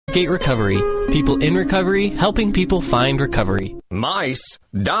Gate Recovery. People in recovery, helping people find recovery. Mice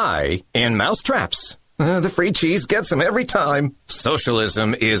die in mousetraps. The free cheese gets them every time.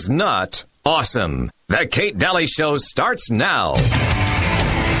 Socialism is not awesome. The Kate Daly Show starts now.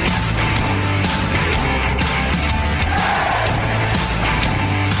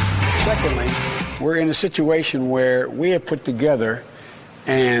 Secondly, we're in a situation where we have put together,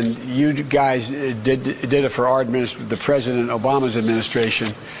 and you guys did it for our administration, the President Obama's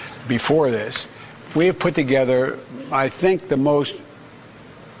administration before this. We have put together, I think, the most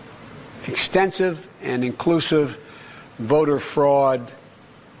extensive and inclusive voter fraud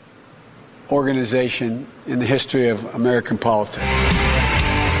organization in the history of American politics.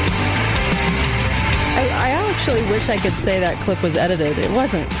 I actually wish I could say that clip was edited. It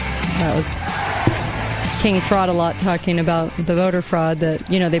wasn't. That was King Fraud-A-Lot talking about the voter fraud that,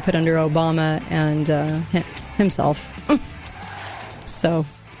 you know, they put under Obama and himself. So,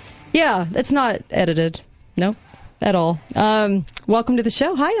 yeah, it's not edited. No, at all. Welcome to the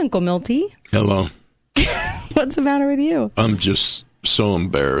show. Hi, Uncle Milty. Hello. What's the matter with you? I'm just so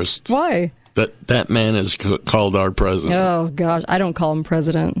embarrassed. Why? That man is called our president. Oh, gosh. I don't call him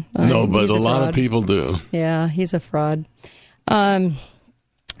president. No, but a lot of people do. Yeah, he's a fraud.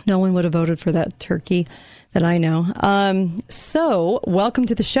 No one would have voted for that turkey that I know. So, welcome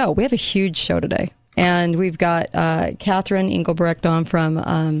to the show. We have a huge show today. And we've got Catherine Engelbrecht on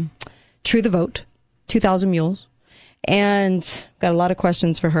from True the Vote, 2,000 Mules. And got a lot of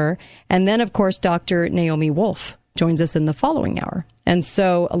questions for her. And then, of course, Dr. Naomi Wolf joins us in the following hour. And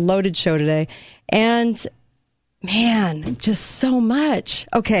so, a loaded show today. And, man, just so much.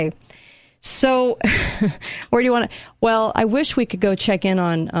 Okay. So, where do you want to? Well, I wish we could go check in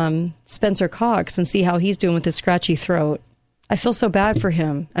on Spencer Cox and see how he's doing with his scratchy throat. I feel so bad for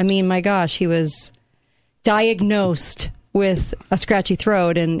him. I mean, my gosh, he was diagnosed with a scratchy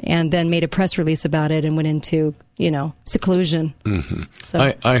throat and then made a press release about it and went into, seclusion. Mm-hmm.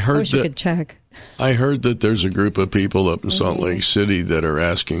 So I heard wish we could check. I heard that there's a group of people up in Salt Lake City that are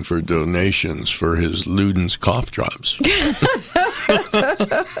asking for donations for his Luden's cough drops.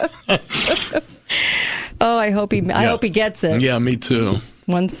 Oh, I hope he gets it. Yeah, me too.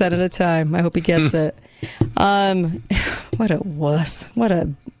 One set at a time. I hope he gets it. What a wuss. What a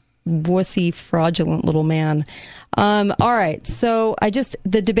wussy, fraudulent little man. All right. So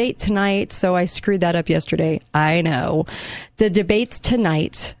the debate tonight. So I screwed that up yesterday. I know. The debate's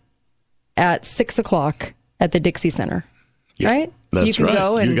tonight at 6:00 at the Dixie Center. Yeah, right? That's so you can right.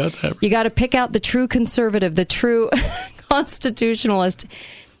 go and you got that. You got to pick out the true conservative, the true constitutionalist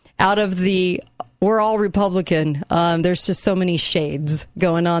out of the we're all Republican. There's just so many shades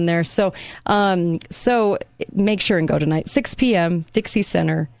going on there. So make sure and go tonight. 6 p.m., Dixie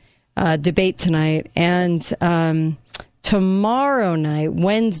Center, debate tonight. And tomorrow night,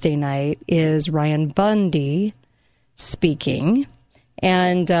 Wednesday night, is Ryan Bundy speaking.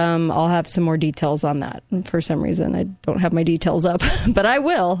 And I'll have some more details on that. For some reason, I don't have my details up, but I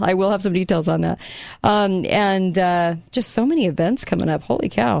will. I will have some details on that. And just so many events coming up. Holy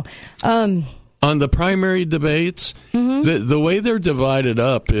cow. On the primary debates, the way they're divided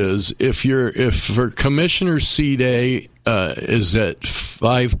up is if for Commissioner seat A is at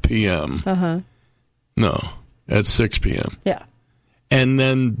 5 p.m. No, at 6 p.m. Yeah. And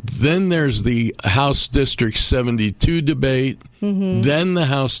then there's the House District 72 debate, then the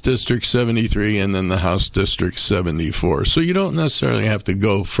House District 73, and then the House District 74. So you don't necessarily have to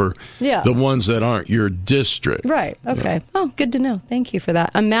go for the ones that aren't your district. Right. Okay. Yeah. Oh, good to know. Thank you for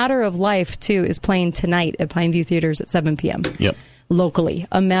that. A Matter of Life, too, is playing tonight at Pineview Theaters at 7 p.m. Yep. Locally.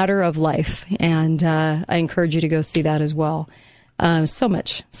 A Matter of Life. And I encourage you to go see that as well. So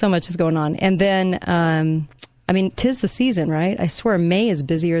much is going on. And then... 'tis the season, right? I swear May is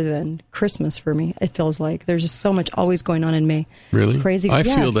busier than Christmas for me. It feels like there's just so much always going on in May. Really? Crazy. I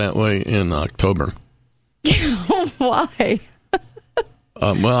feel that way in October. Why?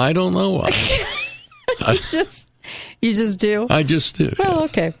 Well, I don't know why. You just do? I just do. Well,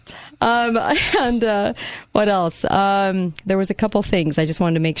 okay. And what else? There was a couple things I just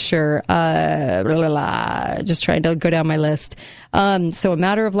wanted to make sure. Just trying to go down my list. So A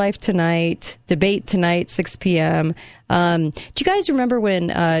Matter of Life tonight, debate tonight, 6 p.m. Do you guys remember when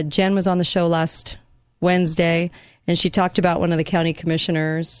Jen was on the show last Wednesday and she talked about one of the county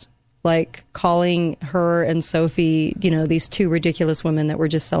commissioners, like calling her and Sophie, these two ridiculous women that were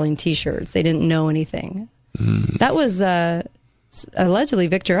just selling T-shirts. They didn't know anything. That was... allegedly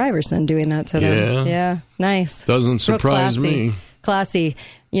Victor Iverson doing that to them. Yeah. Yeah. Nice. Doesn't surprise me. classy.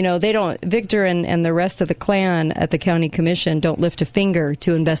 Victor and the rest of the clan at the county commission don't lift a finger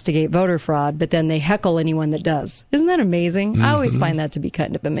to investigate voter fraud, but then they heckle anyone that does. Isn't that amazing? Mm-hmm. I always find that to be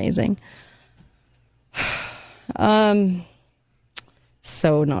kind of amazing.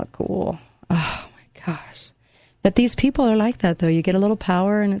 So not cool. Oh my gosh. But these people are like that, though. You get a little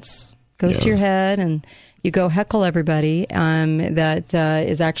power and it goes to your head, and you go heckle everybody that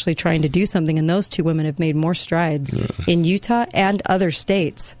is actually trying to do something. And those two women have made more strides in Utah and other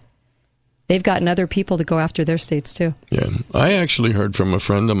states. They've gotten other people to go after their states, too. Yeah. I actually heard from a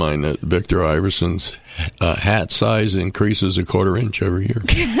friend of mine that Victor Iverson's hat size increases a quarter inch every year.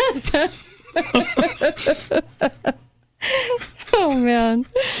 Oh, man.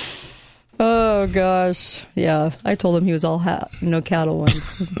 Oh, gosh. Yeah, I told him he was all hat, no cattle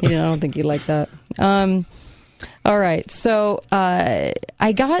once. I don't think he'd like that. All right. So I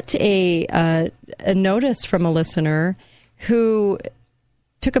got a notice from a listener who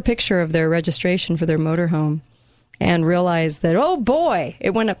took a picture of their registration for their motorhome and realized that, oh, boy,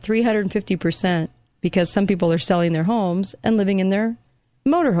 it went up 350% because some people are selling their homes and living in their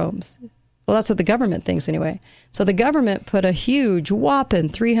motorhomes. Well, that's what the government thinks anyway. So the government put a huge whopping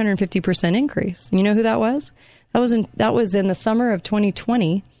 350% increase. And you know who that was? That was in the summer of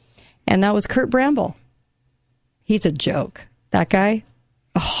 2020, and that was Kurt Bramble. He's a joke. That guy.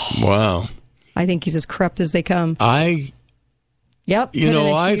 Oh, wow. I think he's as corrupt as they come. Yep.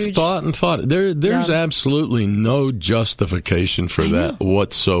 I've thought and thought. There's absolutely no justification for that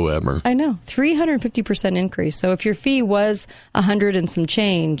whatsoever. I know. 350% increase. So if your fee was $100 and some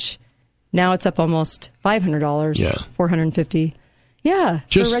change, now it's up almost $500. Yeah. $450. Yeah.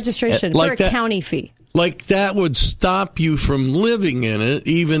 Just for registration. like for a county fee. Like that would stop you from living in it,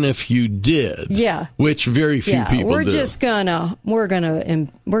 even if you did. Yeah. Which very few people do. We're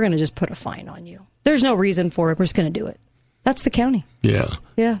gonna just put a fine on you. There's no reason for it. We're just gonna do it. That's the county. Yeah.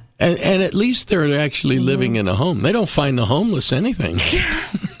 Yeah. And at least they're actually living in a home. They don't find the homeless anything.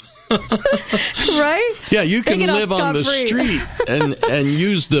 Right? Yeah, you can live on the street and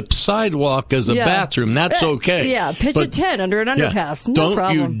use the sidewalk as a bathroom. That's okay. Yeah, pitch a tent under an underpass. No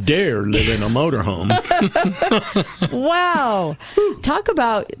problem. Don't you dare live in a motorhome. Wow. Talk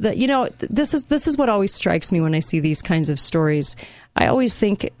about this is what always strikes me when I see these kinds of stories. I always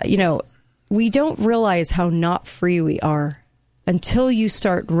think, we don't realize how not free we are until you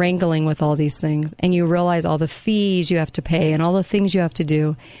start wrangling with all these things and you realize all the fees you have to pay and all the things you have to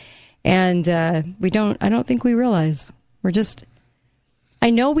do. And I don't think we realize. I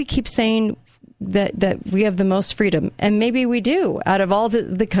know we keep saying that we have the most freedom, and maybe we do out of all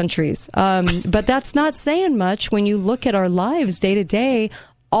the countries. But that's not saying much when you look at our lives day to day,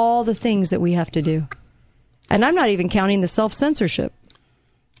 all the things that we have to do. And I'm not even counting the self-censorship.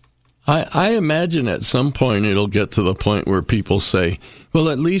 I imagine at some point it'll get to the point where people say, well,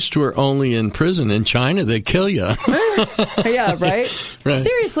 at least we're only in prison. In China, they kill you. Yeah, right?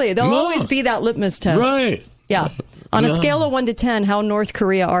 Seriously, there'll always be that litmus test. Right. Yeah. On a scale of 1 to 10, how North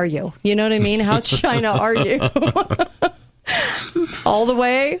Korea are you? You know what I mean? How China are you? All the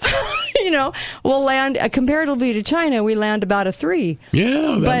way? We'll land, comparatively to China, we land about a 3.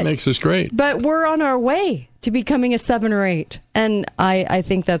 Yeah, that makes us great. But we're on our way to becoming a 7 or 8. And I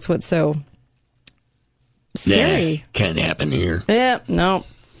think that's what's so scary. Can't happen here. Yeah, no.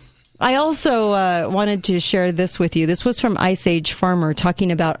 I also wanted to share this with you. This was from Ice Age Farmer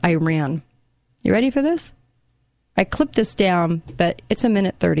talking about Iran. You ready for this? I clipped this down, but it's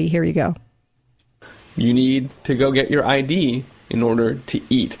 1:30. Here you go. You need to go get your ID in order to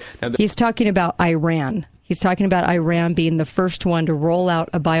eat. He's talking about Iran. He's talking about Iran being the first one to roll out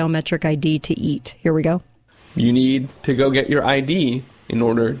a biometric ID to eat. Here we go. You need to go get your ID in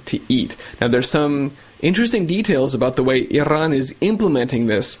order to eat. Now, there's some interesting details about the way Iran is implementing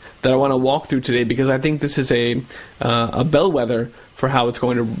this that I want to walk through today, because I think this is a bellwether for how it's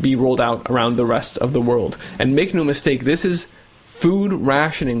going to be rolled out around the rest of the world. And make no mistake, this is food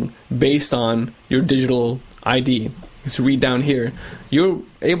rationing based on your digital ID. So read down here. You're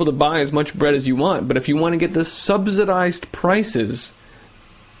able to buy as much bread as you want, but if you want to get the subsidized prices,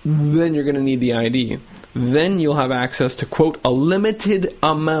 then you're going to need the ID. Then you'll have access to, quote, a limited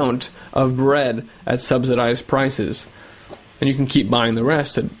amount of bread at subsidized prices. And you can keep buying the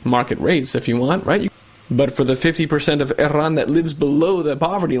rest at market rates if you want, right? But for the 50% of Iran that lives below the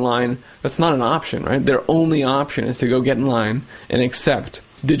poverty line, that's not an option, right? Their only option is to go get in line and accept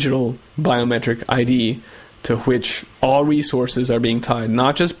digital biometric ID, to which all resources are being tied.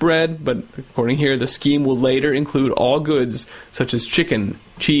 Not just bread, but according here, the scheme will later include all goods such as chicken,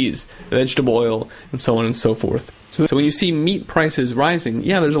 cheese, vegetable oil, and so on and so forth. So when you see meat prices rising,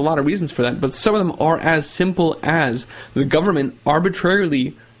 yeah, there's a lot of reasons for that, but some of them are as simple as the government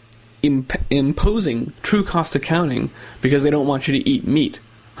arbitrarily imposing true cost accounting because they don't want you to eat meat.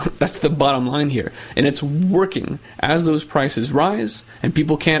 That's the bottom line here. And it's working. As those prices rise and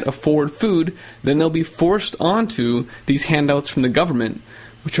people can't afford food, then they'll be forced onto these handouts from the government,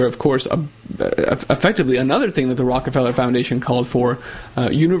 which are, of course, effectively another thing that the Rockefeller Foundation called for,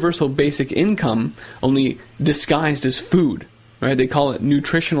 universal basic income, only disguised as food. Right? They call it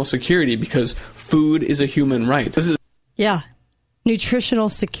nutritional security because food is a human right. Yeah, nutritional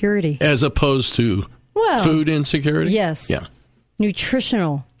security. As opposed to food insecurity? Yes. Yeah.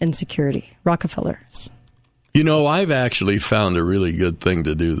 Nutritional insecurity. Rockefellers. You know, I've actually found a really good thing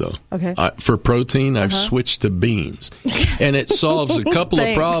to do, though. Okay. For protein, I've switched to beans. And it solves a couple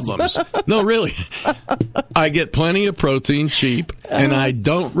of problems. No, really. I get plenty of protein cheap, and I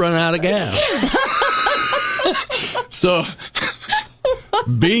don't run out of gas. So,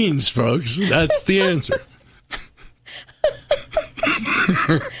 beans, folks, that's the answer.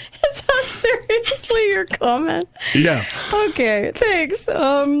 Is that seriously your comment? Yeah. Okay, thanks.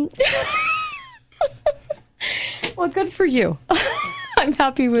 Well, good for you. I'm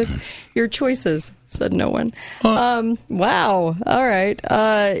happy with your choices, said no one. Wow. All right.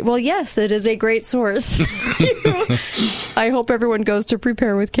 Well, yes, it is a great source. I hope everyone goes to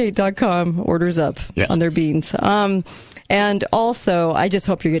preparewithkate.com, orders up on their beans. And also, I just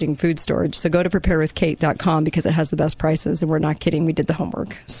hope you're getting food storage. So go to preparewithkate.com because it has the best prices. And we're not kidding. We did the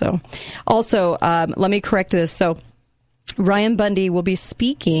homework. So also, let me correct this. So Ryan Bundy will be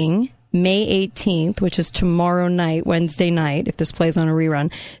speaking May 18th, which is tomorrow night, Wednesday night, if this plays on a rerun,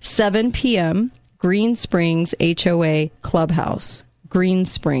 7 p.m., Green Springs HOA Clubhouse, Green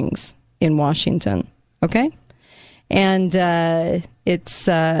Springs in Washington. Okay? And it's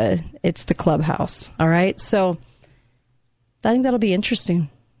the clubhouse. All right? So I think that'll be interesting.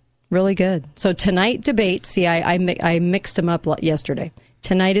 Really good. So tonight, debate. See, I mixed them up yesterday.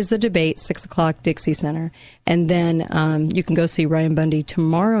 Tonight is the debate, 6 o'clock, Dixie Center. And then you can go see Ryan Bundy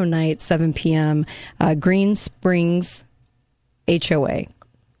tomorrow night, 7 p.m., Green Springs HOA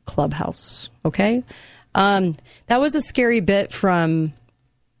Clubhouse. Okay? That was a scary bit from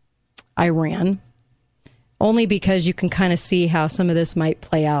Iran, only because you can kind of see how some of this might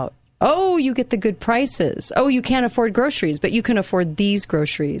play out. Oh, you get the good prices. Oh, you can't afford groceries, but you can afford these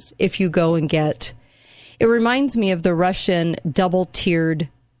groceries if you go and get... It reminds me of the Russian double-tiered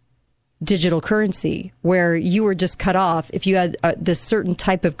digital currency, where you were just cut off. If you had this certain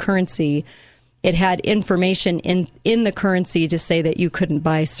type of currency, it had information in the currency to say that you couldn't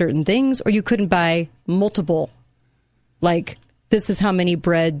buy certain things, or you couldn't buy multiple. Like, this is how many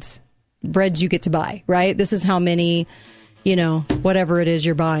breads you get to buy, right? This is how many, whatever it is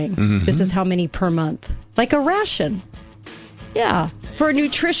you're buying. Mm-hmm. This is how many per month. Like a ration. Yeah. For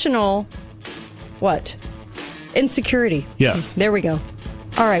nutritional, what? Insecurity. Yeah. There we go.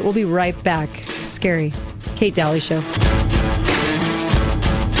 All right, we'll be right back. Scary. Kate Daly Show.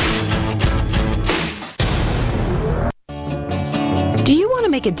 Do you want to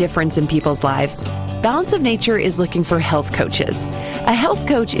make a difference in people's lives? Balance of Nature is looking for health coaches. A health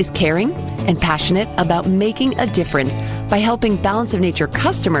coach is caring and passionate about making a difference by helping Balance of Nature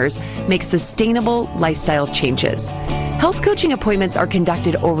customers make sustainable lifestyle changes. Health coaching appointments are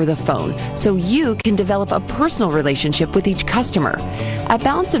conducted over the phone, so you can develop a personal relationship with each customer. At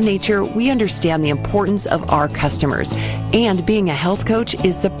Balance of Nature, we understand the importance of our customers, and being a health coach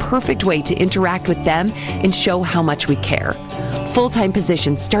is the perfect way to interact with them and show how much we care. Full-time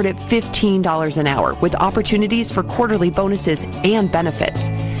positions start at $15 an hour with opportunities for quarterly bonuses and benefits.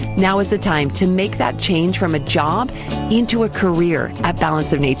 Now is the time to make that change from a job into a career at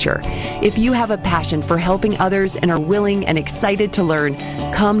Balance of Nature. If you have a passion for helping others and are willing and excited to learn,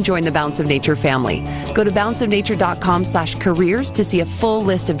 come join the Balance of Nature family. Go to balanceofnature.com/careers to see a full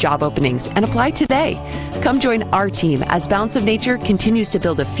list of job openings and apply today. Come join our team as Balance of Nature continues to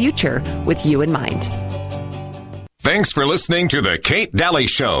build a future with you in mind. Thanks for listening to The Kate Daly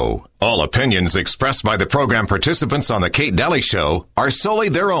Show. All opinions expressed by the program participants on The Kate Daly Show are solely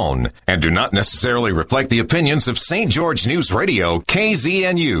their own and do not necessarily reflect the opinions of St. George News Radio,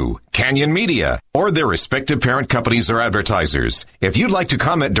 KZNU, Canyon Media, or their respective parent companies or advertisers. If you'd like to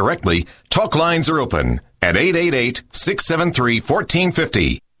comment directly, talk lines are open at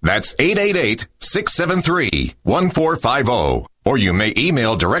 888-673-1450. That's 888-673-1450. Or you may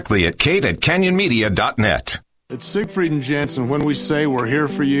email directly at kate@canyonmedia.net. At Siegfried & Jensen, when we say we're here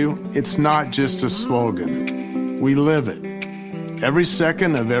for you, it's not just a slogan. We live it. Every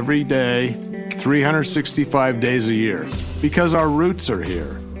second of every day, 365 days a year. Because our roots are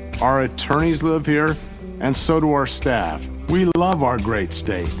here. Our attorneys live here, and so do our staff. We love our great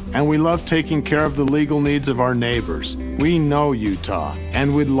state, and we love taking care of the legal needs of our neighbors. We know Utah,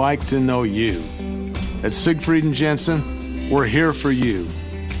 and we'd like to know you. At Siegfried and Jensen, we're here for you.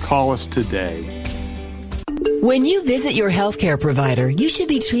 Call us today. When you visit your healthcare provider, you should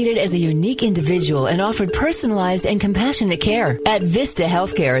be treated as a unique individual and offered personalized and compassionate care. At Vista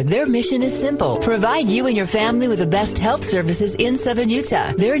Healthcare, their mission is simple. Provide you and your family with the best health services in Southern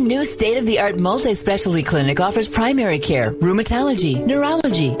Utah. Their new state-of-the-art multi-specialty clinic offers primary care, rheumatology,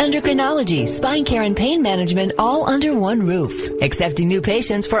 neurology, endocrinology, spine care, and pain management all under one roof. Accepting new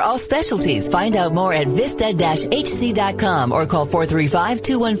patients for all specialties. Find out more at vista-hc.com or call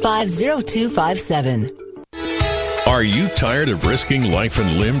 435-215-0257. Are you tired of risking life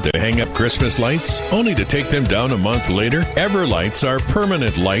and limb to hang up Christmas lights, only to take them down a month later? Everlights are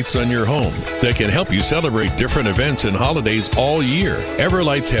permanent lights on your home that can help you celebrate different events and holidays all year.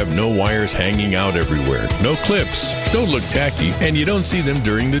 Everlights have no wires hanging out everywhere, no clips, don't look tacky, and you don't see them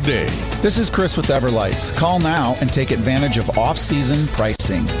during the day. This is Chris with Everlights. Call now and take advantage of off-season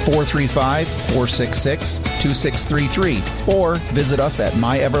pricing. 435-466-2633 or visit us at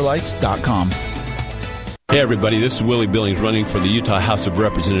myeverlights.com. Hey everybody, this is Willie Billings running for the Utah House of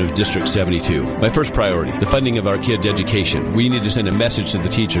Representatives District 72. My first priority, the funding of our kids' education. We need to send a message to the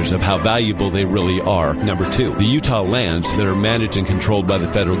teachers of how valuable they really are. Number two, the Utah lands that are managed and controlled by the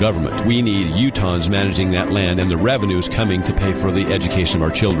federal government. We need Utahns managing that land and the revenues coming to pay for the education of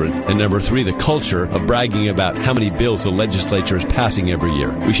our children. And number three, the culture of bragging about how many bills the legislature is passing every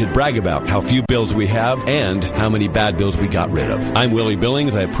year. We should brag about how few bills we have and how many bad bills we got rid of. I'm Willie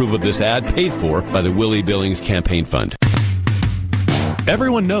Billings. I approve of this ad paid for by the Willie Billings Campaign Fund.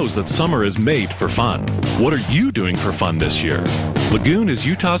 Everyone knows that summer is made for fun. What are you doing for fun this year? Lagoon is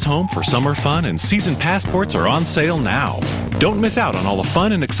Utah's home for summer fun, and season passports are on sale now. Don't miss out on all the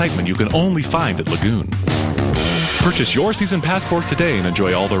fun and excitement you can only find at Lagoon. Purchase your season passport today and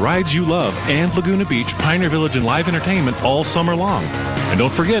enjoy all the rides you love and Laguna Beach, Pioneer Village, and live entertainment all summer long. And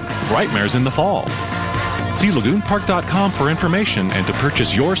don't forget, Frightmare's in the fall. See lagoonpark.com for information and to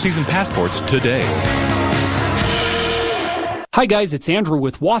purchase your season passports today. Hi guys, it's Andrew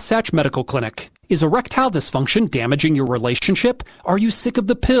with Wasatch Medical Clinic. Is erectile dysfunction damaging your relationship? Are you sick of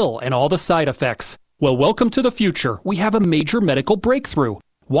the pill and all the side effects? Well, welcome to the future. We have a major medical breakthrough.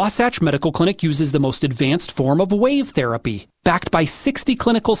 Wasatch Medical Clinic uses the most advanced form of wave therapy. Backed by 60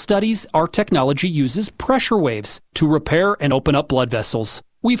 clinical studies, our technology uses pressure waves to repair and open up blood vessels.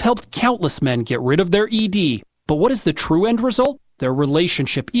 We've helped countless men get rid of their ED. But what is the true end result? Their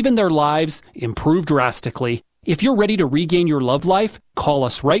relationship, even their lives, improve drastically. If you're ready to regain your love life, call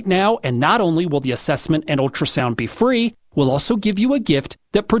us right now, and not only will the assessment and ultrasound be free, we'll also give you a gift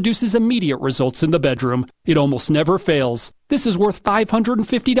that produces immediate results in the bedroom. It almost never fails. This is worth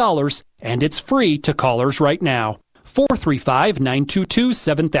 $550, and it's free to callers right now.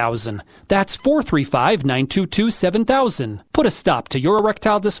 435-922-7000. That's 435-922-7000. Put a stop to your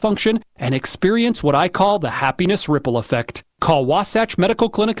erectile dysfunction and experience what I call the happiness ripple effect. Call Wasatch Medical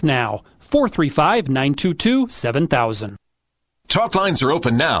Clinic now. 435-922-7000. Talk lines are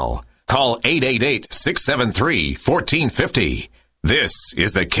open now. Call 888-673-1450. This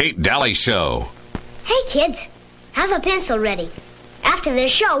is the Kate Daly Show. Hey kids, have a pencil ready. After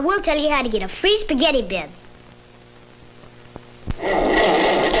this show, we'll tell you how to get a free spaghetti bib.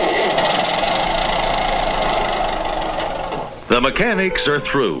 The mechanics are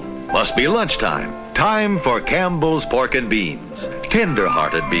through. Must be lunchtime. Time for Campbell's Pork and Beans.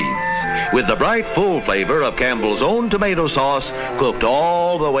 Tender-hearted beans. With the bright, full flavor of Campbell's own tomato sauce cooked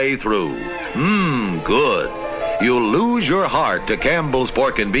all the way through. Mmm, good. You'll lose your heart to Campbell's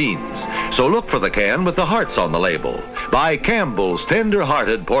Pork and Beans. So look for the can with the hearts on the label. Buy Campbell's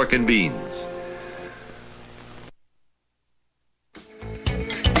Tender-hearted Pork and Beans.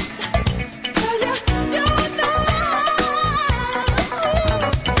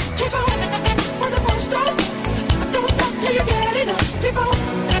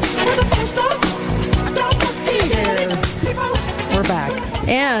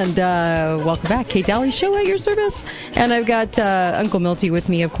 And welcome back. Kate Daly Show at your service. And I've got Uncle Milty with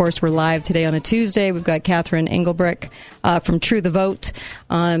me. Of course, we're live today on a Tuesday. We've got Catherine Engelbrecht from True the Vote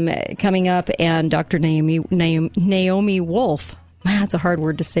coming up, and Dr. Naomi Wolf. That's a hard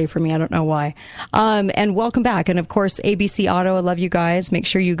word to say for me. I don't know why. And welcome back. And of course, ABC Auto. I love you guys. Make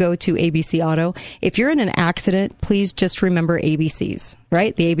sure you go to ABC Auto. If you're in an accident, please just remember ABCs,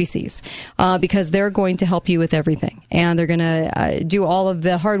 right? The ABCs, because they're going to help you with everything. And they're going to do all of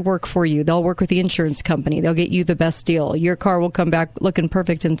the hard work for you. They'll work with the insurance company. They'll get you the best deal. Your car will come back looking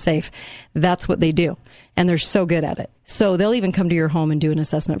perfect and safe. That's what they do. And they're so good at it. So they'll even come to your home and do an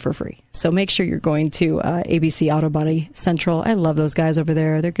assessment for free. So make sure you're going to ABC Auto Body Central. I love those guys over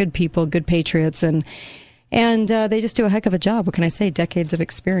there. They're good people, good patriots, and they just do a heck of a job. What can I say? Decades of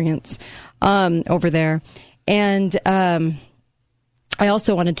experience over there. And I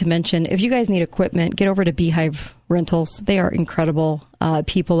also wanted to mention, if you guys need equipment, get over to Beehive Rentals. They are incredible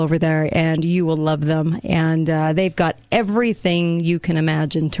people over there, and you will love them. And they've got everything you can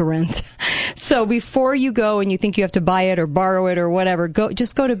imagine to rent. So before you go and you think you have to buy it or borrow it or whatever,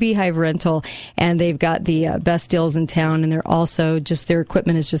 just go to Beehive Rental, and they've got the best deals in town. And they're also their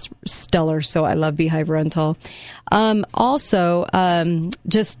equipment is just stellar. So I love Beehive Rental. Also,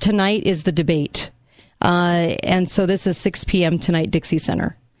 just tonight is the debate. And so this is 6 p.m. tonight, Dixie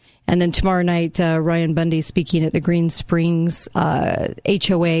Center. And then tomorrow night, Ryan Bundy speaking at the Green Springs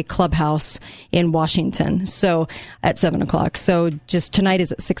HOA Clubhouse in Washington. So at 7 o'clock. So just tonight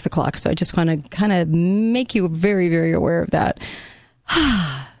is at 6 o'clock. So I just want to kind of make you very, very aware of that.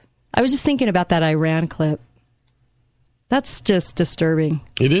 I was just thinking about that Iran clip. That's just disturbing.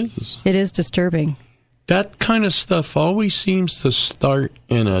 It is. It is disturbing. That kind of stuff always seems to start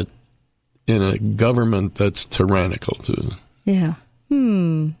in a government that's tyrannical too. Yeah.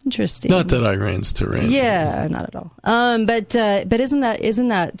 Interesting. Not that Iran's tyrannical. Yeah, not at all. But isn't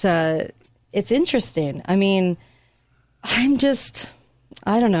that it's interesting. I mean, I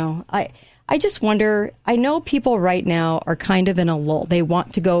don't know. I just wonder, I know people right now are kind of in a lull. They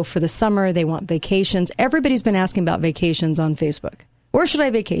want to go for the summer. They want vacations. Everybody's been asking about vacations on Facebook. Where should I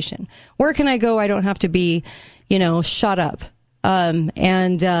vacation? Where can I go? I don't have to be, shut up.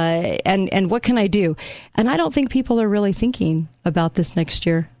 And what can I do? And I don't think people are really thinking about this next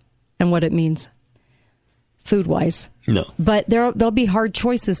year and what it means food-wise. No. But there'll be hard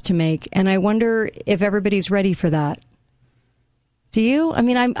choices to make, and I wonder if everybody's ready for that. Do you? I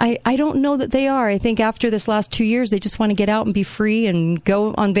mean, I don't know that they are. I think after this last 2 years, they just want to get out and be free and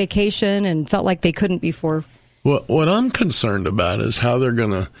go on vacation, and felt like they couldn't before. What I'm concerned about is how they're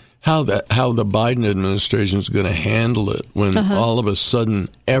going to how the Biden administration is going to handle it when all of a sudden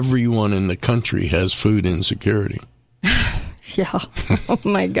everyone in the country has food insecurity. Yeah. Oh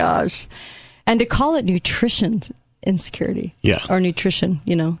my gosh. And to call it nutrition insecurity. Yeah. Or nutrition,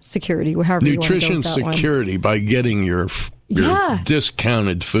 security, however you want to go with that one. Nutrition security by getting your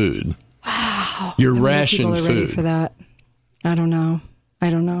discounted food. Wow. Your ration food. Ready for that. I don't know.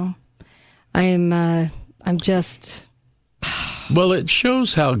 I'm just... Well, it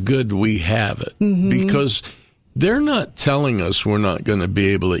shows how good we have it, because they're not telling us we're not going to be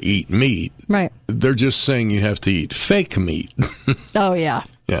able to eat meat. Right. They're just saying you have to eat fake meat. Oh, yeah.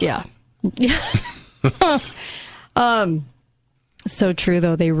 Yeah. So true,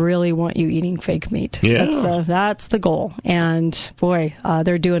 though. They really want you eating fake meat. Yeah. That's the goal. And, boy,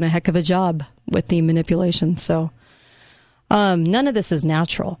 they're doing a heck of a job with the manipulation. So none of this is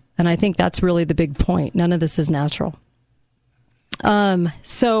natural. And I think that's really the big point. None of this is natural.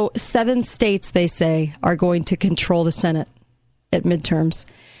 So 7 states, they say, are going to control the Senate at midterms.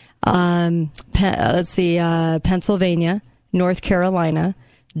 Let's see, Pennsylvania, North Carolina,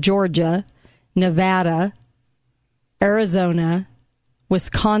 Georgia, Nevada, Arizona,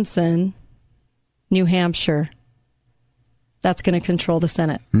 Wisconsin, New Hampshire. That's going to control the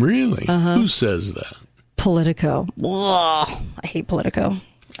Senate. Really? Who says that? Politico. Ugh, I hate Politico.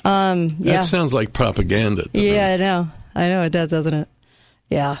 That sounds like propaganda to me. Yeah, I know it does, doesn't it?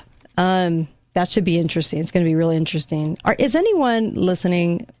 Yeah. That should be interesting. It's going to be really interesting. Is anyone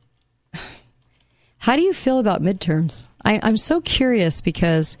listening? How do you feel about midterms? I'm so curious,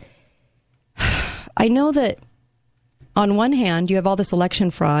 because I know that on one hand, you have all this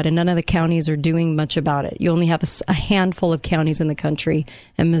election fraud and none of the counties are doing much about it. You only have a handful of counties in the country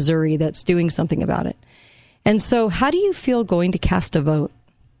and Missouri that's doing something about it. And so how do you feel going to cast a vote?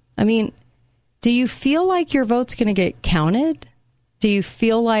 I mean, do you feel like your vote's going to get counted? Do you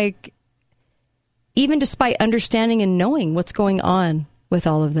feel like, even despite understanding and knowing what's going on with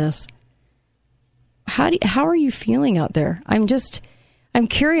all of this, how are you feeling out there? I'm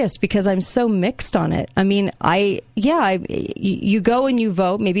curious, because I'm so mixed on it. I mean, you go and you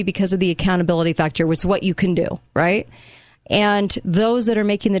vote, maybe because of the accountability factor, which is what you can do, right? And those that are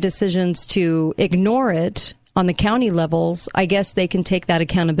making the decisions to ignore it on the county levels, I guess they can take that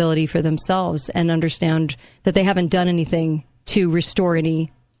accountability for themselves and understand that they haven't done anything to restore any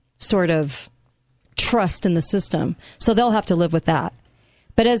sort of trust in the system. So they'll have to live with that.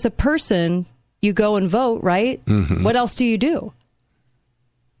 But as a person, you go and vote, right? What else do you do?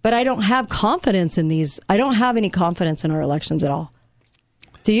 But I don't have confidence in these. I don't have any confidence in our elections at all.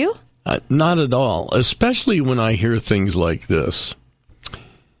 Do you? Not at all, especially when I hear things like this.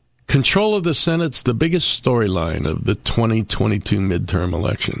 control of the Senate's the biggest storyline of the 2022 midterm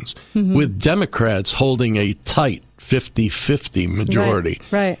elections, with Democrats holding a tight 50-50 majority.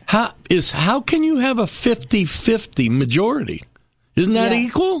 Right. How can you have a 50-50 majority? Isn't that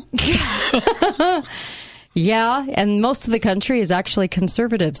equal? Yeah, and most of the country is actually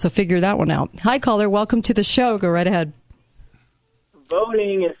conservative, so figure that one out. Hi, caller. Welcome to the show. Go right ahead.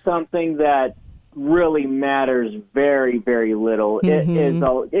 Voting is something that really matters very, very little. It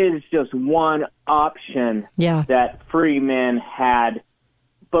is just one option that free men had.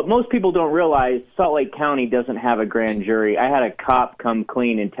 But most people don't realize Salt Lake County doesn't have a grand jury. I had a cop come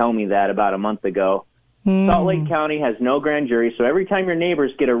clean and tell me that about a month ago. Salt Lake County has no grand jury, so every time your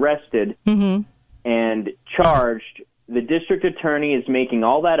neighbors get arrested and charged, the district attorney is making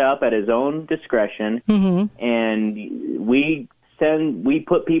all that up at his own discretion, and we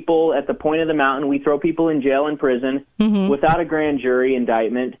put people at the point of the mountain. We throw people in jail and prison without a grand jury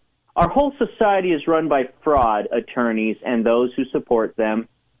indictment. Our whole society is run by fraud attorneys and those who support them.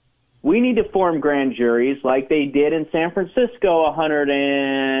 We need to form grand juries like they did in San Francisco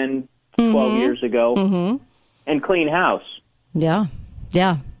 112 years ago and clean house. Yeah.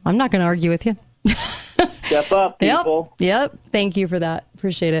 I'm not going to argue with you. Step up, people. Yep. Thank you for that.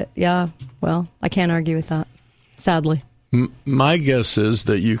 Appreciate it. Yeah. Well, I can't argue with that, sadly. My guess is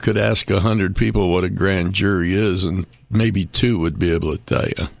that you could ask 100 people what a grand jury is, and maybe 2 would be able to tell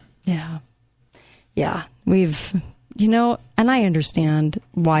you. Yeah. We've, and I understand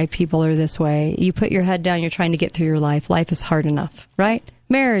why people are this way. You put your head down, you're trying to get through your life. Life is hard enough, right?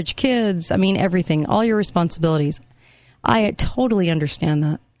 Marriage, kids, everything, all your responsibilities. I totally understand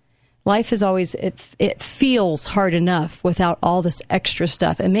that. Life is always, it feels hard enough without all this extra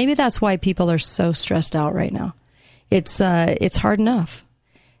stuff. And maybe that's why people are so stressed out right now. It's hard enough.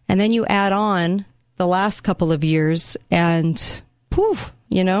 And then you add on the last couple of years and poof,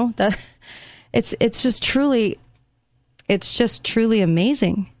 it's just truly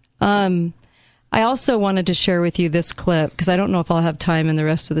amazing. I also wanted to share with you this clip because I don't know if I'll have time in the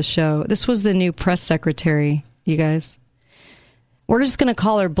rest of the show. This was the new press secretary, you guys. We're just going to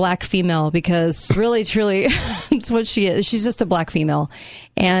call her black female because really, truly, it's what she is. She's just a black female.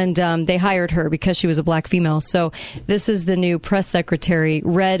 And they hired her because she was a black female. So this is the new press secretary.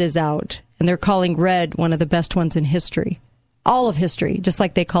 Red is out. And they're calling Red one of the best ones in history. All of history. Just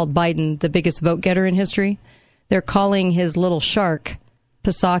like they called Biden the biggest vote getter in history. They're calling his little shark,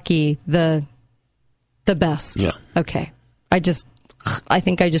 Psaki, the best. Yeah. Okay. I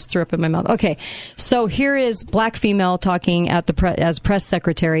think I just threw up in my mouth. Okay, so here is black female talking at as press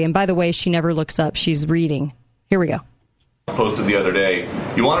secretary. And by the way, she never looks up. She's reading. Here we go. Posted the other day.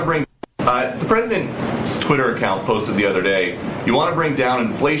 You want to bring the president's Twitter account posted the other day. You want to bring down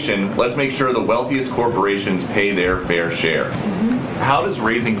inflation. Let's make sure the wealthiest corporations pay their fair share. How does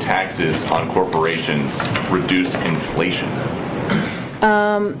raising taxes on corporations reduce inflation?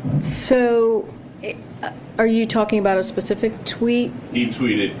 Are you talking about a specific tweet? He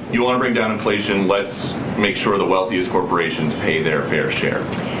tweeted, you want to bring down inflation, let's make sure the wealthiest corporations pay their fair share.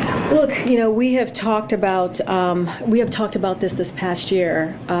 Look, we have talked about this past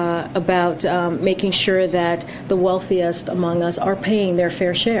year about making sure that the wealthiest among us are paying their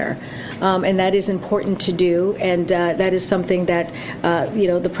fair share. And that is important to do, and that is something that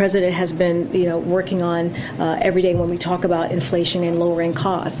the president has been working on every day when we talk about inflation and lowering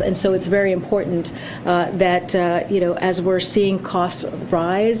costs. And so it's very important that as we're seeing costs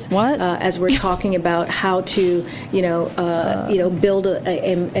rise, as we're talking about how to build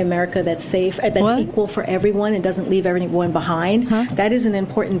a America that's safe, that's equal for everyone and doesn't leave everyone behind. That is an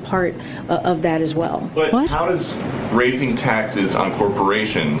important part of that as well. But how does raising taxes on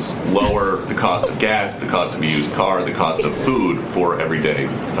corporations lower the cost of gas, the cost of a used car, the cost of food for everyday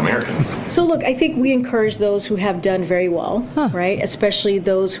Americans? So look, I think we encourage those who have done very well, right? Especially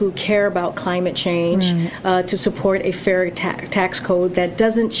those who care about climate change, to support a fair tax code that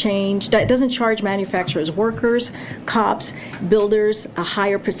doesn't charge manufacturers, workers, cops, builders a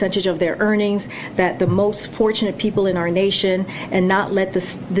higher percentage of their earnings, that the most fortunate people in our nation, and not let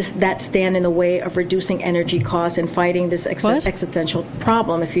that stand in the way of reducing energy costs and fighting this existential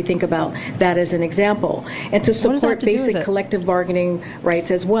problem, if you think about that as an example. And to support basic collective bargaining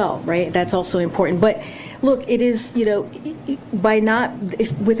rights as well, right? That's also important. But look, it is,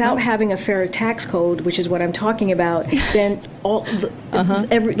 without having a fair tax code, which is what I'm talking about, then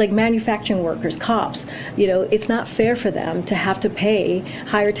like manufacturing workers, cops, it's not fair for them to have to pay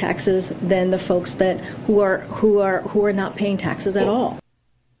higher taxes than the folks who are not paying taxes at all.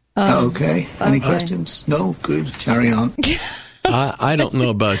 Okay. Any questions? No? Good. Carry on. I don't know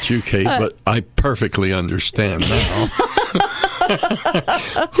about you, Kate, but I perfectly understand now.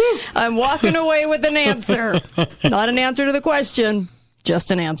 I'm walking away with an answer. Not an answer to the question,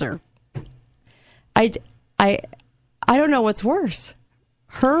 just an answer. I don't know what's worse,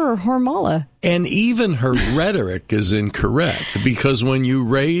 her or Hormala. And even her rhetoric is incorrect, because when you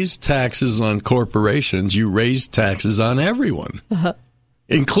raise taxes on corporations, you raise taxes on everyone,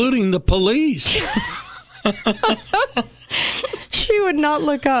 including the police. She would not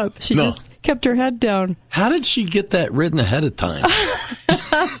look up. She just kept her head down. How did she get that written ahead of time?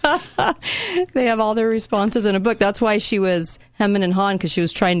 They have all their responses in a book. That's why she was hemming and hawing, because she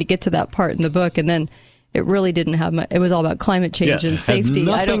was trying to get to that part in the book, and then it really didn't have much. It was all about climate change and safety.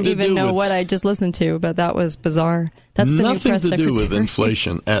 I don't even know what I just listened to, but that was bizarre. That's the new press secretary. Nothing to do with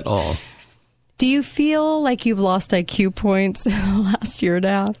inflation at all. Do you feel like you've lost IQ points in the last year and a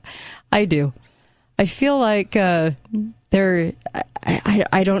half? I do. I feel like I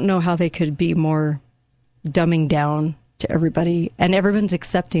don't know how they could be more dumbing down to everybody, and everyone's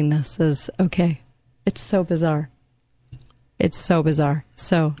accepting this as okay. It's so bizarre. It's so bizarre.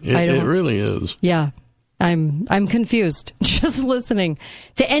 So it really is. Yeah, I'm confused just listening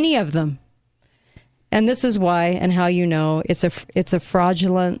to any of them, and this is why and how you know it's a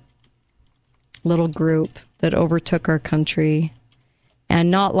fraudulent little group that overtook our country, and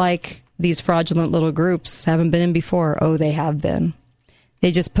not like these fraudulent little groups haven't been in before. Oh, they have been. They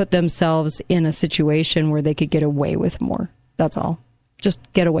just put themselves in a situation where they could get away with more. That's all.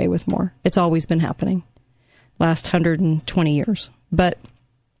 Just get away with more. It's always been happening. Last 120 years. But,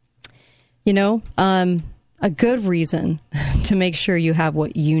 you know, a good reason to make sure you have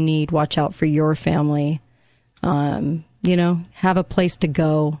what you need. Watch out for your family. You know, have a place to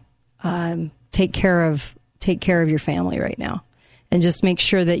go. Take care of your family right now. And just make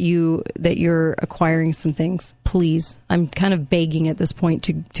sure that you're acquiring some things, please. I'm kind of begging at this point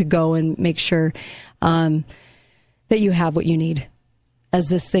to go and make sure that you have what you need as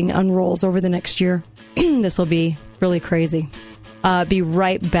this thing unrolls over the next year. This will be really crazy. Be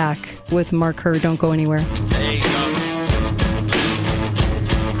right back with Mark Hurd. Don't go anywhere. There you go.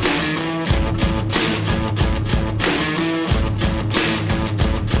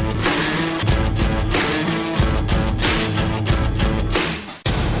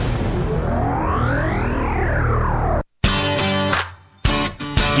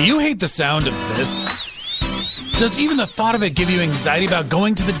 Do you hate the sound of this? Does even the thought of it give you anxiety about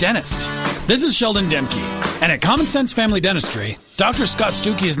going to the dentist? This is Sheldon Demke, and at Common Sense Family Dentistry, Dr. Scott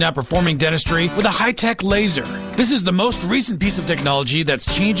Stuckey is now performing dentistry with a high-tech laser. This is the most recent piece of technology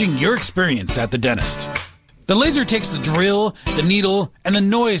that's changing your experience at the dentist. The laser takes the drill, the needle, and the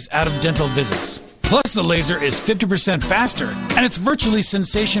noise out of dental visits. Plus, the laser is 50% faster, and it's virtually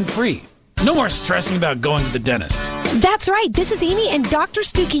sensation-free. No more stressing about going to the dentist. That's right. This is Amy, and Dr.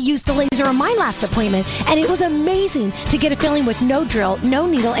 Stuckey used the laser on my last appointment, and it was amazing to get a feeling with no drill, no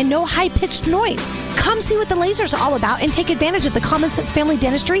needle, and no high-pitched noise. Come see what the laser's all about and take advantage of the Common Sense Family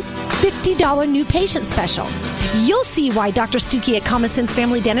Dentistry $50 new patient special. You'll see why Dr. Stuckey at Common Sense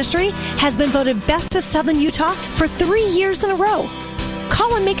Family Dentistry has been voted Best of Southern Utah for 3 years in a row.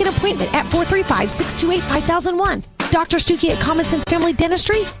 Call and make an appointment at 435-628-5001. Dr. Stuckey at Common Sense Family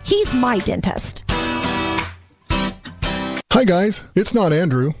Dentistry, he's my dentist. Hi guys, it's not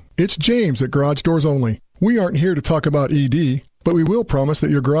Andrew, it's James at Garage Doors Only. We aren't here to talk about ED, but we will promise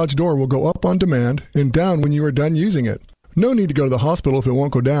that your garage door will go up on demand and down when you are done using it. No need to go to the hospital if it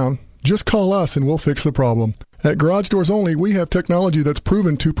won't go down. Just call us and we'll fix the problem. At Garage Doors Only, we have technology that's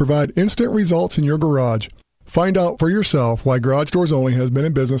proven to provide instant results in your garage. Find out for yourself why Garage Doors Only has been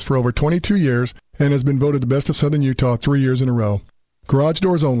in business for over 22 years and has been voted the Best of Southern Utah 3 years in a row. Garage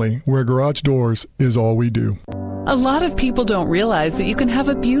Doors Only, where garage doors is all we do. A lot of people don't realize that you can have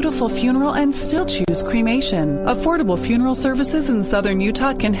a beautiful funeral and still choose cremation. Affordable Funeral Services in Southern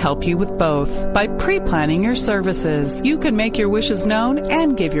Utah can help you with both. By pre-planning your services, you can make your wishes known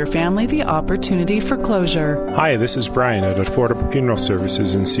and give your family the opportunity for closure. Hi, this is Brian at Affordable Funeral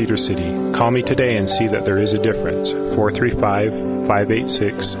Services in Cedar City. Call me today and see that there is a difference.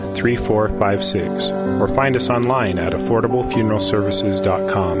 435-586-3456. Or find us online at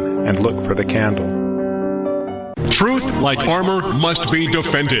affordablefuneralservices.com and look for the candle. Truth, like armor, must be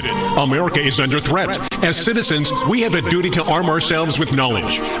defended. America is under threat. As citizens, we have a duty to arm ourselves with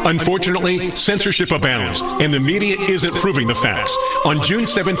knowledge. Unfortunately, censorship abounds, and the media isn't proving the facts. On June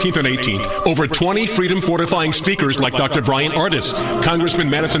 17th and 18th, over 20 freedom-fortifying speakers like Dr. Brian Ardis, Congressman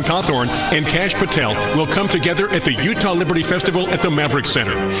Madison Cawthorn, and Kash Patel will come together at the Utah Liberty Festival at the Maverick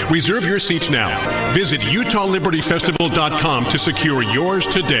Center. Reserve your seats now. Visit UtahLibertyFestival.com to secure yours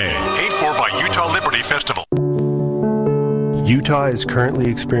today. Paid for by Utah Liberty Festival. Utah is currently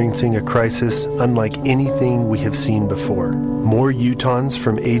experiencing a crisis unlike anything we have seen before. More Utahns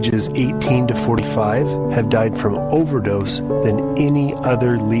from ages 18 to 45 have died from overdose than any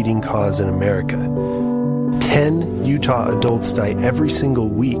other leading cause in America. 10 Utah adults die every single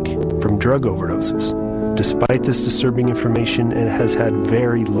week from drug overdoses. Despite this disturbing information, it has had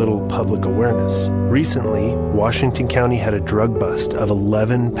very little public awareness. Recently, Washington County had a drug bust of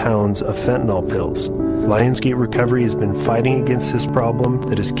 11 pounds of fentanyl pills. Lionsgate Recovery has been fighting against this problem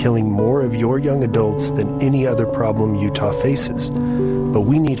that is killing more of your young adults than any other problem Utah faces. But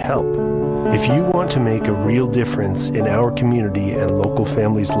we need help. If you want to make a real difference in our community and local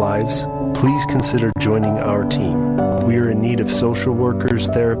families' lives, please consider joining our team. We are in need of social workers,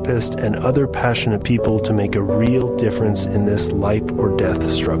 therapists, and other passionate people to make a real difference in this life or death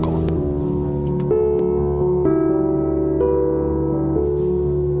struggle.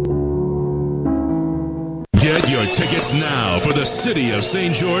 Get your tickets now for the City of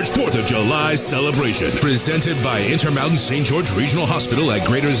St. George 4th of July celebration. Presented by Intermountain St. George Regional Hospital at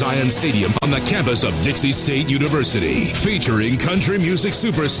Greater Zion Stadium on the campus of Dixie State University. Featuring country music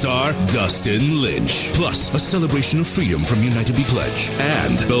superstar Dustin Lynch. Plus, a celebration of freedom from United We Pledge.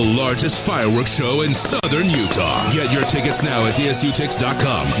 And the largest fireworks show in southern Utah. Get your tickets now at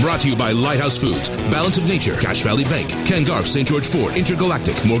dsutix.com. Brought to you by Lighthouse Foods, Balance of Nature, Cache Valley Bank, Ken Garff, St. George Ford,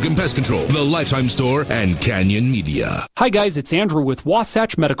 Intergalactic, Morgan Pest Control, The Lifetime Store, and Canyon Media. Hi guys, it's Andrew with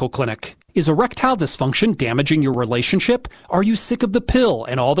Wasatch Medical Clinic. Is erectile dysfunction damaging your relationship? Are you sick of the pill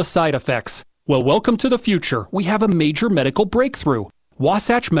and all the side effects? Well, welcome to the future. We have a major medical breakthrough.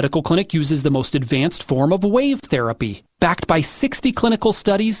 Wasatch Medical Clinic uses the most advanced form of wave therapy. Backed by 60 clinical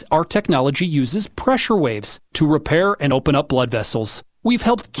studies, our technology uses pressure waves to repair and open up blood vessels. We've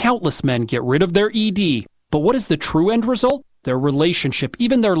helped countless men get rid of their ED. But what is the true end result? Their relationship,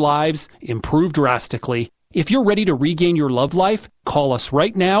 even their lives, improve drastically. If you're ready to regain your love life, call us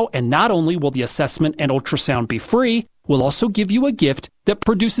right now, and not only will the assessment and ultrasound be free, we'll also give you a gift that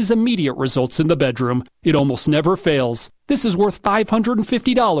produces immediate results in the bedroom. It almost never fails. This is worth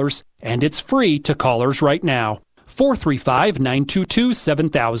 $550, and it's free to callers right now.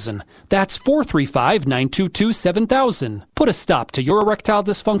 435-922-7000. That's 435-922-7000. Put a stop to your erectile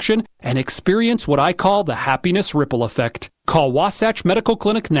dysfunction and experience what I call the happiness ripple effect. Call Wasatch Medical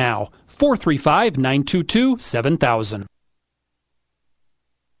Clinic now. 435-922-7000.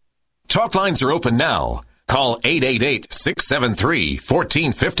 Talk lines are open now. Call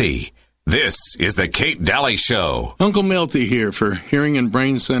 888-673-1450. This is the Kate Daly Show. Uncle Milty here for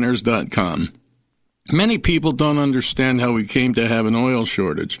hearingandbraincenters.com. Many people don't understand how we came to have an oil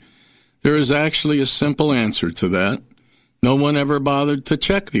shortage. There is actually a simple answer to that. No one ever bothered to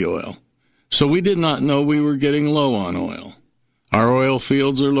check the oil. So we did not know we were getting low on oil. Our oil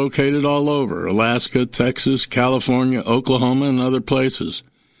fields are located all over, Alaska, Texas, California, Oklahoma, and other places.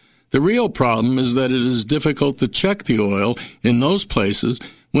 The real problem is that it is difficult to check the oil in those places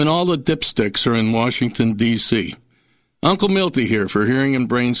when all the dipsticks are in Washington, D.C. Uncle Milty here for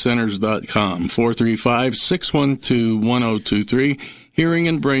hearingandbraincenters.com, 435-612-1023,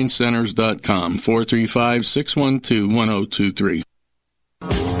 hearingandbraincenters.com, 435-612-1023.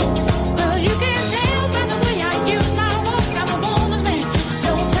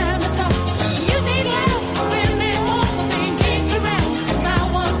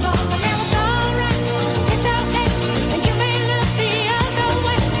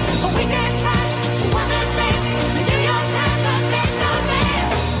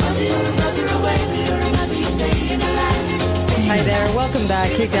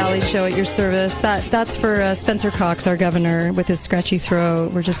 Kate Daly Show at your service. That's for Spencer Cox, our governor, with his scratchy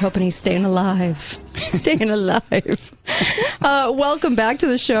throat. We're just hoping he's staying alive. Staying alive. Welcome back to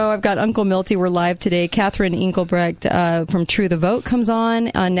the show. I've got Uncle Milty. We're live today. Catherine Engelbrecht from True the Vote comes on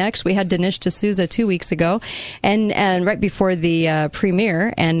next. We had Dinesh D'Souza 2 weeks ago, and right before the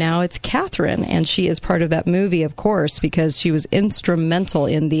premiere, and now it's Catherine, and she is part of that movie, of course, because she was instrumental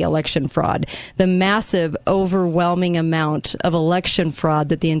in the election fraud, the massive, overwhelming amount of election fraud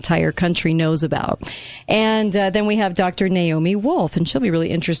that the entire country knows about. And then we have Dr. Naomi Wolf, and she'll be really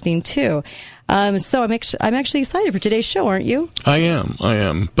interesting too. So I'm actually excited for today's show, aren't you? I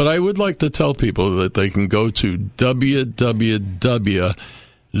am. But I would like to tell people that they can go to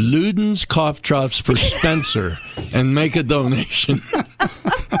www.Luden's Cough Drops for Spencer and make a donation.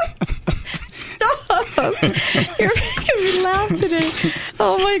 Stop! You're making me laugh today.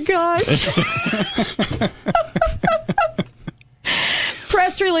 Oh my gosh.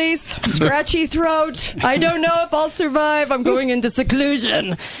 Press release, scratchy throat. I don't know if I'll survive. I'm going into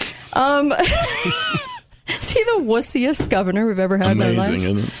seclusion. Is he the wussiest governor we've ever had in our lives?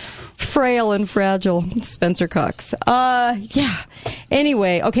 Amazing, isn't it? Frail and fragile, Spencer Cox. Yeah.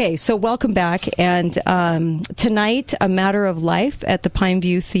 Anyway, okay, so welcome back. And tonight, A Matter of Life at the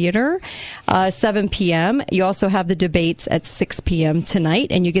Pineview Theater, 7 p.m. You also have the debates at 6 p.m. tonight.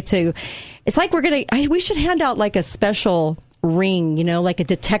 And you get to, it's like we should hand out like a special ring, like a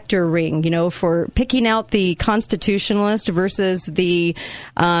detector ring, for picking out the constitutionalist versus the,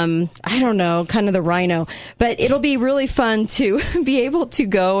 I don't know, kind of the rhino. But it'll be really fun to be able to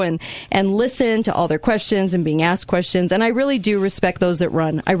go and listen to all their questions and being asked questions. And I really do respect those that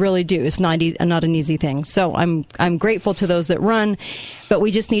run. I really do. It's not an easy thing. So I'm grateful to those that run, but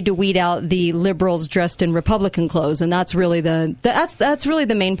we just need to weed out the liberals dressed in Republican clothes. And that's really that's really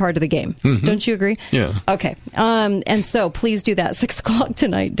the main part of the game. Mm-hmm. Don't you agree? Yeah. Okay. And so please do that 6 o'clock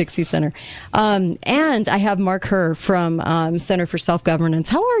tonight, Dixie Center. And I have Mark Herr from Center for Self-Governance.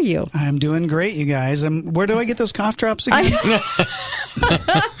 How are you? I'm doing great, you guys. Where do I get those cough drops again?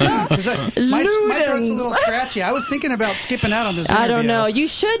 My throat's a little scratchy. I was thinking about skipping out on this interview. I don't know. You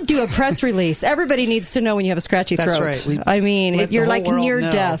should do a press release. Everybody needs to know when you have a scratchy throat. That's right. I mean, you're like near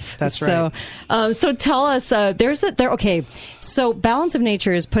death. That's right. So tell us. Okay. So Balance of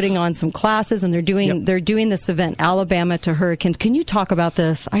Nature is putting on some classes, and they're doing this event, Alabama to Hurricanes. Can you talk about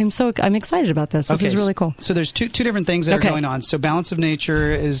this? I'm excited about this. This is really cool. So there's two different things that are going on. So Balance of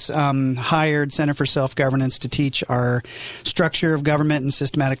Nature is hired Center for Self-Governance to teach our structure of government and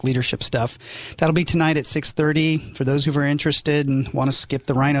systematic leadership stuff. That'll be tonight at 6:30. For those who are interested and want to skip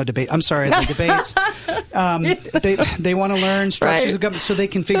the rhino debate, the debates. They want to learn structures of government so they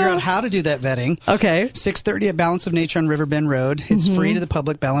can figure out how to do that vetting. Okay. 6:30 at Balance of Nature on Riverbend Road. It's free to the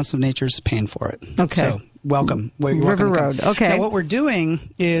public. Balance of Nature's paying for it. Okay. So welcome. River Road. Okay. Now, what we're doing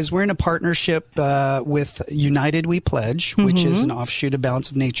is we're in a partnership with United We Pledge, which is an offshoot of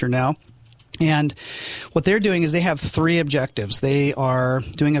Balance of Nature now. And what they're doing is they have 3 objectives. They are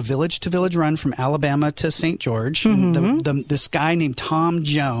doing a village-to-village run from Alabama to St. George. This guy named Tom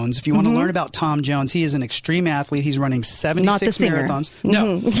Jones, if you want to learn about Tom Jones, he is an extreme athlete. He's running 76 marathons.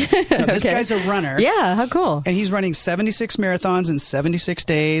 No, this guy's a runner. Yeah, how cool. And he's running 76 marathons in 76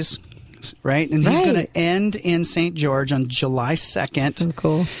 days. Right? And he's going to end in St. George on July 2nd. So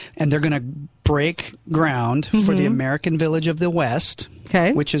cool. And they're going to break ground for the American Village of the West,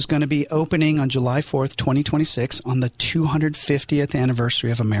 which is going to be opening on July 4th, 2026, on the 250th anniversary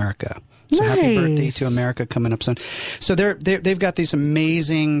of America. So happy birthday to America coming up soon. So they've got these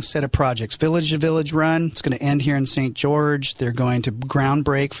amazing set of projects. Village to Village Run. It's going to end here in St. George. They're going to ground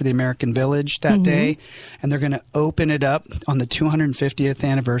break for the American Village that day. And they're going to open it up on the 250th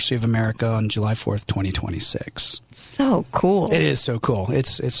anniversary of America on July 4th, 2026. So cool. It is so cool.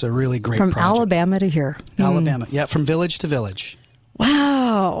 It's a really great project. From Alabama to here. Alabama. Yeah, from village to village.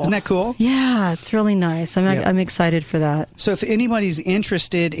 Wow. Isn't that cool? Yeah, it's really nice. I'm excited for that. So if anybody's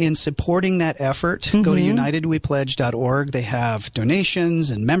interested in supporting that effort, go to unitedwepledge.org. They have donations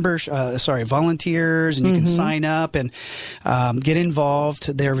and volunteers, and you can sign up and get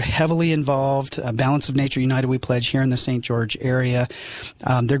involved. They're heavily involved. Balance of Nature United We Pledge here in the St. George area.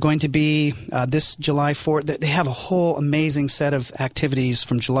 They're going to be this July 4th. They have a whole amazing set of activities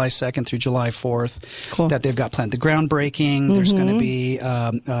from July 2nd through July 4th that they've got planned. The groundbreaking, there's going to be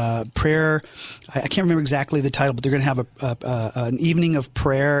prayer. I can't remember exactly the title, but they're going to have an evening of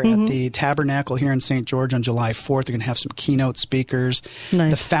prayer at the Tabernacle here in St. George on July 4th. They're going to have some keynote speakers.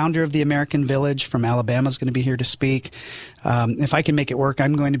 The founder of the American Village from Alabama is going to be here to speak. If I can make it work,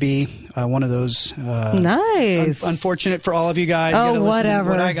 I'm going to be one of those. Nice. Unfortunate for all of you guys. Oh, you listen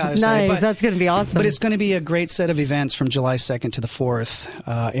whatever. To what I got to say. But that's going to be awesome. But it's going to be a great set of events from July 2nd to the 4th.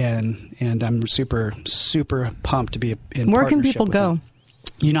 And I'm super, super pumped to be in Where partnership can people with go? them.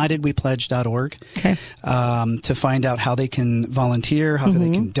 UnitedWePledge.org to find out how they can volunteer, how they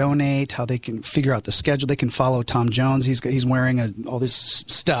can donate, how they can figure out the schedule. They can follow Tom Jones. He's wearing all this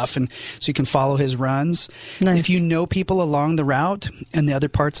stuff, and so you can follow his runs. Nice. If you know people along the route and the other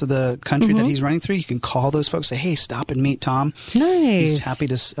parts of the country that he's running through, you can call those folks. Say, hey, stop and meet Tom. Nice. He's happy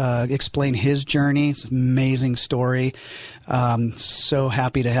to explain his journey. It's an amazing story. So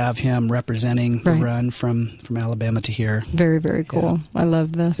happy to have him representing the run from Alabama to here. Very, very cool. I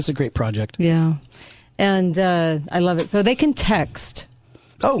love this. It's a great project. Yeah. And I love it. So they can text.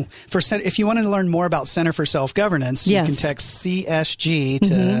 Oh, if you want to learn more about Center for Self-Governance, you can text CSG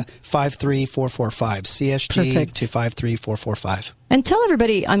to 53445. CSG to 53445. And tell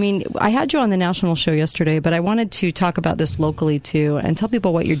everybody, I mean, I had you on the national show yesterday, but I wanted to talk about this locally too, and tell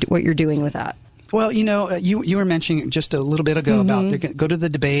people what you're doing with that. Well, you were mentioning just a little bit ago about go to the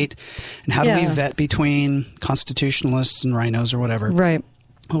debate and how do we vet between constitutionalists and rhinos or whatever. Right.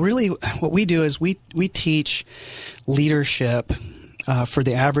 Well, really, what we do is we teach leadership for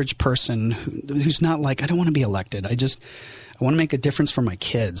the average person who's not like, I don't want to be elected. I want to make a difference for my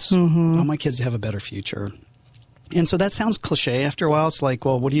kids. Mm-hmm. I want my kids to have a better future. And so that sounds cliche after a while. It's like,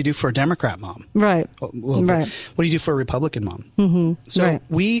 well, what do you do for a Democrat mom? Right. Well, right. What do you do for a Republican mom? Mm-hmm. So right.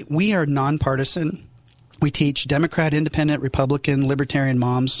 we are nonpartisan. We teach Democrat, Independent, Republican, Libertarian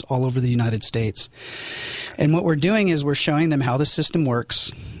moms all over the United States. And what we're doing is we're showing them how the system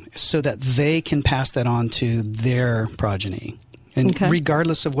works so that they can pass that on to their progeny. And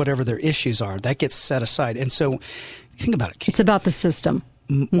regardless of whatever their issues are, that gets set aside. And so think about it, Kate. It's about the system.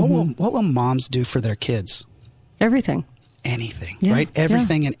 What will moms do for their kids? Everything. Anything, right?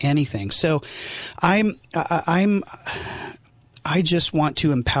 Everything and anything. So I just want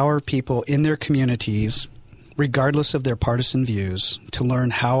to empower people in their communities, regardless of their partisan views, to learn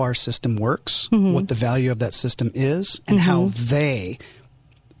how our system works, what the value of that system is, and how they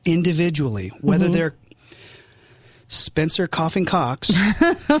individually, whether they're Spencer Coughing Cox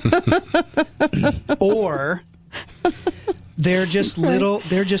or they're just little,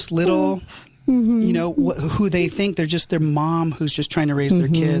 you know, who they think they're just their mom who's just trying to raise their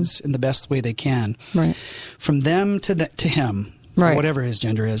kids in the best way they can. Right. From them to him, right. Whatever his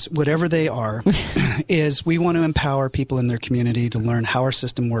gender is, whatever they are, is we want to empower people in their community to learn how our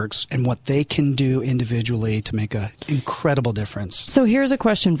system works and what they can do individually to make an incredible difference. So here's a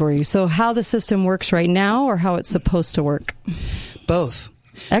question for you. So how the system works right now or how it's supposed to work? Both.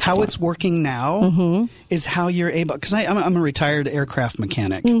 Excellent. How it's working now is how you're able, because I'm a retired aircraft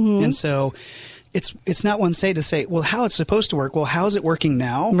mechanic. And so it's not one say to say, well, how it's supposed to work. Well, how is it working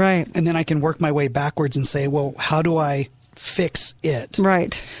now? Right. And then I can work my way backwards and say, well, how do I fix it?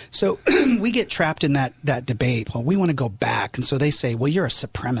 Right. So we get trapped in that debate. Well, we want to go back. And so they say, well, you're a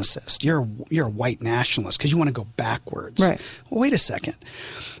supremacist. You're a white nationalist because you want to go backwards. Right. Well, wait a second.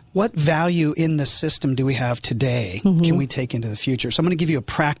 What value in the system do we have today can we take into the future? So I'm going to give you a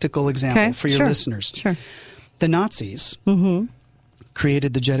practical example for your listeners. Sure. The Nazis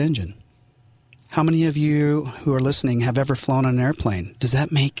created the jet engine. How many of you who are listening have ever flown on an airplane? Does that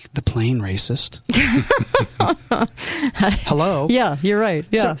make the plane racist? Hello? Yeah, you're right.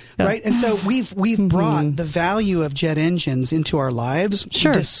 Yeah. Right? And so we've brought the value of jet engines into our lives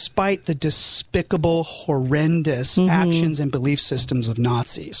despite the despicable, horrendous actions and belief systems of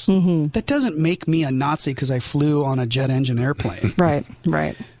Nazis. That doesn't make me a Nazi because I flew on a jet engine airplane. Right,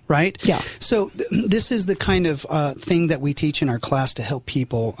 right. Right? Yeah. So this is the kind of thing that we teach in our class to help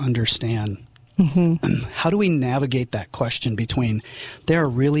people understand. How do we navigate that question between there are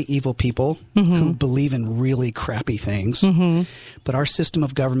really evil people who believe in really crappy things, but our system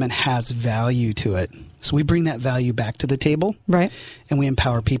of government has value to it. So we bring that value back to the table, right? And we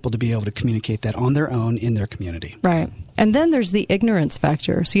empower people to be able to communicate that on their own in their community. Right. And then there's the ignorance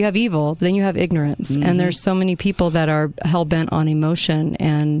factor. So you have evil, then you have ignorance. And there's so many people that are hell-bent on emotion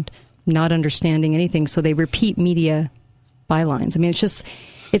and not understanding anything. So they repeat media bylines. I mean,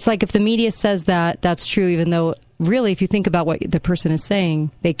 it's like if the media says that, that's true, even though really, if you think about what the person is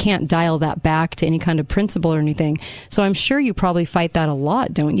saying, they can't dial that back to any kind of principle or anything. So I'm sure you probably fight that a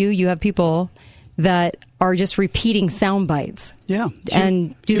lot, don't you? You have people that are just repeating sound bites. Yeah.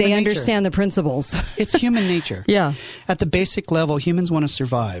 And do they understand the principles? It's human nature. Yeah. At the basic level, humans want to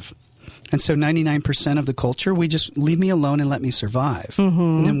survive. And so 99% of the culture, we just leave me alone and let me survive.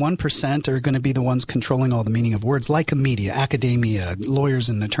 And then 1% are going to be the ones controlling all the meaning of words, like the media, academia, lawyers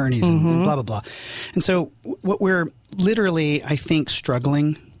and attorneys, and blah, blah, blah. And so what we're literally, I think,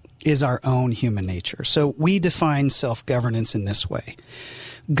 struggling is our own human nature. So we define self-governance in this way.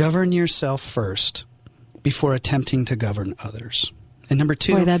 Govern yourself first before attempting to govern others. And number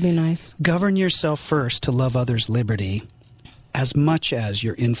two, boy, that'd be nice. Govern yourself first to love others' liberty as much as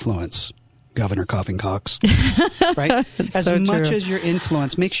your influence, Governor Coughing Cox, right? As so much true. as your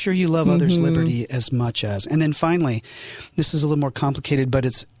influence, make sure you love others' liberty as much as. And then finally, this is a little more complicated, but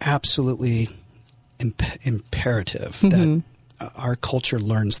it's absolutely imperative that our culture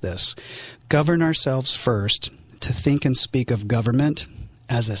learns this. Govern ourselves first to think and speak of government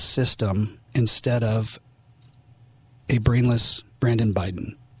as a system instead of a brainless Brandon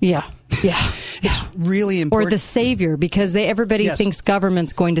Biden. Yeah. It's really important. Or the savior, because everybody thinks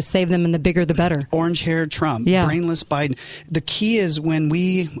government's going to save them, and the bigger the better. Orange-haired Trump, brainless Biden. The key is when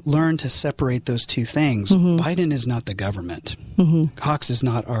we learn to separate those two things, Biden is not the government. Cox is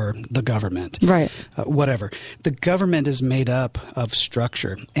not the government. Right. Whatever. The government is made up of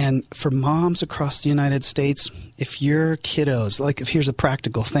structure. And for moms across the United States, if your kiddos, here's a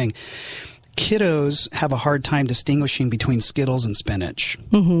practical thing. Kiddos have a hard time distinguishing between Skittles and spinach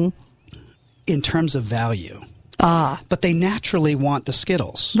in terms of value. But they naturally want the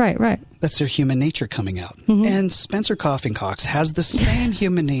Skittles. Right. That's their human nature coming out. And Spencer Coughing Cox has the same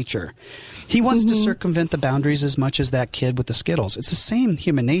human nature. He wants to circumvent the boundaries as much as that kid with the Skittles. It's the same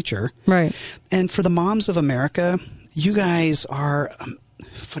human nature. Right. And for the moms of America, you guys are...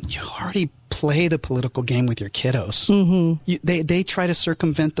 you already play the political game with your kiddos. They try to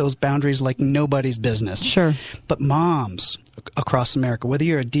circumvent those boundaries like nobody's business. Sure. But moms across America, whether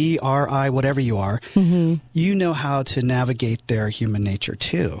you're a D, R, I, whatever you are, you know how to navigate their human nature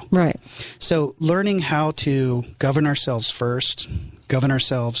too. Right. So learning how to govern ourselves first, govern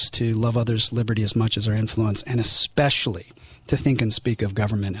ourselves to love others' liberty as much as our influence, and especially to think and speak of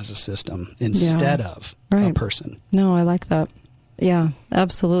government as a system instead of a person. No, I like that. Yeah,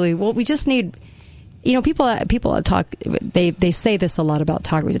 absolutely. Well, we just need, people talk, they say this a lot about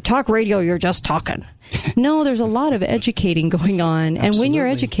talk radio. Talk radio, you're just talking. No, there's a lot of educating going on. And when you're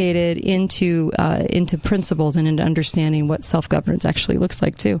educated into principles and into understanding what self-governance actually looks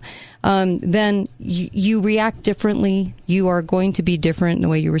like too, then you react differently. You are going to be different in the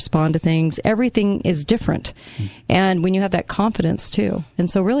way you respond to things. Everything is different. And when you have that confidence too. And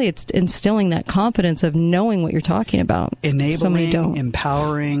so really it's instilling that confidence of knowing what you're talking about. Enabling,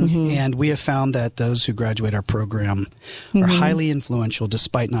 empowering, and we have found that those who graduate our program are highly influential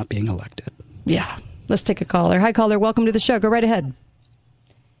despite not being elected. Yeah. Let's take a caller. Hi, caller. Welcome to the show. Go right ahead.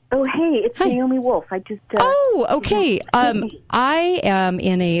 Oh, hey, it's Naomi Wolf. I just... Oh, okay. I am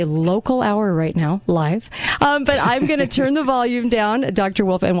in a local hour right now, live, but I'm going to turn the volume down, Dr.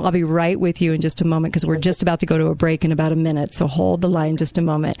 Wolf, and I'll be right with you in just a moment because we're just about to go to a break in about a minute, so hold the line just a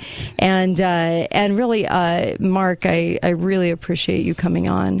moment. And really, Mark, I really appreciate you coming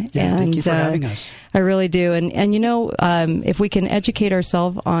on. Yeah, thank you for having us. I really do. And if we can educate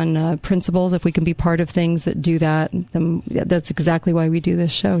ourselves on principles, if we can be part of things that do that, then that's exactly why we do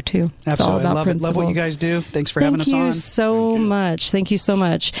this show, too. Absolutely. It's all about Love principles. it. Love what you guys do. Thanks for having us on. Thank you so much. Thank you so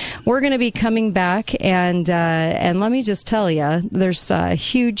much. We're going to be coming back, and let me just tell you, there's a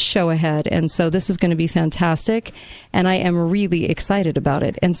huge show ahead, and so this is going to be fantastic, and I am really excited about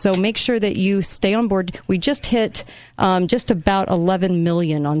it. And so make sure that you stay on board. We just hit just about 11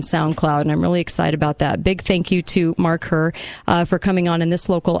 million on SoundCloud, and I'm really excited about that. Big thank you to Mark Herr for coming on in this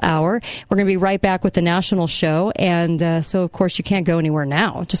local hour. We're going to be right back with the national show, and so of course you can't go anywhere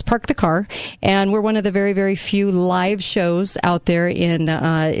now. Just park the car, and we're one of the very, very few live shows out there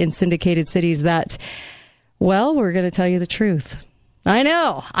in syndicated cities that, well, we're going to tell you the truth. I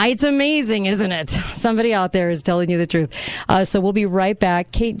know. It's amazing, isn't it? Somebody out there is telling you the truth. So we'll be right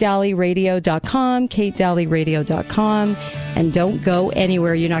back. KateDalleyRadio.com, KateDalleyRadio.com. And don't go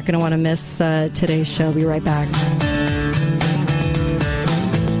anywhere. You're not going to want to miss today's show. Be right back.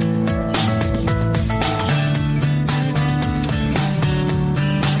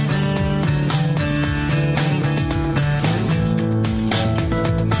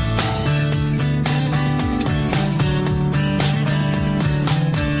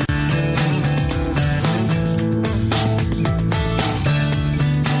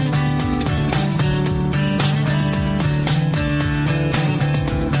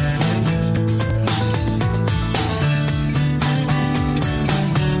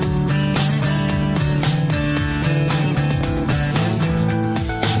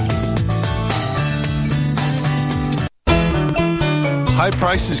 High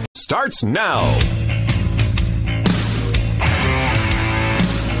prices starts now.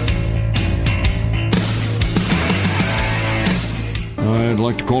 I'd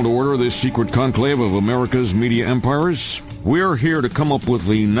like to call to order this secret conclave of America's media empires. We're here to come up with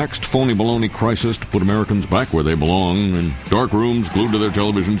the next phony baloney crisis to put Americans back where they belong, in dark rooms glued to their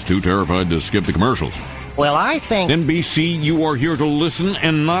televisions, too terrified to skip the commercials. Well, I think... NBC, you are here to listen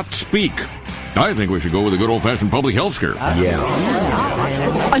and not speak. I think we should go with a good old-fashioned public health scare.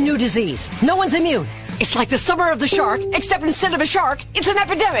 A new disease. No one's immune. It's like the summer of the shark, except instead of a shark, it's an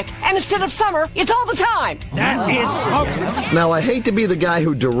epidemic. And instead of summer, it's all the time. That is... Now, I hate to be the guy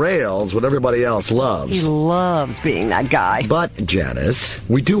who derails what everybody else loves. He loves being that guy. But, Janice,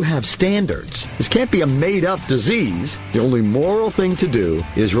 we do have standards. This can't be a made-up disease. The only moral thing to do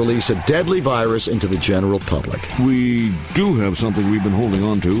is release a deadly virus into the general public. We do have something we've been holding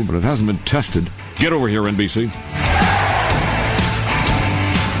on to, but it hasn't been tested. Get over here, NBC.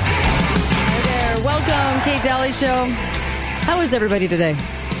 Kate Daly Show. How is everybody today?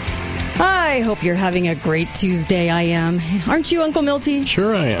 I hope you're having a great Tuesday. I am. Aren't you, Uncle Milty?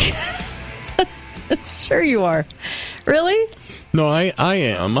 Sure I am. Sure you are. Really? No, I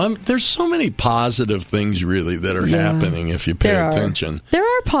am. There's so many positive things, really, that are happening if you pay attention. There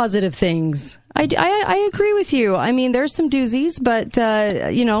are positive things. I agree with you. I mean, there's some doozies, but,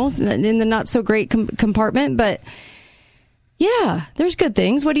 in the not so great compartment. But, yeah, there's good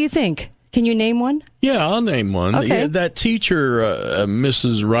things. What do you think? Can you name one? Yeah, I'll name one. Okay. Yeah, that teacher,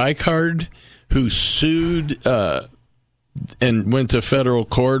 Mrs. Reichard, who sued and went to federal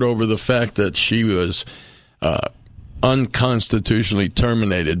court over the fact that she was unconstitutionally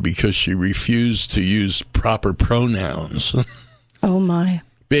terminated because she refused to use proper pronouns. Oh, my.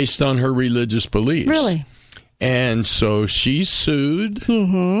 Based on her religious beliefs. Really? And so she sued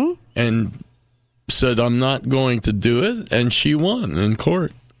and said, I'm not going to do it. And she won in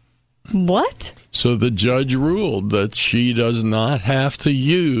court. What? So the judge ruled that she does not have to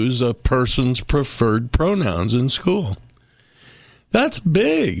use a person's preferred pronouns in school. That's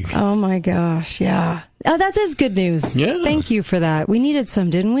big. Oh, my gosh. Yeah. Oh, that is good news. Yeah. Thank you for that. We needed some,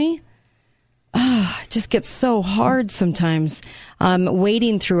 didn't we? It just gets so hard sometimes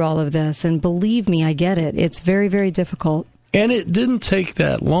wading through all of this. And believe me, I get it. It's very, very difficult. And it didn't take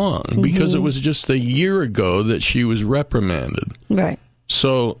that long because it was just a year ago that she was reprimanded. Right.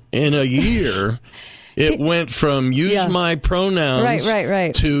 So in a year, it went from use my pronouns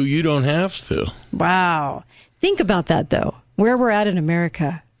right. to you don't have to. Wow. Think about that, though. Where we're at in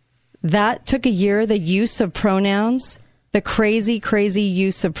America. That took a year, the use of pronouns, the crazy, crazy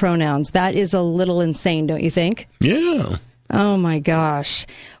use of pronouns. That is a little insane, don't you think? Yeah. Oh, my gosh.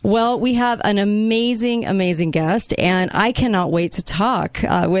 Well, we have an amazing, amazing guest, and I cannot wait to talk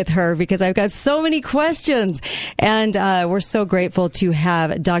with her because I've got so many questions. And we're so grateful to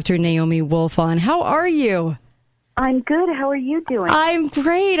have Dr. Naomi Wolf on. How are you? I'm good. How are you doing? I'm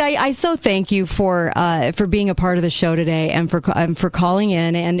great. I so thank you for being a part of the show today and for calling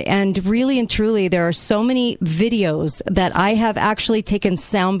in. And really and truly, there are so many videos that I have actually taken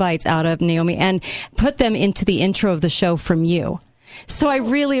sound bites out of, Naomi, and put them into the intro of the show from you. So I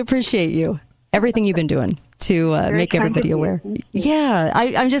really appreciate you, everything you've been doing to make everybody aware. Yeah,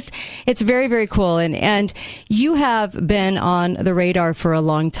 I'm just, it's very, very cool. And you have been on the radar for a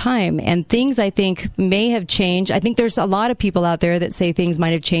long time, and things I think may have changed. I think there's a lot of people out there that say things might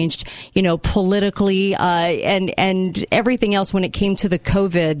have changed, politically, and everything else when it came to the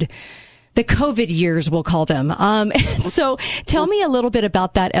COVID years, we'll call them. So tell me a little bit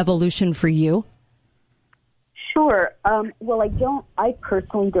about that evolution for you. Sure. Well, I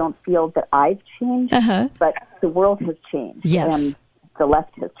personally don't feel that I've changed, but the world has changed. Yes. And the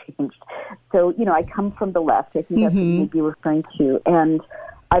left has changed. So, I come from the left. I think that's what you'd be referring to. And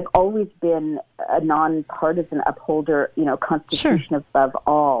I've always been a nonpartisan upholder, Constitution above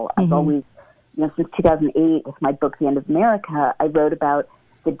all. I've always, since 2008, with my book, The End of America, I wrote about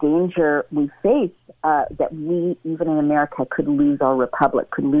the danger we face that we, even in America, could lose our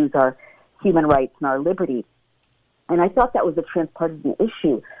republic, could lose our human rights and our liberty. And I thought that was a transpartisan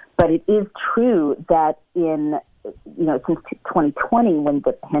issue. But it is true that since 2020, when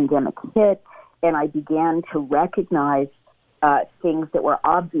the pandemic hit, and I began to recognize things that were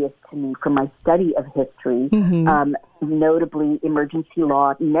obvious to me from my study of history, notably emergency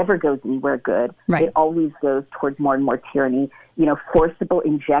law never goes anywhere good. Right. It always goes towards more and more tyranny. Forcible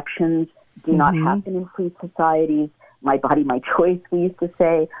injections do not happen in free societies. My body, my choice, we used to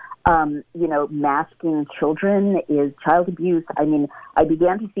say. Masking children is child abuse. I mean, I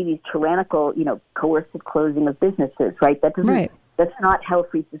began to see these tyrannical, coercive closing of businesses, right? That's not how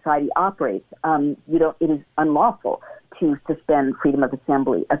free society operates. It is unlawful to suspend freedom of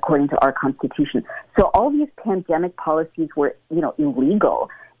assembly according to our Constitution. So all these pandemic policies were, illegal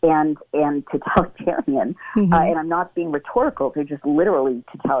and totalitarian. And I'm not being rhetorical. They're just literally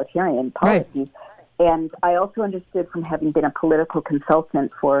totalitarian policies. Right. And I also understood from having been a political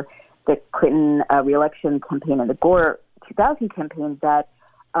consultant for the Clinton re-election campaign and the Gore 2000 campaign that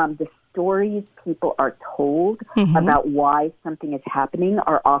the stories people are told about why something is happening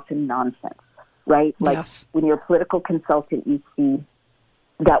are often nonsense, right? Like when you're a political consultant, you see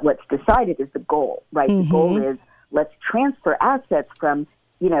that what's decided is the goal, right? The goal is let's transfer assets from,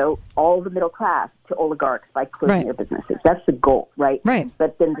 all the middle class to oligarchs by closing their businesses. That's the goal, right? Right.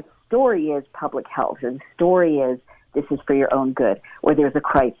 But then the story is public health, or the story is this is for your own good, or there's a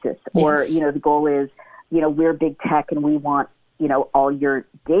crisis, or, the goal is, we're big tech and we want, all your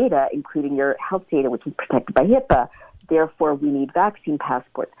data, including your health data, which is protected by HIPAA. Therefore, we need vaccine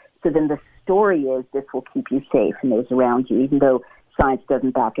passports. So then the story is this will keep you safe and those around you, even though science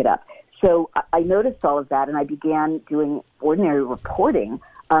doesn't back it up. So I noticed all of that, and I began doing ordinary reporting,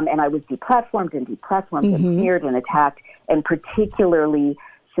 and I was deplatformed and smeared and attacked, and particularly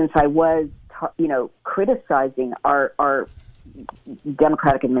since I was, criticizing our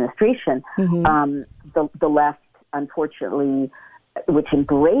Democratic administration, the left, unfortunately, which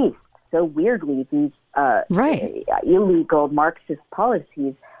embraced so weirdly, these illegal Marxist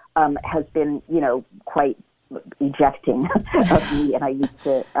policies has been, quite ejecting of me, and I used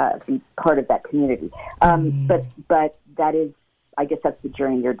to be part of that community. But that is, I guess that's the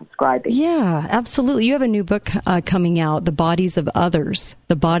journey you're describing. Yeah, absolutely. You have a new book coming out, The Bodies of Others,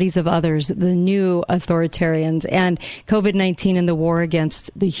 The New Authoritarians, and COVID-19 and the war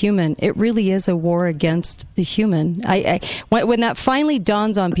against the human. It really is a war against the human. When that finally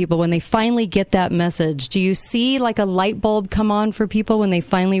dawns on people, when they finally get that message, do you see like a light bulb come on for people when they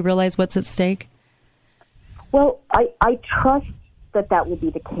finally realize what's at stake? Well, I trust that will be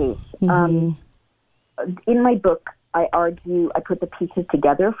the case. In my book, I put the pieces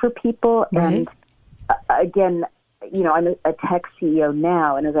together for people. Right. And again, I'm a tech CEO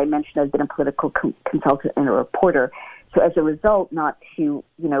now. And as I mentioned, I've been a political consultant and a reporter. So as a result, not to,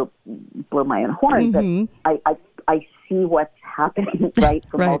 blow my own horn, but I see what's happening, right,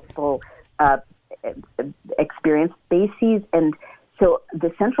 from multiple experience bases. And so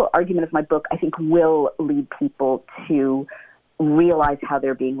the central argument of my book, I think, will lead people to realize how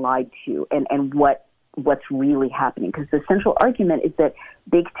they're being lied to and what's really happening. Because the central argument is that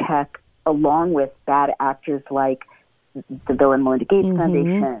big tech, along with bad actors like the Bill and Melinda Gates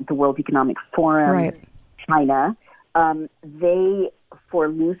Foundation, the World Economic Forum, China, they, for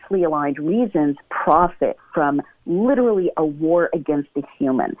loosely aligned reasons, profit from literally a war against the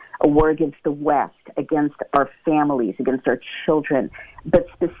human, a war against the West, against our families, against our children. But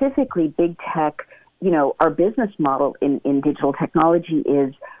specifically, big tech, our business model in digital technology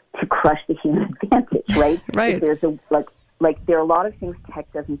is to crush the human advantage, right? Right. There's there are a lot of things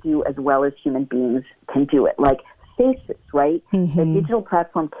tech doesn't do as well as human beings can do it, like faces, right? The digital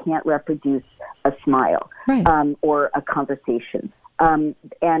platform can't reproduce a smile or a conversation.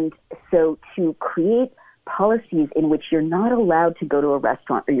 And so to create policies in which you're not allowed to go to a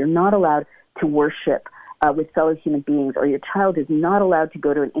restaurant or you're not allowed to worship with fellow human beings, or your child is not allowed to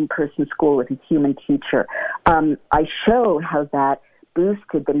go to an in-person school with a human teacher, I show how that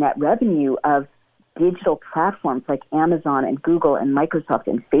boosted the net revenue of digital platforms like Amazon and Google and Microsoft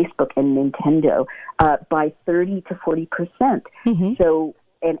and Facebook and Nintendo by 30 to 40%. So,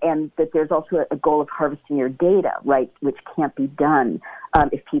 and that there's also a goal of harvesting your data, right, which can't be done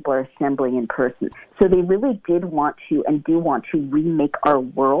if people are assembling in person. So they really did want to and do want to remake our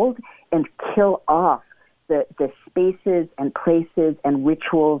world and kill off the spaces and places and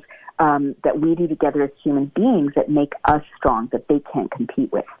rituals that we do together as human beings that make us strong, that they can't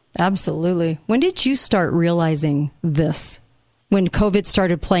compete with. Absolutely. When did you start realizing this? When COVID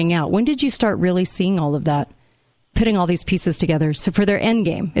started playing out, when did you start really seeing all of that? Putting all these pieces together. So for their end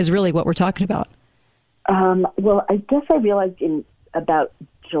game is really what we're talking about. Well, I guess I realized in about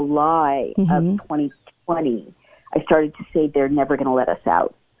July of 2020, I started to say they're never going to let us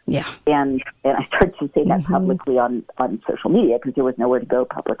out. Yeah. And I started to say that publicly on social media because there was nowhere to go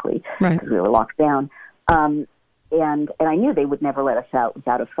publicly because we were locked down. And I knew they would never let us out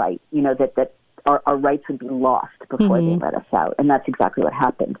without a fight, that our rights would be lost before they let us out. And that's exactly what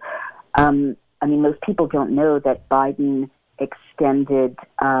happened. Most people don't know that Biden extended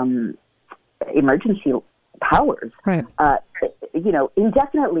emergency powers,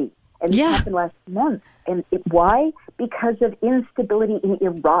 indefinitely. And this happened last month. And why? Because of instability in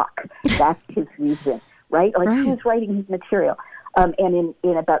Iraq. That's his reason, right? Who's writing his material? And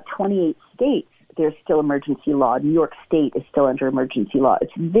in about 28 states, there's still emergency law. New York State is still under emergency law.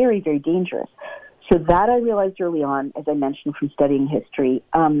 It's very, very dangerous. So that I realized early on, as I mentioned from studying history.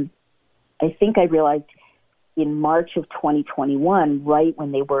 I think I realized in March of 2021, right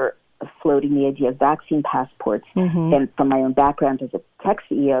when they were floating the idea of vaccine passports, and from my own background as a tech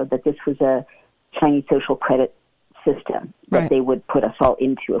CEO, that this was a Chinese social credit system that they would put us all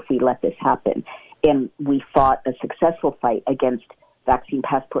into if we let this happen. And we fought a successful fight against vaccine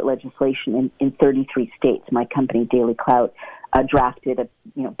passport legislation in 33 states. My company, Daily Clout, drafted a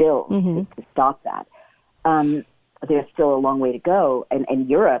bill to stop that. There's still a long way to go, and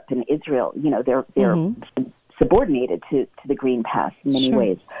Europe and Israel, they're subordinated to the Green Pass in many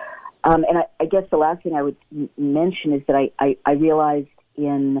ways. And I guess the last thing I would mention is that I realized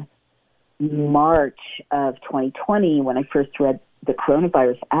in March of 2020, when I first read the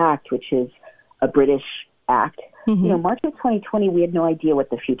Coronavirus Act, which is a British act, March of 2020, we had no idea what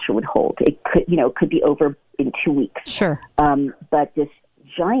the future would hold. It could be over in 2 weeks. Sure. But this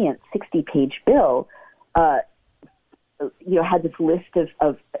giant 60-page bill, had this list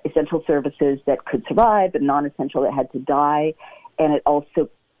of essential services that could survive and non-essential that had to die. And it also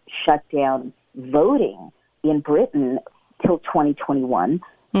shut down voting in Britain till 2021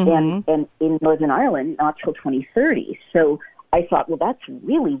 and in Northern Ireland not till 2030. So I thought, well, that's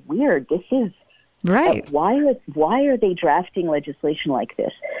really weird. This is right. Why are they drafting legislation like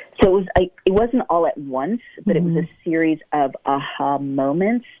this? So it wasn't all at once, but it was a series of aha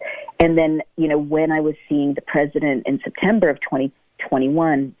moments. And then, when I was seeing the president in September of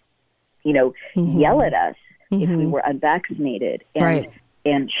 2021, yell at us if we were unvaccinated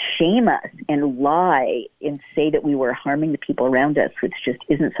and shame us and lie and say that we were harming the people around us, which just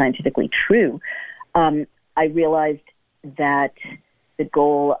isn't scientifically true, I realized that the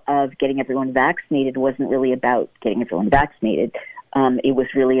goal of getting everyone vaccinated wasn't really about getting everyone vaccinated. It was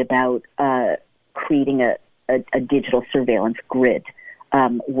really about creating a digital surveillance grid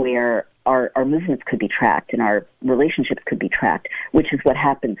where our movements could be tracked and our relationships could be tracked, which is what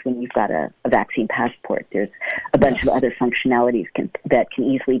happens when you've got a vaccine passport. There's a bunch of other functionalities that can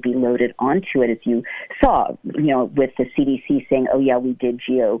easily be loaded onto it, as you saw, with the CDC saying, oh, yeah, we did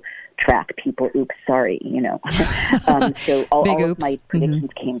geo-track people. Oops, sorry, So all of my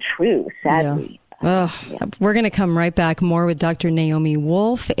predictions came true, sadly. We're going to come right back more with Dr. Naomi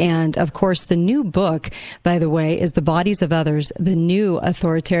Wolf. And, of course, the new book, by the way, is The Bodies of Others, The New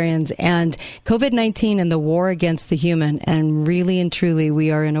Authoritarians, and COVID-19 and the War Against the Human. And really and truly, we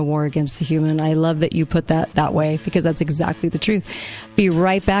are in a war against the human. I love that you put that way, because that's exactly the truth. Be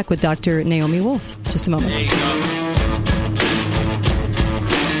right back with Dr. Naomi Wolf. Just a moment.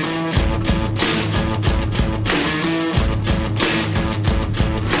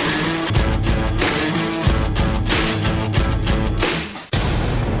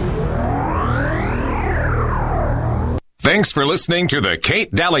 Thanks for listening to The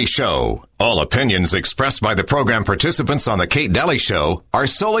Kate Daly Show. All opinions expressed by the program participants on The Kate Daly Show are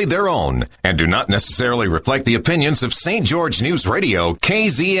solely their own and do not necessarily reflect the opinions of St. George News Radio,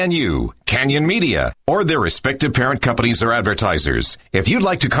 KZNU, Canyon Media, or their respective parent companies or advertisers. If you'd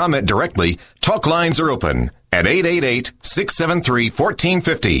like to comment directly, talk lines are open at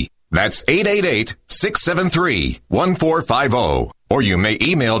 888-673-1450. That's 888-673-1450. Or you may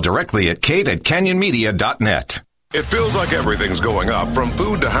email directly at kate@canyonmedia.net. It feels like everything's going up, from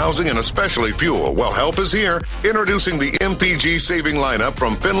food to housing and especially fuel. Well, help is here. Introducing the MPG saving lineup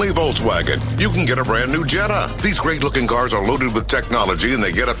from Findlay Volkswagen. You can get a brand new Jetta. These great-looking cars are loaded with technology, and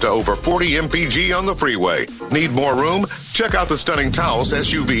they get up to over 40 MPG on the freeway. Need more room? Check out the stunning Taos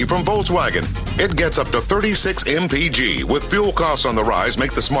SUV from Volkswagen. It gets up to 36 MPG. With fuel costs on the rise,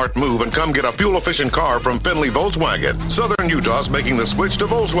 make the smart move and come get a fuel-efficient car from Findlay Volkswagen. Southern Utah's making the switch to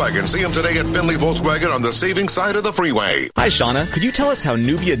Volkswagen. See them today at Findlay Volkswagen on the saving side of the freeway. Hi, Shauna. Could you tell us how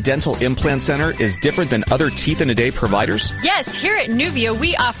Nuvia Dental Implant Center is different than other teeth-in-a-day providers? Yes, here at Nuvia,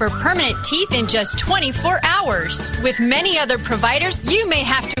 we offer permanent teeth in just 24 hours. With many other providers, you may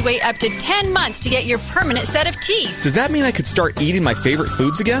have to wait up to 10 months to get your permanent set of teeth. Does that mean I could start eating my favorite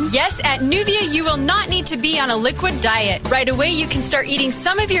foods again? Yes, at Nuvia, you will not need to be on a liquid diet. Right away, you can start eating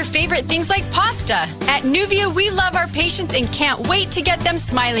some of your favorite things like pasta. At Nuvia, we love our patients and can't wait to get them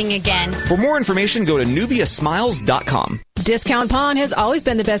smiling again. For more information, go to nuviasmiles.com. Discount Pawn has always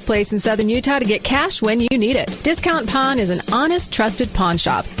been the best place in Southern Utah to get cash when you need it. Discount Pawn is an honest, trusted pawn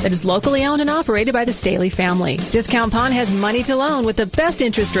shop that is locally owned and operated by the Staley family. Discount Pawn has money to loan with the best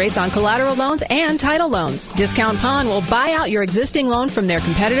interest rates on collateral loans and title loans. Discount Pawn will buy out your existing loan from their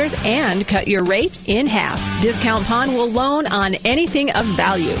competitors and cut your rate in half. Discount Pawn will loan on anything of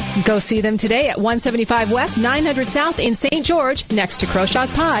value. Go see them today at 175 West, 900 South in St. George, next to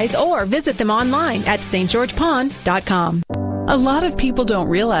Crowshaw's Pies, or visit them online at stgeorgepawn.com. A lot of people don't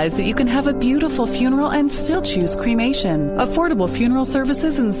realize that you can have a beautiful funeral and still choose cremation. Affordable Funeral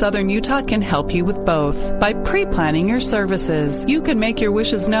Services in Southern Utah can help you with both. By pre-planning your services, you can make your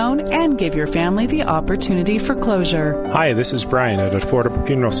wishes known and give your family the opportunity for closure. Hi, this is Brian at Affordable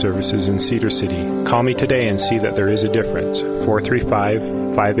Funeral Services in Cedar City. Call me today and see that there is a difference.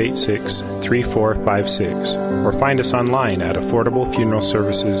 435-586-3456. Or find us online at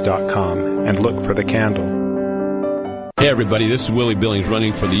affordablefuneralservices.com and look for the candle. Hey everybody, this is Willie Billings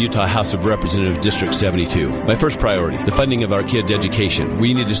running for the Utah House of Representatives District 72. My first priority, the funding of our kids' education.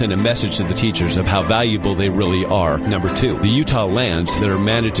 We need to send a message to the teachers of how valuable they really are. Number two, the Utah lands that are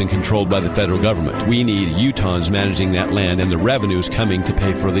managed and controlled by the federal government. We need Utahns managing that land and the revenues coming to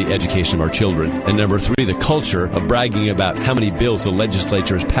pay for the education of our children. And number three, the culture of bragging about how many bills the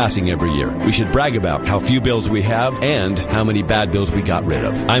legislature is passing every year. We should brag about how few bills we have and how many bad bills we got rid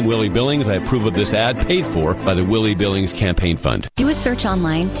of. I'm Willie Billings. I approve of this ad paid for by the Willie Billings Savings Campaign Fund. Do a search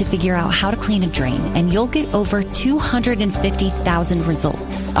online to figure out how to clean a drain, and you'll get over 250,000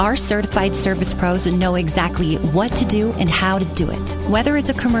 results. Our certified service pros know exactly what to do and how to do it. Whether it's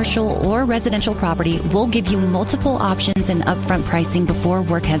a commercial or residential property, we'll give you multiple options and upfront pricing before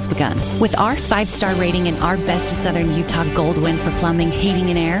work has begun. With our 5-star rating and our Best of Southern Utah Gold win for plumbing, heating,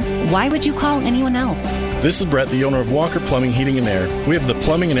 and air, why would you call anyone else? This is Brett, the owner of Walker Plumbing, Heating, and Air. We have the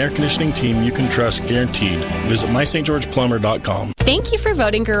plumbing and air conditioning team you can trust, guaranteed. Visit mystgeorgeplumber.com. Thank you for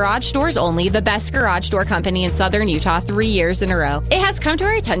voting Garage Doors Only the best garage door company in Southern Utah 3 years in a row. It has come to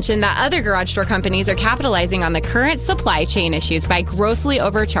our attention that other garage door companies are capitalizing on the current supply chain issues by grossly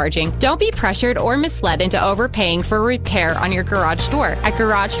overcharging. Don't be pressured or misled into overpaying for repair on your garage door. At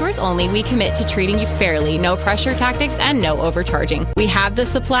Garage Doors Only, we commit to treating you fairly, no pressure tactics, and no overcharging. We have the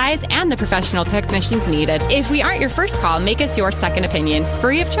supplies and the professional technicians needed. If we aren't your first call, make us your second opinion,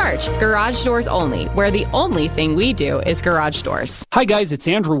 free of charge. Garage Doors Only, where the only thing we do is garage doors. Hi guys, it's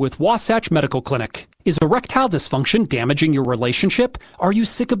Andrew with Wasatch Medical Clinic. Is erectile dysfunction damaging your relationship? Are you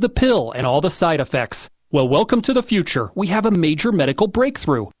sick of the pill and all the side effects? Well, welcome to the future. We have a major medical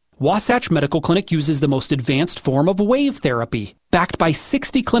breakthrough. Wasatch Medical Clinic uses the most advanced form of wave therapy. Backed by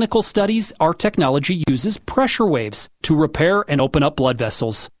 60 clinical studies, our technology uses pressure waves to repair and open up blood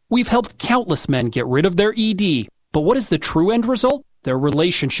vessels. We've helped countless men get rid of their ED. But what is the true end result? Their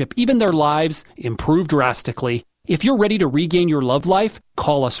relationship, even their lives, improve drastically. If you're ready to regain your love life,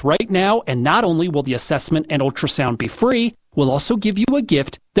 call us right now, and not only will the assessment and ultrasound be free, we'll also give you a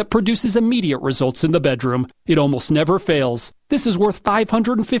gift that produces immediate results in the bedroom. It almost never fails. This is worth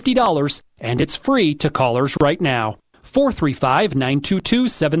 $550, and it's free to callers right now.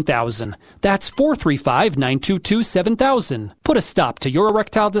 435-922-7000. That's 435-922-7000. Put a stop to your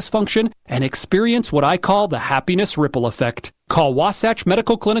erectile dysfunction and experience what I call the happiness ripple effect. Call Wasatch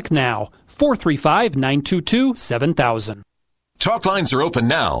Medical Clinic now. 435-922-7000. Talk lines are open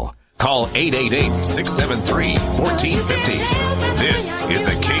now. Call 888-673-1450. This is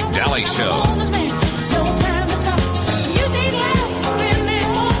the Kate Daly Show.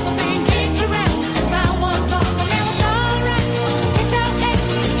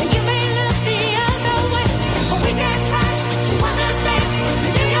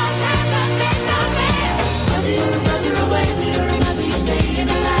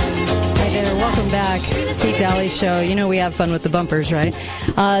 Back, Kate Daly Show. You know we have fun with the bumpers, right?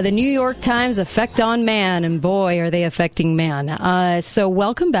 The New York Times effect on man, and boy, are they affecting man. So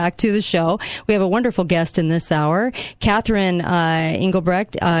welcome back to the show. We have a wonderful guest in this hour. Catherine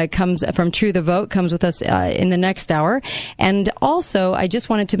Engelbrecht comes from True the Vote, comes with us in the next hour. And also, I just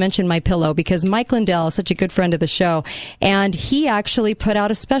wanted to mention MyPillow, because Mike Lindell is such a good friend of the show, and he actually put out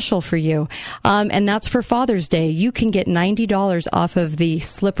a special for you. And that's for Father's Day. You can get $90 off of the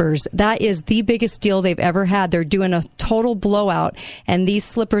slippers. That is the biggest deal they've ever had. They're doing a total blowout, and these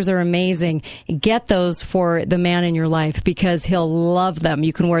slippers are amazing. Get those for the man in your life, because he'll love them.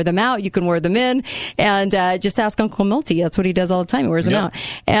 You can wear them out, you can wear them in, and just ask Uncle Milty. That's what he does all the time. He wears them out.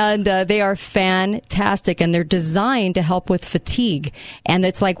 And they are fantastic, and they're designed to help with fatigue. And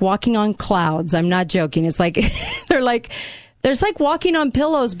it's like walking on clouds. I'm not joking. It's like there's like walking on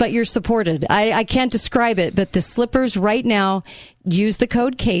pillows, but you're supported. I can't describe it, but the slippers right now, use the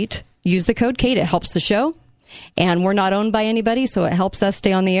code Kate. Use the code Kate. It helps the show. And we're not owned by anybody, so it helps us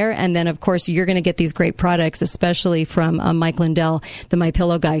stay on the air. And then, of course, you're going to get these great products, especially from Mike Lindell, the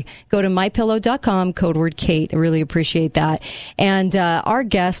MyPillow guy. Go to MyPillow.com, code word Kate. I really appreciate that. And our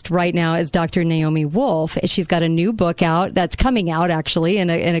guest right now is Dr. Naomi Wolf. She's got a new book out that's coming out, actually, in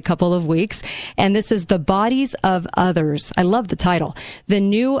a couple of weeks. And this is The Bodies of Others. I love the title. The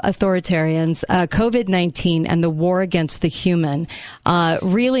New Authoritarians, COVID-19, and the War Against the Human.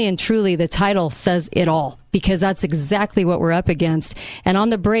 Really and truly, the title says it all, because that's exactly what we're up against. And on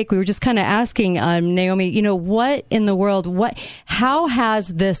the break, we were just kind of asking Naomi, you know, what in the world, how has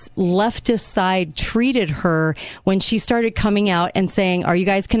this leftist side treated her when she started coming out and saying, are you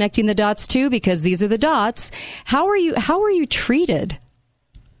guys connecting the dots too? Because these are the dots. How are you treated?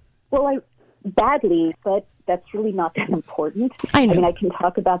 Well, badly, but that's really not that important. I know. I mean, I can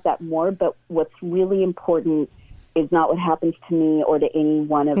talk about that more, but what's really important is not what happens to me or to any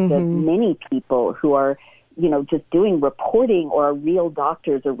one of the many people who are, you know, just doing reporting, or are real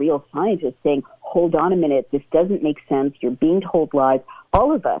doctors or real scientists saying, hold on a minute, this doesn't make sense, you're being told lies.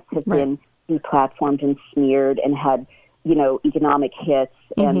 All of us have been deplatformed and smeared and had, you know, economic hits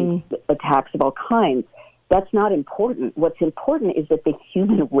and attacks of all kinds. That's not important. What's important is that the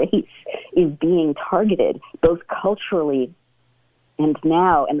human race is being targeted, both culturally and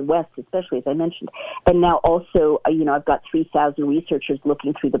now, and the West especially, as I mentioned. And now also, you know, I've got 3,000 researchers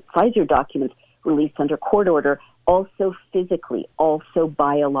looking through the Pfizer documents, released under court order, also physically, also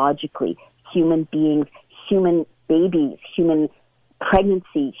biologically. Human beings, human babies, human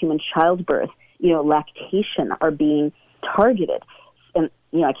pregnancy, human childbirth, lactation are being targeted. And,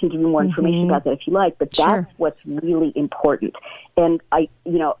 I can give you more information about that if you like, but that's what's really important. And I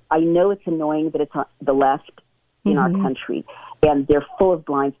know it's annoying that it's on the left in our country, and they're full of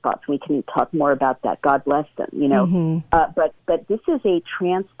blind spots. We can talk more about that. God bless them, But this is a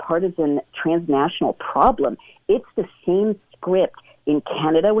transpartisan, transnational problem. It's the same script in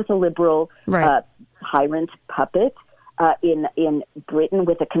Canada with a liberal tyrant puppet, in Britain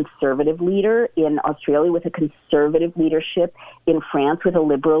with a conservative leader, in Australia with a conservative leadership, in France with a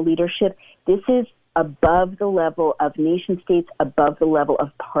liberal leadership. This is above the level of nation states, above the level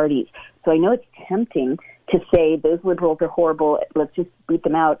of parties. So I know it's tempting to say those liberals are horrible, let's just beat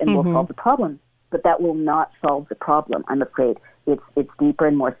them out and we'll solve the problem. But that will not solve the problem, I'm afraid. It's deeper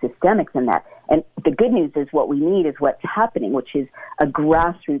and more systemic than that. And the good news is what we need is what's happening, which is a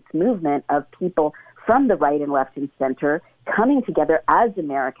grassroots movement of people from the right and left and center coming together as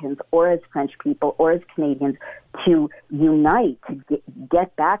Americans or as French people or as Canadians to unite, to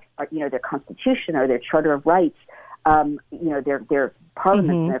get back, their Constitution or their Charter of Rights, their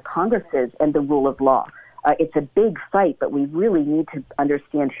parliaments and their Congresses and the rule of law. It's a big fight, but we really need to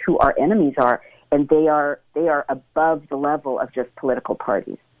understand who our enemies are, and they are above the level of just political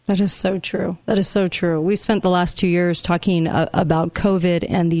parties. That is so true. That is so true. We spent the last 2 years talking about COVID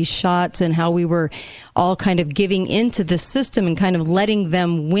and these shots and how we were all kind of giving into the system and kind of letting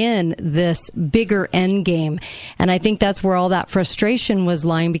them win this bigger end game. And I think that's where all that frustration was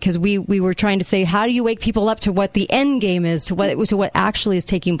lying, because we were trying to say, how do you wake people up to what the end game is, to what actually is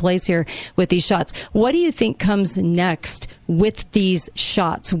taking place here with these shots? What do you think comes next with these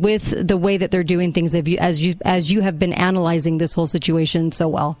shots, with the way that they're doing things, as you have been analyzing this whole situation so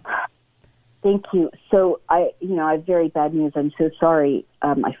well? Thank you. So I have very bad news. I'm so sorry.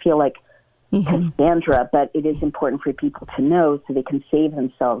 I feel like Cassandra, but it is important for people to know so they can save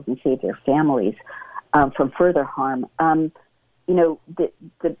themselves and save their families from further harm. The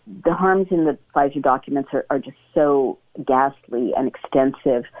harms in the Pfizer documents are just so ghastly and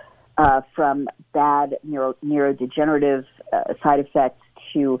extensive, from bad neurodegenerative side effects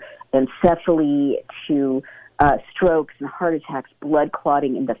to encephaly to strokes and heart attacks, blood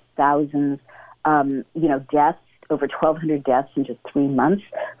clotting in the thousands, deaths, over 1,200 deaths in just 3 months.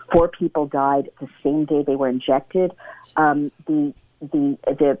 4 people died the same day they were injected. The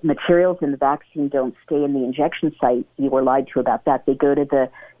materials in the vaccine don't stay in the injection site. You were lied to about that. They go into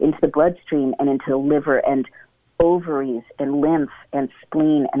the bloodstream and into the liver and ovaries and lymph and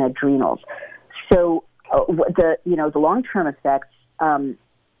spleen and adrenals. So the long-term effects are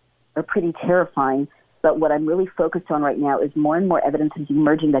pretty terrifying. But what I'm really focused on right now is more and more evidence is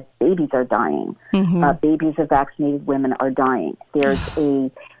emerging that babies are dying. Babies of vaccinated women are dying. There's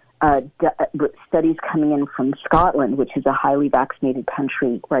studies coming in from Scotland, which is a highly vaccinated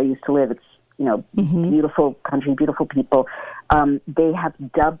country where I used to live. It's beautiful country, beautiful people. They have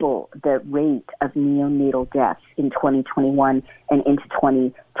double the rate of neonatal deaths in 2021 and into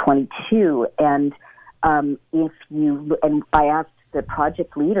 2022. And I asked the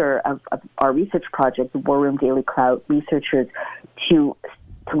project leader of our research project, the War Room Daily Clout researchers, to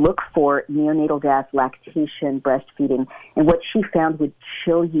look for neonatal death, lactation, breastfeeding, and what she found would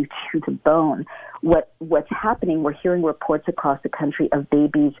chill you to the bone. What's happening, we're hearing reports across the country of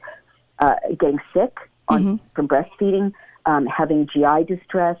babies getting sick from breastfeeding, having GI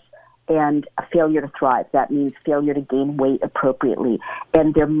distress, and a failure to thrive. That means failure to gain weight appropriately.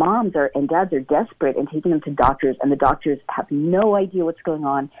 And their moms and dads are desperate and taking them to doctors, and the doctors have no idea what's going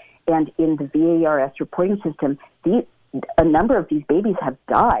on. And in the VAERS reporting system, a number of these babies have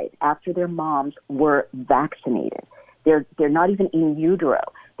died after their moms were vaccinated. They're not even in utero.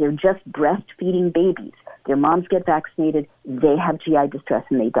 They're just breastfeeding babies. Their moms get vaccinated, they have GI distress,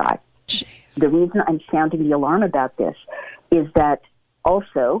 and they die. Jeez. The reason I'm sounding the alarm about this is that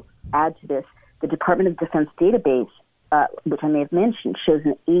also, add to this, the Department of Defense database, which I may have mentioned, shows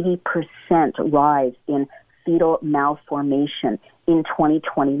an 80% rise in fetal malformation in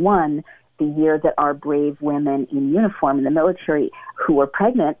 2021, the year that our brave women in uniform in the military who were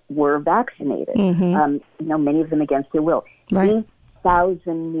pregnant were vaccinated, many of them against their will. Right.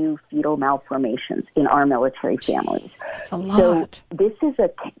 8,000 new fetal malformations in our military families. That's a lot. So this is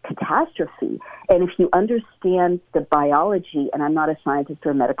a catastrophe. And if you understand the biology, and I'm not a scientist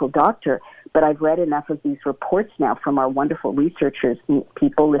or a medical doctor, but I've read enough of these reports now from our wonderful researchers.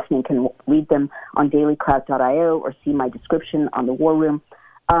 People listening can read them on dailyclout.io or see my description on the War Room.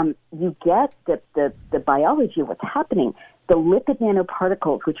 You get the biology of what's happening. The lipid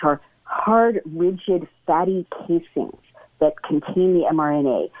nanoparticles, which are hard, rigid, fatty casings that contain the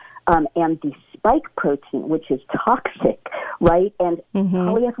mRNA, and the spike protein, which is toxic, right? And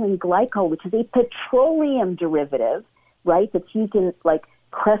polyethylene glycol, which is a petroleum derivative, right? That's used in like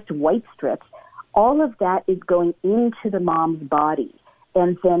Crest white strips. All of that is going into the mom's body.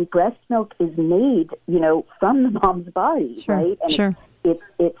 And then breast milk is made, from the mom's body, right? And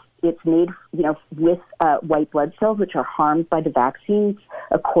it's made, with white blood cells, which are harmed by the vaccines,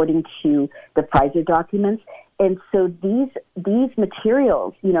 according to the Pfizer documents. And so these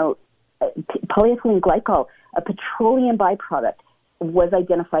materials, polyethylene glycol, a petroleum byproduct, was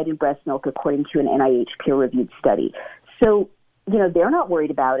identified in breast milk according to an NIH peer-reviewed study. So, they're not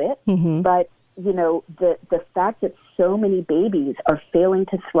worried about it, but the fact that so many babies are failing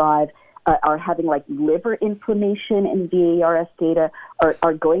to thrive, are having like liver inflammation in VAERS data,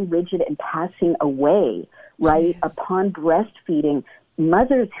 are going rigid and passing away, right, upon breastfeeding,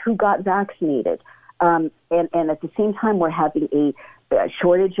 mothers who got vaccinated. And at the same time, we're having a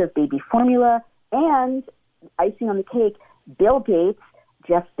shortage of baby formula, and icing on the cake, Bill Gates,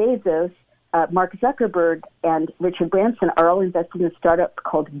 Jeff Bezos, Mark Zuckerberg, and Richard Branson are all invested in a startup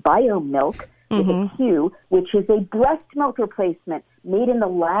called BioMilk, with a Q, which is a breast milk replacement made in the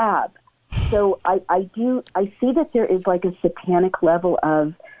lab. So I see that there is like a satanic level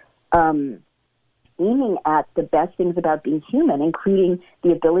of aiming at the best things about being human, including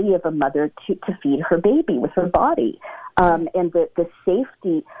the ability of a mother to feed her baby with her body. And the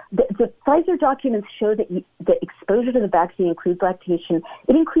safety. The Pfizer documents show that the exposure to the vaccine includes lactation.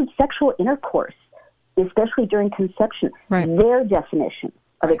 It includes sexual intercourse, especially during conception. Right. Their definition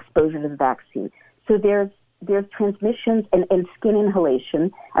of exposure to the vaccine. So there's transmissions and skin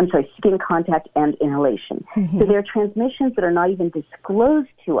inhalation. Skin contact and inhalation. So there are transmissions that are not even disclosed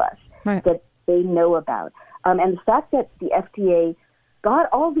to us that they know about. And the fact that the FDA got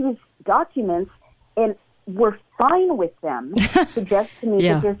all these documents and we're fine with them suggests to me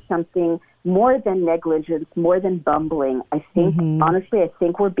that there's something more than negligence, more than bumbling. I think, honestly,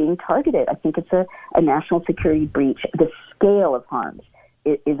 we're being targeted. I think it's a national security breach. The scale of harms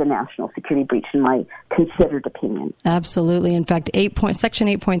is a national security breach, in my considered opinion. Absolutely. In fact, Section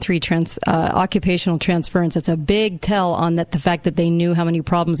 8.3 occupational transference, it's a big tell on that. The fact that they knew how many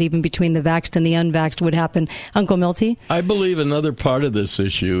problems even between the vaxxed and the unvaxxed would happen. Uncle Milty? I believe another part of this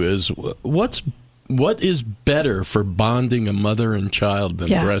issue is what is better for bonding a mother and child than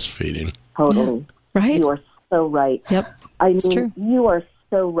breastfeeding? Totally. Right? You are so right. Yep. True. You are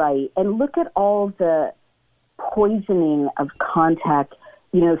so right. And look at all the poisoning of contact.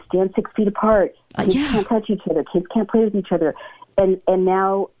 Stand 6 feet apart. Kids can't touch each other. Kids can't play with each other. And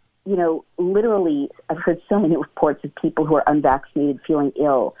now, literally, I've heard so many reports of people who are unvaccinated feeling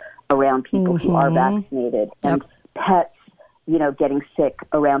ill around people who are vaccinated. And pets, getting sick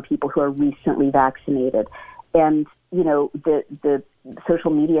around people who are recently vaccinated. And, the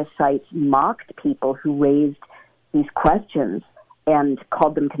social media sites mocked people who raised these questions and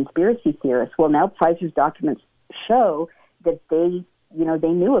called them conspiracy theorists. Well, now Pfizer's documents show that they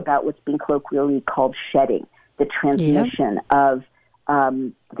knew about what's being colloquially called shedding, the transmission of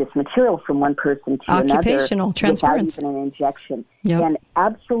this material from one person to another without even an injection. And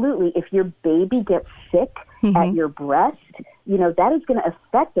absolutely, if your baby gets sick at your breast, that is going to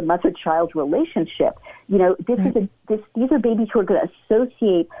affect the mother-child relationship. These are babies who are going to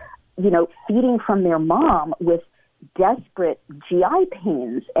associate, feeding from their mom with desperate GI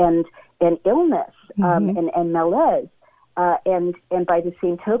pains and illness and malaise. And by the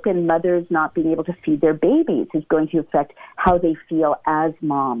same token, mothers not being able to feed their babies is going to affect how they feel as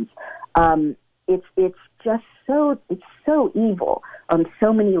moms. It's just so evil on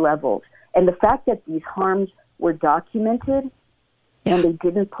so many levels. And the fact that these harms were documented and they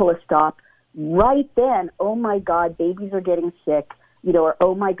didn't pull a stop right then, oh my God, babies are getting sick, or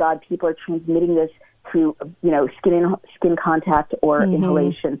oh my God, people are transmitting this through, skin contact or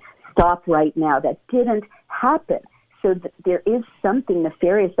inhalation. Stop right now. That didn't happen. So there is something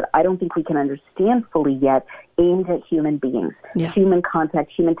nefarious that I don't think we can understand fully yet, aimed at human beings, human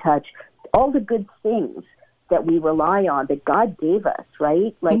contact, human touch, all the good things that we rely on, that God gave us,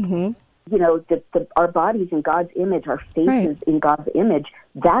 right? Like, our bodies in God's image, our faces in God's image,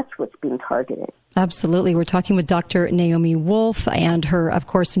 that's what's being targeted. Absolutely. We're talking with Dr. Naomi Wolf and her, of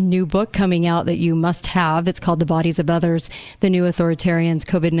course, new book coming out that you must have. It's called The Bodies of Others, The New Authoritarians,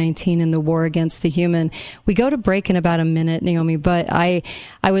 COVID-19 and the War Against the Human. We go to break in about a minute, Naomi, but I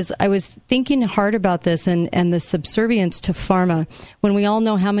was thinking hard about this and the subservience to pharma, when we all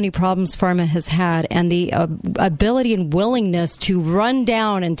know how many problems pharma has had and the ability and willingness to run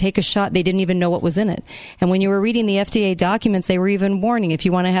down and take a shot they didn't even know what was in it. And when you were reading the FDA documents, they were even warning, If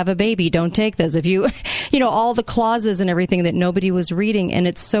you want to have a baby, don't take this. If you, all the clauses and everything that nobody was reading. And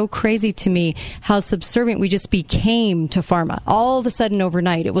it's so crazy to me how subservient we just became to pharma. All of a sudden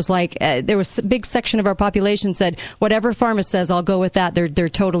overnight, it was like there was a big section of our population said, whatever pharma says, I'll go with that. They're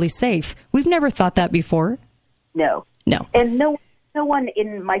totally safe. We've never thought that before. No. And no one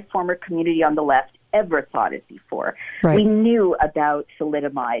in my former community on the left ever thought it before. Right. We knew about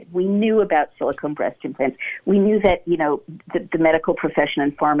thalidomide. We knew about silicone breast implants. We knew that, the medical profession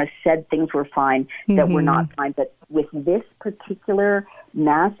and pharma said things were fine that were not fine. But with this particular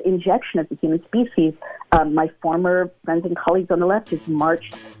mass injection of the human species, my former friends and colleagues on the left just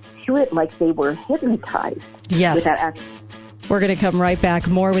marched through it like they were hypnotized. Yes. We're going to come right back.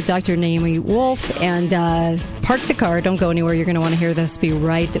 More with Dr. Naomi Wolf. And park the car. Don't go anywhere. You're going to want to hear this. Be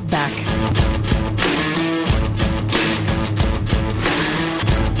right back.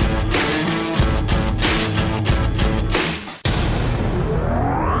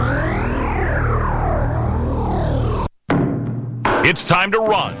 It's time to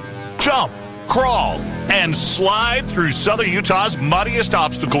run, jump, crawl, and slide through Southern Utah's muddiest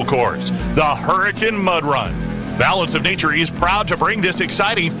obstacle course, the Hurricane Mud Run. Balance of Nature is proud to bring this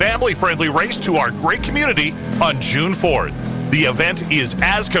exciting family-friendly race to our great community on June 4th. The event is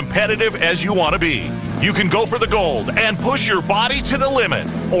as competitive as you want to be. You can go for the gold and push your body to the limit,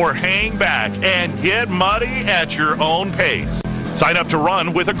 or hang back and get muddy at your own pace. Sign up to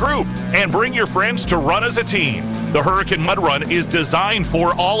run with a group and bring your friends to run as a team. The Hurricane Mud Run is designed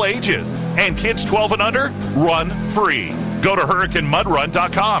for all ages, and kids 12 and under run free. Go to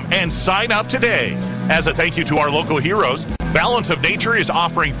hurricanemudrun.com and sign up today. As a thank you to our local heroes, Balance of Nature is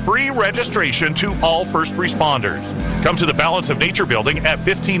offering free registration to all first responders. Come to the Balance of Nature building at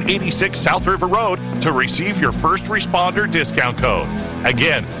 1586 South River Road to receive your first responder discount code.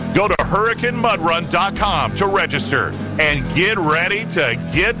 Again, go to hurricanemudrun.com to register and get ready to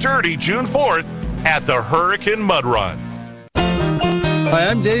get dirty June 4th at the Hurricane Mud Run. Hi,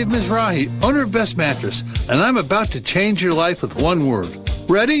 I'm Dave Mizrahi, owner of Best Mattress, and I'm about to change your life with one word.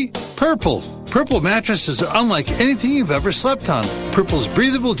 Ready? Purple. Purple mattresses are unlike anything you've ever slept on. Purple's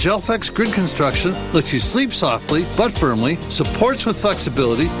breathable GelFlex grid construction lets you sleep softly but firmly, supports with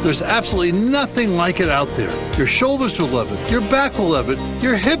flexibility. There's absolutely nothing like it out there. Your shoulders will love it. Your back will love it.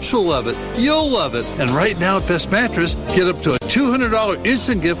 Your hips will love it. You'll love it. And right now at Best Mattress, get up to a $200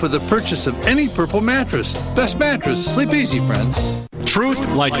 instant gift with the purchase of any Purple mattress. Best Mattress. Sleep easy, friends.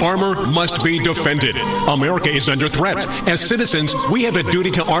 Truth, like armor, must be defended. America is under threat. As citizens, we have a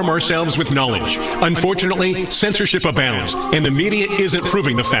duty to arm ourselves with knowledge. Unfortunately, censorship abounds, and the media isn't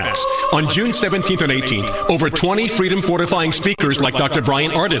proving the facts. On June 17th and 18th, over 20 freedom-fortifying speakers like Dr.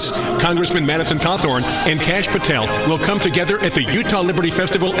 Brian Ardis, Congressman Madison Cawthorn, and Kash Patel will come together at the Utah Liberty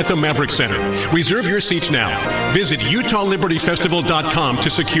Festival at the Maverick Center. Reserve your seats now. Visit UtahLibertyFestival.com to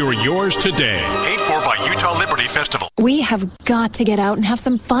secure yours today. Paid for by Utah Liberty Festival. We have got to get out and have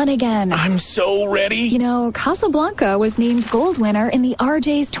some fun again. I'm so ready. You know, Casablanca was named gold winner in the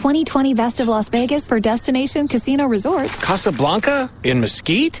RJ's 2020 Best of Las Vegas for Destination Casino Resorts. Casablanca? In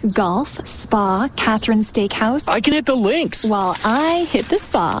Mesquite? Golf, spa, Catherine Steakhouse. I can hit the links. While I hit the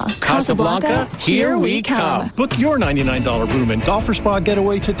spa. Casablanca, here we come. Book your $99 room and golf or spa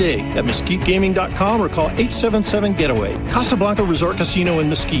getaway today at mesquitegaming.com or call 877-GETAWAY. Casablanca Resort Casino in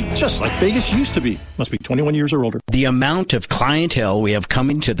Mesquite, just like Vegas used to be. Must be 21 years or older. The amount of clientele we have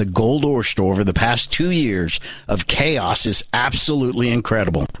coming to the Gold Ore store over the past 2 years of chaos is absolutely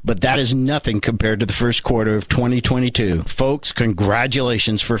incredible. But that is nothing compared to the first quarter of 2022. Folks,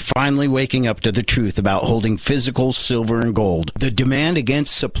 congratulations for finally waking up to the truth about holding physical silver and gold. The demand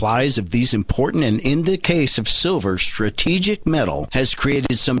against supplies of these important and, in the case of silver, strategic metal has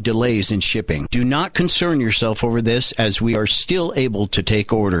created some delays in shipping. Do not concern yourself over this, as we are still able to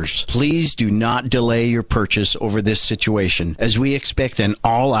take orders. Please do not delay your purchase over this situation, as we expect an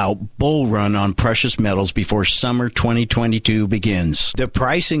all-out bull run on precious metals before summer 2022 begins. The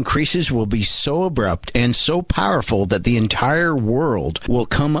price increases will be so abrupt and so powerful that the entire world will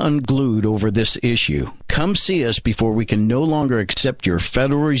come unglued over this issue. Come see us before we can no longer accept your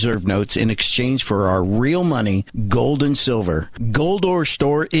Federal Reserve notes in exchange for our real money, gold and silver. Gold Ore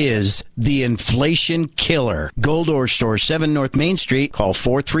Store is the inflation killer. Gold Ore Store, 7 North Main Street. Call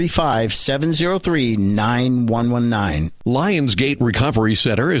 435-703-9119. Lionsgate Recovery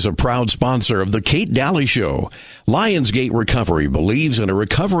Center is a proud sponsor of the Kate Daly Show. Lionsgate Recovery believes in a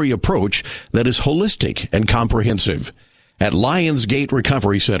recovery approach that is holistic and comprehensive. At Lionsgate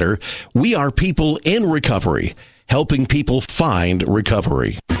Recovery Center, we are people in recovery, helping people find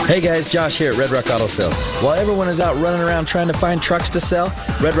recovery. Hey guys, Josh here at Red Rock Auto Sales. While everyone is out running around trying to find trucks to sell,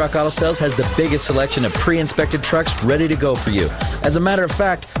 Red Rock Auto Sales has the biggest selection of pre-inspected trucks ready to go for you. As a matter of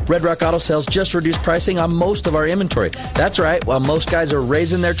fact, Red Rock Auto Sales just reduced pricing on most of our inventory. That's right, while most guys are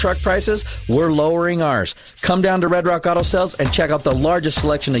raising their truck prices, we're lowering ours. Come down to Red Rock Auto Sales and check out the largest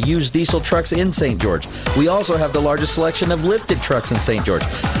selection of used diesel trucks in St. George. We also have the largest selection of lifted trucks in St. George.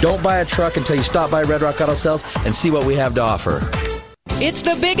 Don't buy a truck until you stop by Red Rock Auto Sales and see what we have to offer. It's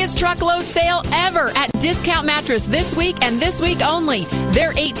the biggest truckload sale ever at Discount Mattress this week and this week only.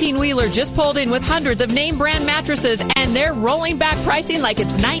 Their 18-wheeler just pulled in with hundreds of name brand mattresses, and they're rolling back pricing like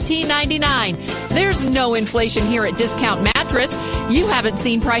it's $19.99. There's no inflation here at Discount Mattress. You haven't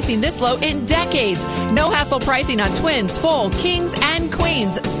seen pricing this low in decades. No hassle pricing on twins, full, kings, and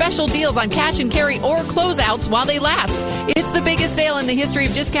queens. Special deals on cash and carry or closeouts while they last. It's the biggest sale in the history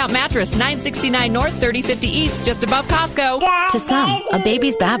of Discount Mattress. 969 North, 3050 East, just above Costco. To some, a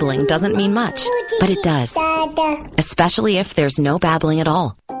baby's babbling doesn't mean much, but it does. Especially if there's no babbling at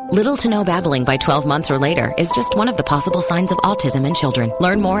all. Little to no babbling by 12 months or later is just one of the possible signs of autism in children.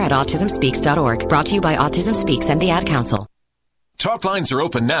 Learn more at autismspeaks.org. Brought to you by Autism Speaks and the Ad Council. Talk lines are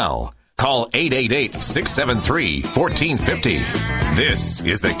open now. Call 888-673-1450. This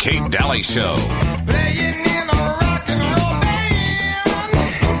is the Kate Daly Show.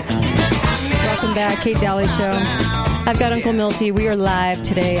 Welcome back, Kate Daly Show. I've got Uncle Milty. We are live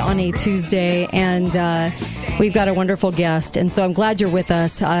today on a Tuesday, and we've got a wonderful guest. And so I'm glad you're with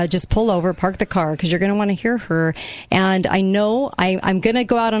us. Just pull over, park the car, because you're going to want to hear her. And I know I'm going to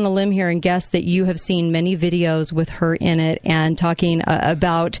go out on a limb here and guess that you have seen many videos with her in it and talking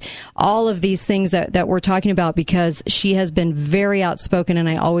about all of these things that we're talking about, because she has been very outspoken, and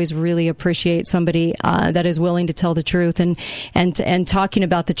I always really appreciate somebody that is willing to tell the truth and talking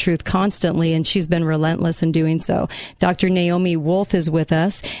about the truth constantly. And she's been relentless in doing so. Dr. Naomi Wolf is with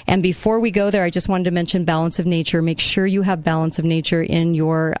us. And before we go there, I just wanted to mention Balance of Nature. Make sure you have Balance of Nature in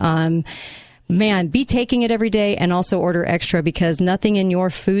your be taking it every day, and also order extra, because nothing in your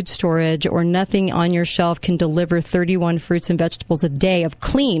food storage or nothing on your shelf can deliver 31 fruits and vegetables a day of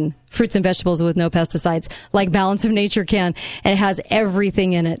clean fruits and vegetables with no pesticides like Balance of Nature can. And it has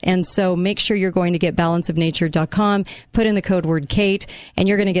everything in it. And so make sure you're going to get balanceofnature.com, put in the code word Kate, and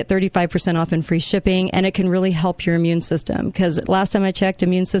you're going to get 35% off and free shipping. And it can really help your immune system, because last time I checked,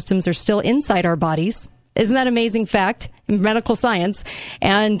 immune systems are still inside our bodies. Isn't that an amazing fact in medical science?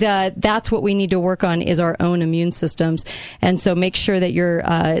 And that's what we need to work on, is our own immune systems. And so make sure that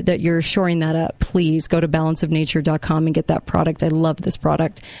you're shoring that up. Please go to balanceofnature.com and get that product. I love this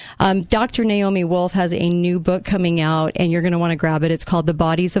product. Dr. Naomi Wolf has a new book coming out, and you're going to want to grab it. It's called The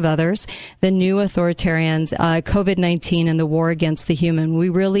Bodies of Others, The New Authoritarians, COVID-19 and the War Against the Human. We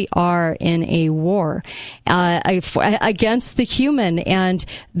really are in a war against the human, and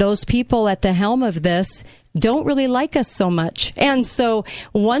those people at the helm of this don't really like us so much. And so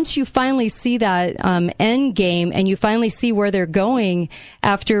once you finally see that end game, and you finally see where they're going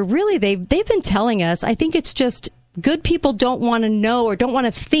after, really they've been telling us, I think it's just good people don't want to know or don't want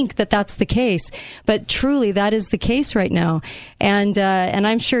to think that that's the case, but truly that is the case right now. And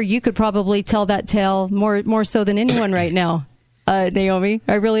I'm sure you could probably tell that tale more so than anyone right now, Naomi.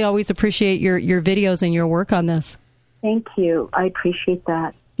 I really always appreciate your videos and your work on this. Thank you. I appreciate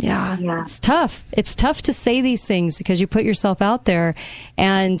that. Yeah, it's tough. It's tough to say these things because you put yourself out there,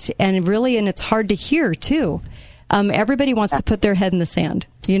 and it's hard to hear too. Everybody wants to put their head in the sand,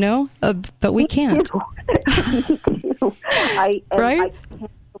 but we can't. I can't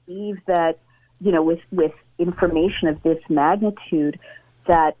believe that, with information of this magnitude,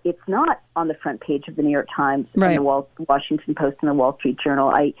 that it's not on the front page of the New York Times, and the Washington Post, and the Wall Street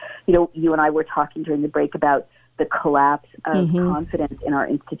Journal. You and I were talking during the break about the collapse of confidence in our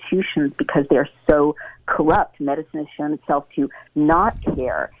institutions because they're so corrupt. Medicine has shown itself to not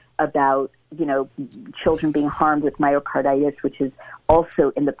care about, children being harmed with myocarditis, which is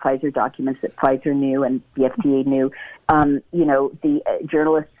also in the Pfizer documents that Pfizer knew and the FDA knew. The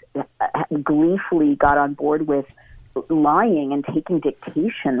journalists gleefully got on board with lying and taking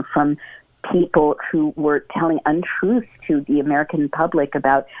dictation from people who were telling untruths to the American public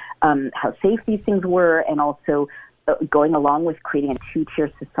about how safe these things were, and also going along with creating a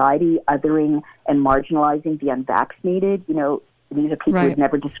two-tier society, othering and marginalizing the unvaccinated. These are people who've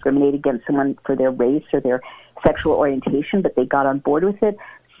never discriminated against someone for their race or their sexual orientation, but they got on board with it.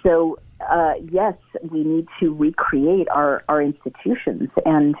 So, yes, we need to recreate our institutions,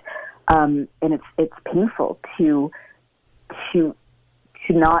 and it's painful to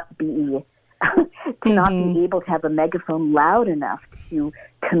not be to not be able to have a megaphone loud enough to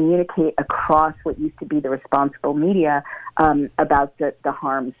communicate across what used to be the responsible media about the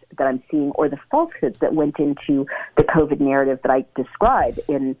harms that I'm seeing or the falsehoods that went into the COVID narrative that I described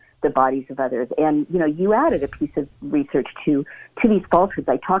in the bodies of others. And, you added a piece of research to these falsehoods.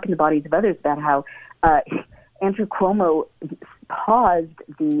 I talk in the bodies of others about how Andrew Cuomo paused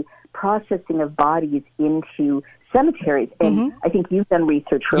the processing of bodies into cemeteries, and I think you've done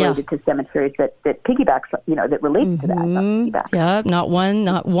research related to cemeteries that piggybacks, that relates to that. Yeah, not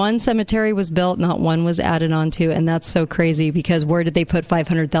one cemetery was built, not one was added onto, and that's so crazy because where did they put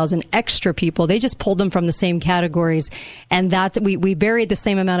 500,000 extra people? They just pulled them from the same categories, and that's we buried the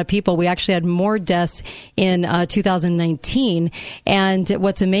same amount of people. We actually had more deaths in 2019, and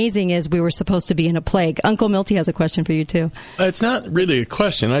what's amazing is we were supposed to be in a plague. Uncle Milty has a question for you too. It's not really a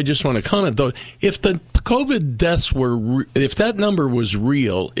question. I just want to comment though. If the COVID deaths if that number was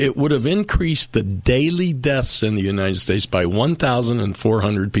real, it would have increased the daily deaths in the United States by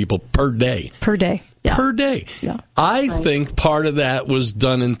 1,400 people per day. Per day. Yeah. Per day. Yeah. I think part of that was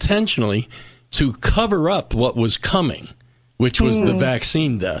done intentionally to cover up what was coming, which was the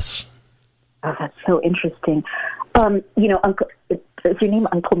vaccine deaths. Oh, that's so interesting. Uncle, is your name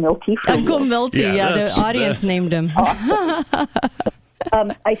Uncle Milty? Uncle Milty, the audience named him.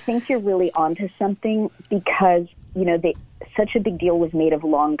 I think you're really onto something because, such a big deal was made of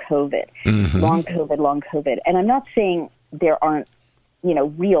long COVID. Long COVID. And I'm not saying there aren't,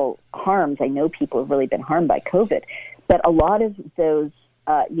 real harms. I know people have really been harmed by COVID. But a lot of those,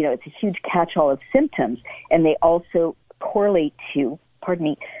 it's a huge catch-all of symptoms, and they also correlate to,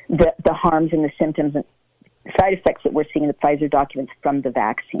 the harms and the symptoms and side effects that we're seeing in the Pfizer documents from the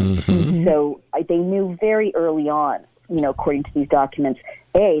vaccine. So they knew very early on, according to these documents,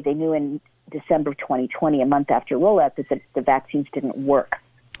 they knew in December of 2020, a month after rollout, that the vaccines didn't work.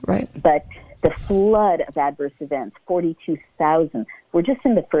 Right. But the flood of adverse events, 42,000, were just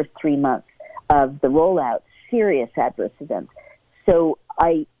in the first 3 months of the rollout, serious adverse events. So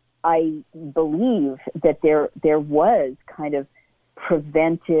I believe that there was kind of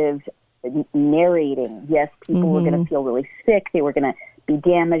preventive narrating. Yes, people were going to feel really sick. They were going to be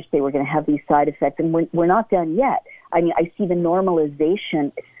damaged. They were going to have these side effects. And we're not done yet. I mean, I see the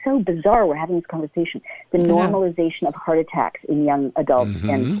normalization. It's so bizarre we're having this conversation. The normalization of heart attacks in young adults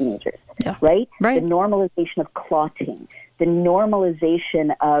and teenagers, right? The normalization of clotting. The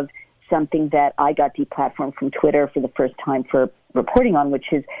normalization of something that I got deplatformed from Twitter for the first time for reporting on,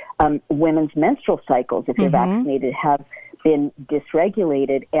 which is women's menstrual cycles, if you're vaccinated, have been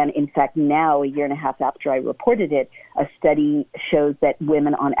dysregulated. And in fact, now, a year and a half after I reported it, a study shows that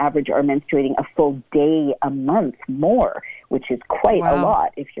women on average are menstruating a full day a month more, which is quite a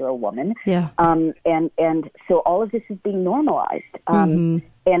lot if you're a woman. Yeah. And so all of this is being normalized. And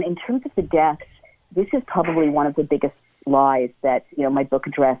in terms of the deaths, this is probably one of the biggest lies that, my book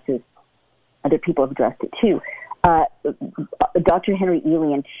addresses. Other people have addressed it too. Dr. Henry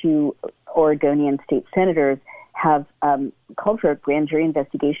Ely and 2 Oregonian state senators have called for a grand jury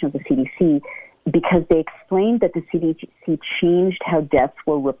investigation of the CDC because they explained that the CDC changed how deaths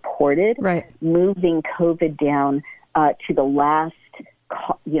were reported, moving COVID down to the last,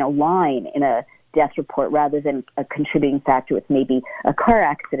 line in a death report rather than a contributing factor with maybe a car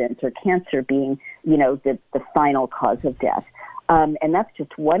accident or cancer being, the final cause of death. And that's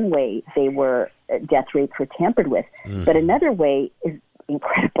just one way death rates were tampered with. But another way is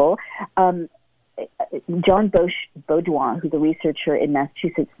incredible. John Beaudoin, who's a researcher in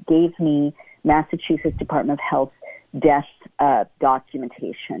Massachusetts, gave me Massachusetts Department of Health death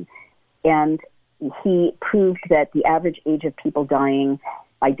documentation. And he proved that the average age of people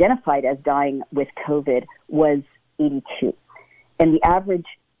identified as dying with COVID, was 82. And the average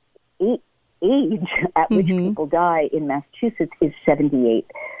age at which people die in Massachusetts is 78.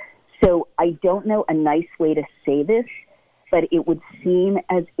 So I don't know a nice way to say this, but it would seem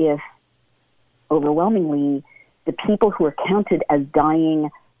as if overwhelmingly the people who are counted as dying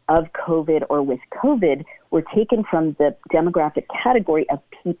of COVID or with COVID were taken from the demographic category of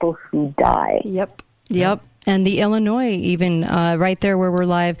people who die. Yep. And the Illinois, even right there where we're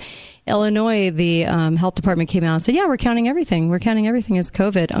live, Illinois, the health department came out and said, we're counting everything. We're counting everything as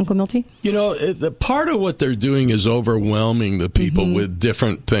COVID. Uncle Milty? The part of what they're doing is overwhelming the people with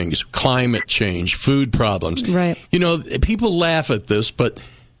different things. Climate change, food problems. Right. People laugh at this, but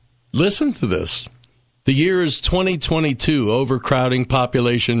listen to this. The year is 2022. Overcrowding,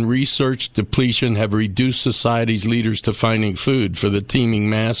 population, research depletion have reduced society's leaders to finding food for the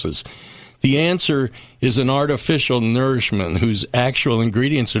teeming masses. The answer is an artificial nourishment whose actual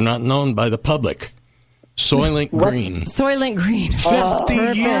ingredients are not known by the public. Soylent Green. Soylent Green.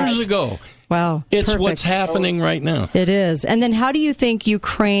 50 years ago. Wow. It's Perfect. what's happening right now. It is. And then how do you think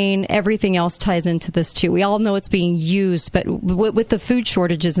Ukraine, everything else ties into this too? We all know it's being used, but with the food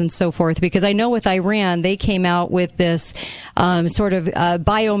shortages and so forth, because I know with Iran, they came out with this sort of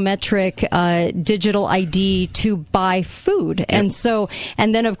biometric digital ID to buy food. Yep.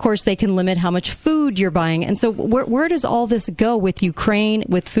 And then of course they can limit how much food you're buying. And so where does all this go with Ukraine,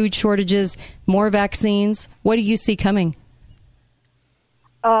 with food shortages, more vaccines? What do you see coming?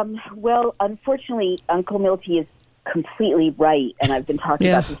 Well, unfortunately, Uncle Milty is completely right, and I've been talking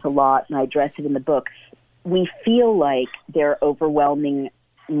about this a lot, and I address it in the book. We feel like there are overwhelming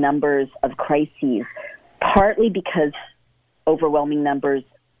numbers of crises, partly because overwhelming numbers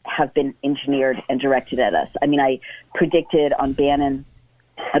have been engineered and directed at us. I mean, I predicted on Bannon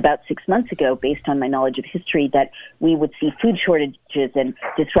about 6 months ago, based on my knowledge of history, that we would see food shortages and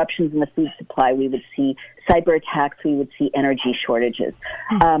disruptions in the food supply. We would see cyber attacks. We would see energy shortages.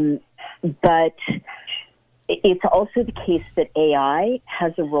 But it's also the case that AI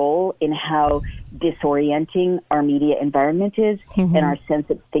has a role in how disorienting our media environment is and our sense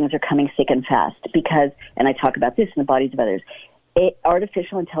that things are coming thick and fast. Because, and I talk about this in the bodies of others,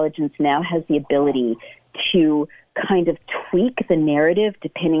 artificial intelligence now has the ability to kind of tweak the narrative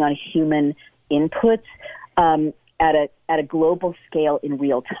depending on human inputs at a global scale in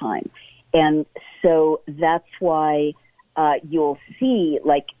real time. And so that's why you'll see,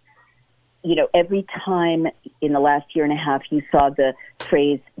 like, you know, every time in the last year and a half you saw the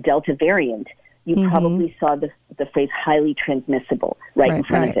phrase Delta variant, you probably saw the phrase highly transmissible right in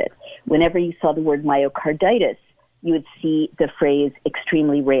front of it. Whenever you saw the word myocarditis, you would see the phrase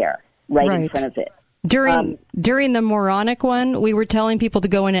extremely rare right in front of it. During the moronic one, we were telling people to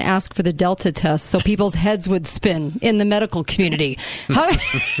go in and ask for the Delta test so people's heads would spin in the medical community.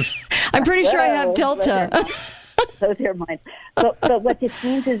 I'm pretty sure I have Delta. Those are mine. But what this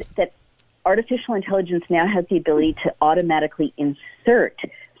means is that artificial intelligence now has the ability to automatically insert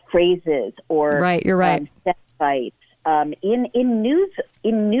phrases or set bites in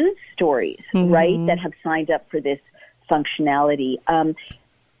news stories, right, that have signed up for this functionality.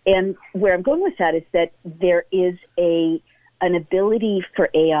 And where I'm going with that is that there is an ability for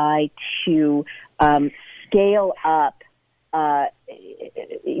AI to scale up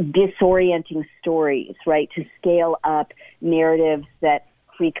disorienting stories, right? To scale up narratives that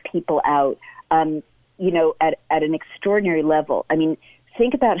freak people out, you know, at an extraordinary level. I mean,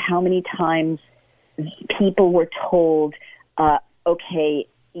 think about how many times people were told, okay,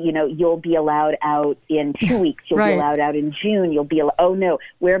 you know, you'll be allowed out in 2 weeks. You'll be allowed out in June. You'll be oh no,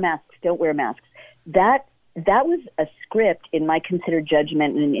 wear masks. Don't wear masks. That was a script, in my considered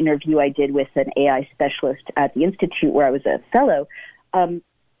judgment, in an interview I did with an AI specialist at the Institute where I was a fellow.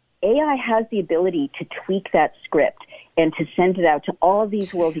 AI has the ability to tweak that script and to send it out to all of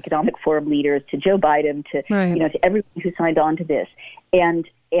these World Economic Forum leaders, to Joe Biden, to you know, to everyone who signed on to this. And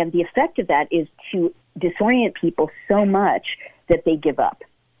the effect of that is to disorient people so much that they give up.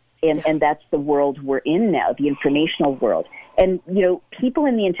 And that's the world we're in now, the informational world. And, you know, people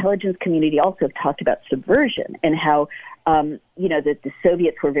in the intelligence community also have talked about subversion and how, you know, that the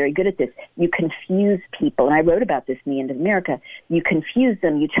Soviets were very good at this. You confuse people. And I wrote about this in The End of America. You confuse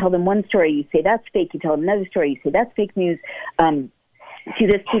them. You tell them one story. You say, that's fake. You tell them another story. You say, that's fake news. Do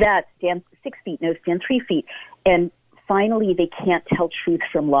this, do that. Stand 6 feet. No, stand 3 feet. And finally, they can't tell truth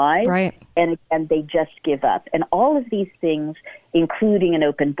from lies, and they just give up. And all of these things, including an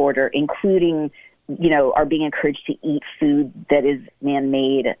open border, including, you know, are being encouraged to eat food that is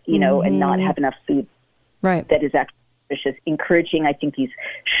man-made, you know, and not have enough food that is actually nutritious, encouraging, I think, these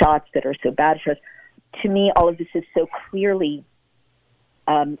shots that are so bad for us. To me, all of this is so clearly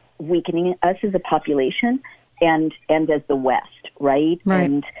weakening us as a population and as the West, right?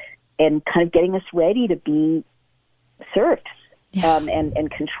 And kind of getting us ready to be serfs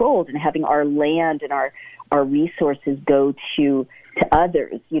and controlled, and having our land and our resources go to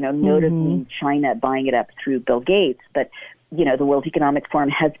others, you know, notably China buying it up through Bill Gates. But, you know, the World Economic Forum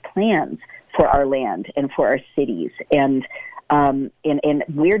has plans for our land and for our cities, and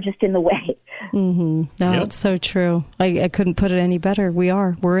we're just in the way. No, it's so true. I couldn't put it any better.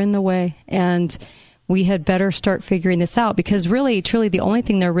 We're in the way, and we had better start figuring this out, because really, truly, the only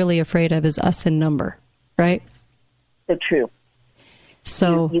thing they're really afraid of is us in number, right? So true.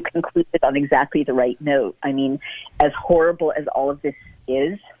 So you concluded on exactly the right note. I mean, as horrible as all of this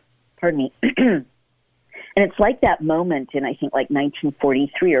is, pardon me, and it's like that moment in, I think, like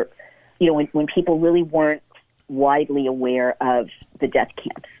 1943, or, you know, when people really weren't widely aware of the death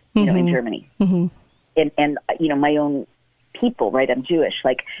camps, you know, in Germany. And, you know, my own people, right? I'm Jewish.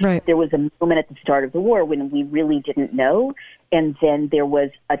 Like, there was a moment at the start of the war when we really didn't know. And then there was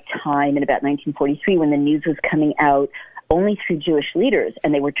a time in about 1943 when the news was coming out only through Jewish leaders,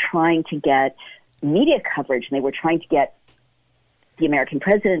 and they were trying to get media coverage, and they were trying to get the American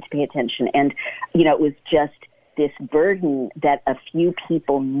president to pay attention. And, you know, it was just this burden that a few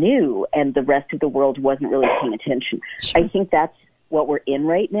people knew and the rest of the world wasn't really paying attention. I think that's what we're in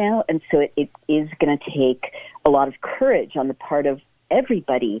right now. And so it is going to take a lot of courage on the part of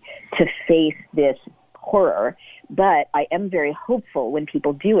everybody to face this horror. But I am very hopeful when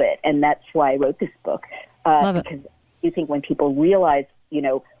people do it. And that's why I wrote this book. Because I do think when people realize, you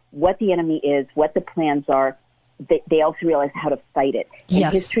know, what the enemy is, what the plans are, they also realize how to fight it. And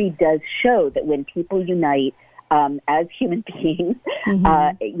history does show that when people unite as human beings,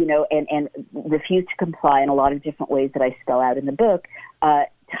 you know, and refuse to comply in a lot of different ways that I spell out in the book,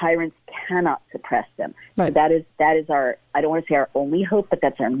 tyrants cannot suppress them. So that is our, I don't want to say our only hope, but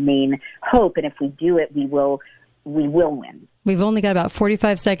that's our main hope. And if we do it, we will win. We've only got about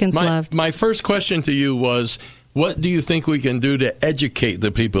 45 seconds left. My first question to you was, what do you think we can do to educate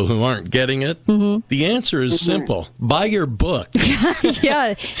the people who aren't getting it? The answer is simple. Buy your book.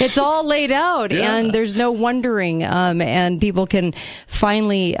 Yeah, it's all laid out, and there's no wondering, and people can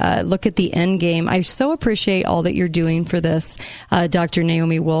finally look at the end game. I so appreciate all that you're doing for this, Dr.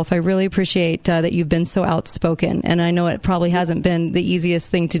 Naomi Wolf. I really appreciate that you've been so outspoken, and I know it probably hasn't been the easiest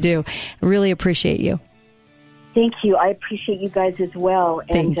thing to do. I really appreciate you. Thank you. I appreciate you guys as well.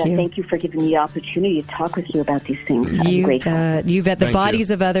 And thank you for giving me the opportunity to talk with you about these things. I'm grateful. You bet. The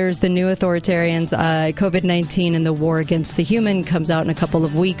Bodies of Others, The New Authoritarians, COVID-19 and the War Against the Human comes out in a couple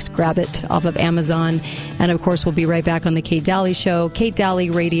of weeks. Grab it off of Amazon. And, of course, we'll be right back on The Kate Daly Show,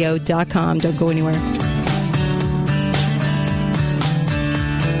 KateDalyRadio.com. Don't go anywhere.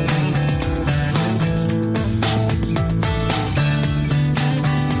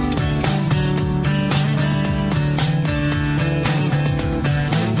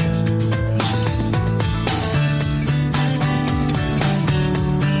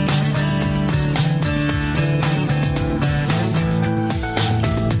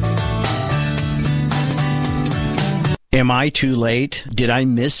 Am I too late? Did I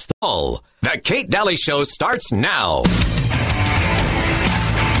miss The Kate Daly Show starts now.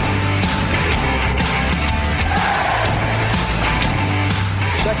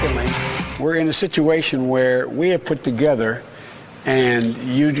 Secondly, we're in a situation where we have put together, and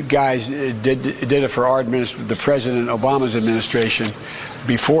you guys did it for our administration, the President Obama's administration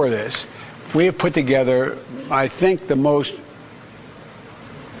before this. We have put together, I think, the most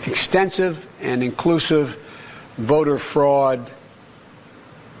extensive and inclusive voter fraud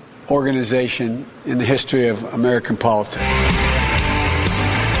organization in the history of American politics.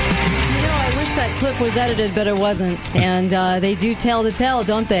 That clip was edited, but it wasn't. And they do tell the tale,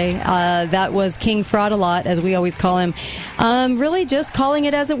 don't they? That was King Fraud-A-Lot, as we always call him. Really just calling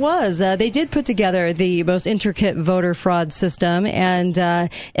it as it was. They did put together the most intricate voter fraud system and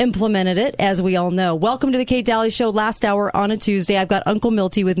implemented it, as we all know. Welcome to the Kate Daly Show, last hour on a Tuesday. I've got Uncle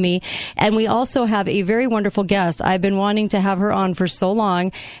Milty with me, and we also have a very wonderful guest. I've been wanting to have her on for so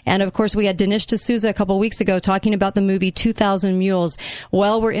long. And, of course, we had Dinesh D'Souza a couple weeks ago talking about the movie 2,000 Mules.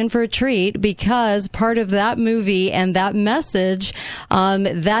 Well, we're in for a treat because part of that movie and that message,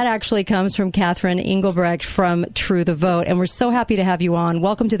 that actually comes from Catherine Engelbrecht from True the Vote. And we're so happy to have you on.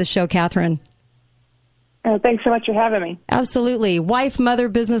 Welcome to the show, Catherine. Thanks so much for having me. Absolutely. Wife, mother,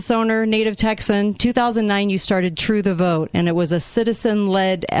 business owner, native Texan. 2009, you started True the Vote, and it was a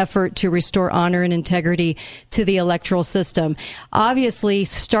citizen-led effort to restore honor and integrity to the electoral system. Obviously,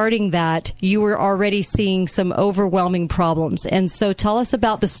 starting that, you were already seeing some overwhelming problems. And so tell us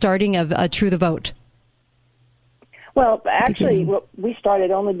about the starting of True the Vote. Well, actually, we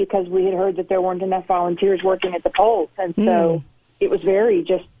started only because we had heard that there weren't enough volunteers working at the polls. And so it was very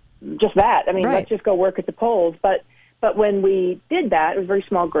just that. I mean, let's just go work at the polls. But when we did that, it was a very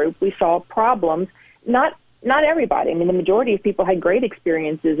small group. We saw problems. Not everybody. I mean, the majority of people had great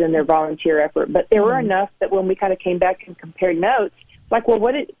experiences in their volunteer effort, but there were enough that when we kind of came back and compared notes, like, well,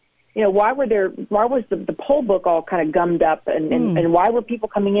 why was the poll book all kind of gummed up, and why were people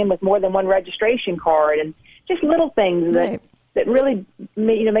coming in with more than one registration card, and just little things that really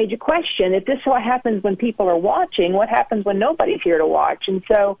made you question, if this is what happens when people are watching, what happens when nobody's here to watch? And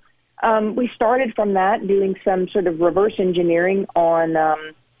so we started from that, doing some sort of reverse engineering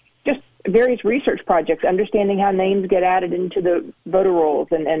on just various research projects, understanding how names get added into the voter rolls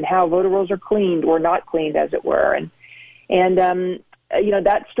and how voter rolls are cleaned or not cleaned, as it were. And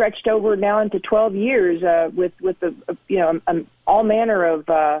that stretched over now into 12 years with the all manner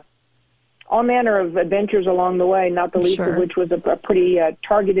of all manner of adventures along the way, not the least of which was a pretty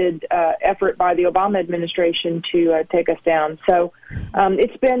targeted effort by the Obama administration to take us down. So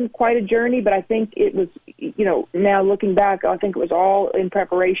it's been quite a journey, but I think it was, now looking back, I think it was all in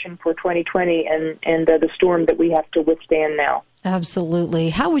preparation for 2020 and the storm that we have to withstand now. Absolutely.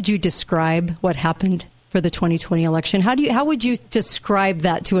 How would you describe what happened for the 2020 election? How would you describe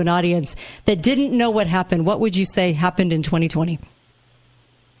that to an audience that didn't know what happened? What would you say happened in 2020?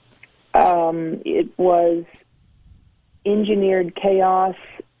 It was engineered chaos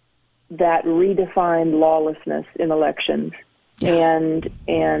that redefined lawlessness in elections, and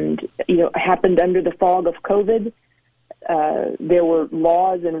happened under the fog of COVID. There were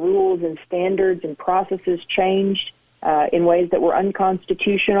laws and rules and standards and processes changed in ways that were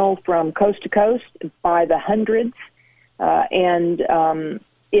unconstitutional from coast to coast by the hundreds, and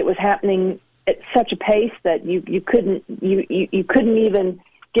it was happening at such a pace that you couldn't even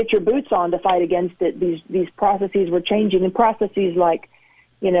get your boots on to fight against it. These processes were changing, and processes like,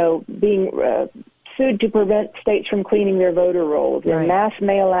 being sued to prevent states from cleaning their voter rolls, and mass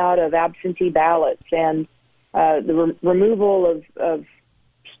mail out of absentee ballots, and the removal of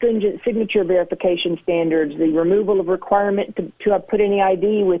stringent signature verification standards, the removal of requirement to put any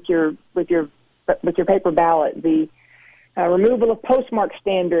ID with your paper ballot, the removal of postmark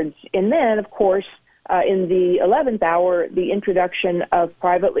standards, and then, of course, in the 11th hour, the introduction of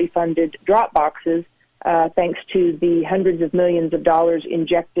privately funded drop boxes, thanks to the hundreds of millions of dollars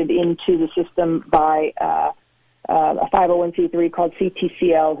injected into the system by a 501c3 called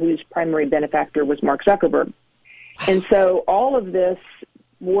CTCL, whose primary benefactor was Mark Zuckerberg. And so all of this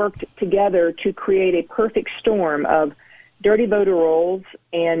worked together to create a perfect storm of dirty voter rolls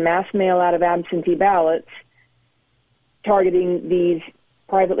and mass mail out of absentee ballots, targeting these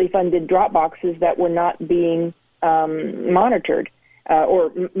privately funded drop boxes that were not being monitored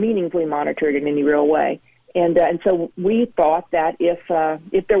or meaningfully monitored in any real way. And so we thought that if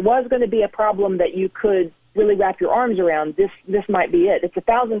there was going to be a problem that you could really wrap your arms around, this might be it. It's a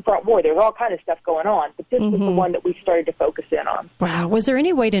 1,000-front war. There's all kind of stuff going on, but this was the one that we started to focus in on. Wow. Was there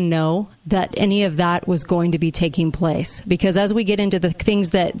any way to know that any of that was going to be taking place? Because as we get into the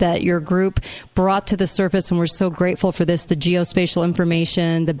things that your group brought to the surface, and we're so grateful for this, the geospatial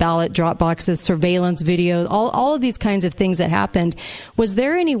information, the ballot drop boxes, surveillance video, all of these kinds of things that happened, was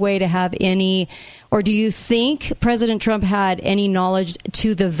there any way to have any, or do you think President Trump had any knowledge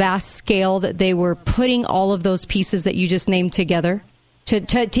to the vast scale that they were putting all of those pieces that you just named together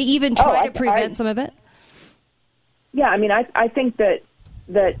to even try to prevent some of it? Yeah, I mean, I think that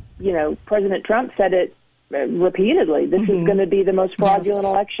President Trump said it repeatedly. This is going to be the most fraudulent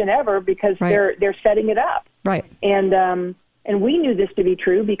election ever because they're setting it up. Right. And we knew this to be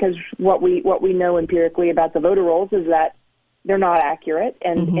true because what we know empirically about the voter rolls is that they're not accurate,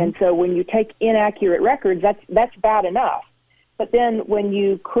 and so when you take inaccurate records, that's bad enough. But then when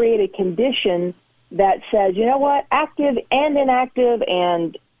you create a condition that says, you know what, active and inactive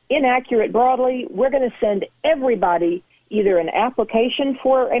and inaccurate broadly, we're going to send everybody either an application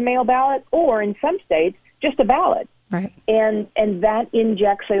for a mail ballot or, in some states, just a ballot. Right. And that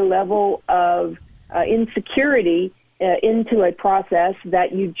injects a level of insecurity into a process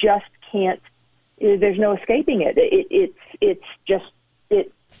that you just can't. There's no escaping it.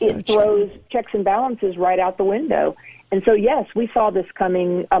 It throws checks and balances right out the window. And so, yes, we saw this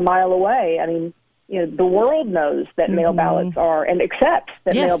coming a mile away. I mean, the world knows that mail ballots are, and accepts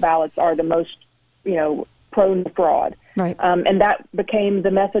that mail ballots are the most, prone to fraud. Right. And that became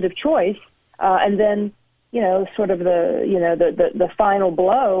the method of choice. And then, sort of the final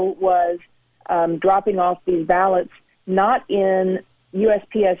blow was dropping off these ballots, not in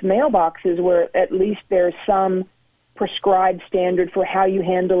USPS mailboxes where at least there's some prescribed standard for how you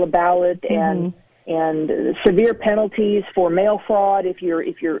handle a ballot and severe penalties for mail fraud if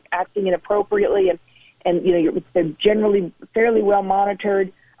you're acting inappropriately, and they're generally fairly well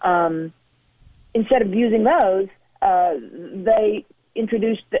monitored. Instead of using those, they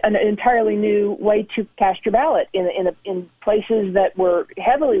introduced an entirely new way to cast your ballot in places that were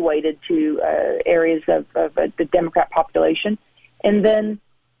heavily weighted to areas of the Democrat population, and then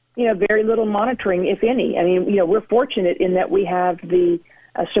very little monitoring, if any. I mean, we're fortunate in that we have the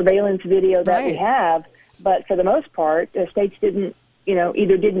surveillance video that we have, but for the most part, states didn't do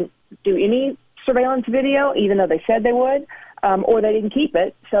any surveillance video, even though they said they would, or they didn't keep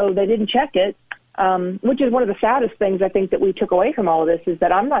it, so they didn't check it, which is one of the saddest things I think that we took away from all of this, is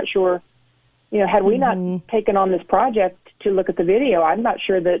that I'm not sure, had we not taken on this project to look at the video, I'm not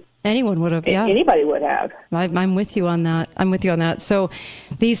sure that Anyone would have, yeah. Anybody would have. I'm with you on that. So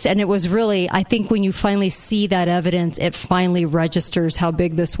and it was really, I think when you finally see that evidence, it finally registers how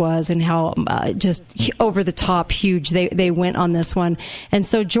big this was and how just over the top huge they went on this one. And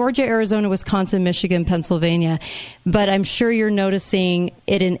so Georgia, Arizona, Wisconsin, Michigan, Pennsylvania. But I'm sure you're noticing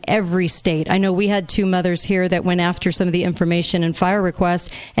it in every state. I know we had 2 mothers here that went after some of the information and fire requests,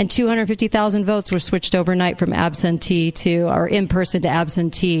 and 250,000 votes were switched overnight from absentee or in-person to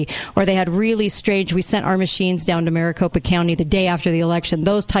absentee. Or they had really strange, we sent our machines down to Maricopa County the day after the election,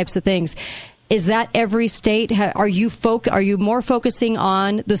 those types of things. Is that every state? Are you more focusing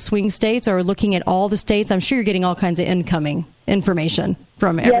on the swing states or looking at all the states? I'm sure you're getting all kinds of incoming information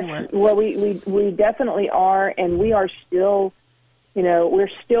from everywhere. Yes, well, we definitely are, and we are still, we're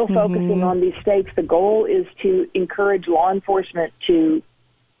still focusing on these states. The goal is to encourage law enforcement to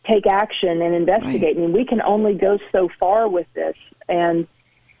take action and investigate. Right. I mean, we can only go so far with this, and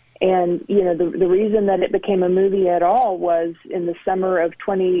the reason that it became a movie at all was in the summer of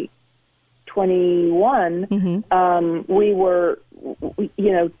 2021. We were,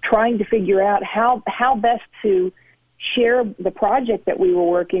 trying to figure out how best to share the project that we were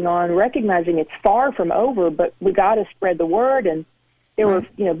working on, recognizing it's far from over, but we got to spread the word, and there were,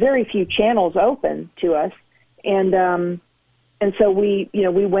 very few channels open to us, and so we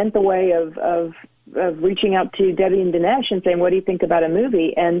went the way of reaching out to Debbie and Dinesh and saying, "What do you think about a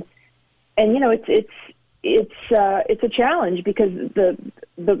movie?" And it's a challenge because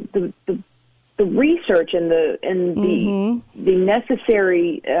the research and the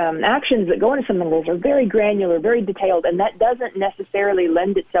necessary actions that go into something like this are very granular, very detailed, and that doesn't necessarily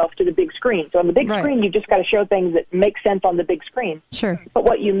lend itself to the big screen. So on the big screen, you've just got to show things that make sense on the big screen. Sure. But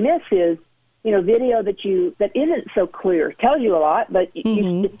what you miss is, video that isn't so clear. Tells you a lot, but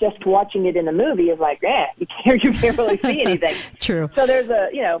it's just watching it in a movie is like, you can't really see anything. True. So there's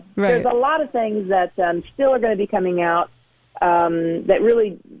there's a lot of things that still are going to be coming out that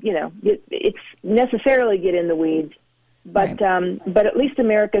really, it's necessarily get in the weeds. But at least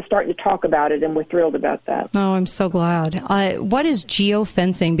America's starting to talk about it, and we're thrilled about that. Oh, I'm so glad. What is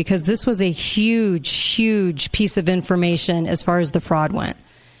geofencing? Because this was a huge, huge piece of information as far as the fraud went.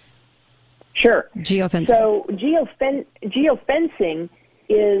 Sure. Geofencing. So geofencing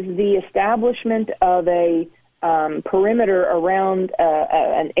is the establishment of a perimeter around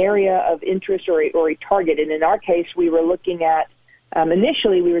an area of interest or a target. And in our case, we were looking at,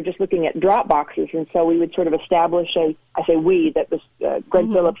 initially we were just looking at drop boxes. And so we would sort of establish that was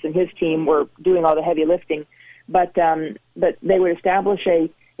Greg Phillips and his team were doing all the heavy lifting. But they would establish a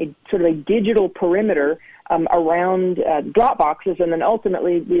sort of a digital perimeter around drop boxes, and then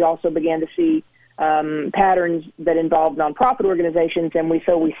ultimately we also began to see patterns that involved nonprofit organizations, and we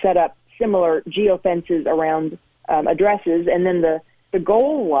set up similar geofences around addresses, and then the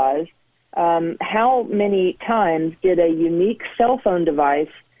goal was how many times did a unique cell phone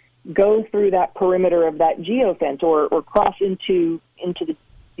device go through that perimeter of that geofence or cross into the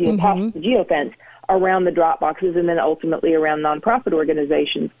past the geofence around the drop boxes, and then ultimately around nonprofit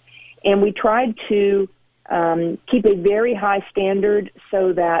organizations. And we tried to keep a very high standard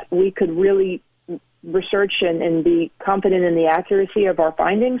so that we could really research and be confident in the accuracy of our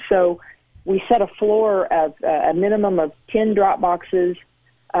findings. So we set a floor of a minimum of 10 drop boxes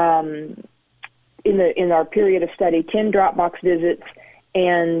in our period of study, 10 drop box visits,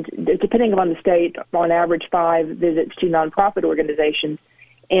 and depending upon the state, on average 5 visits to nonprofit organizations.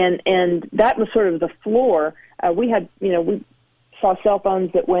 And that was sort of the floor. We saw cell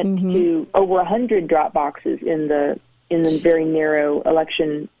phones that went to over 100 drop boxes in the very narrow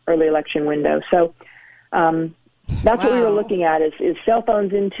early election window. So that's what we were looking at is cell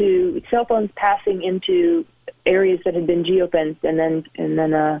phones passing into areas that had been geofenced, and then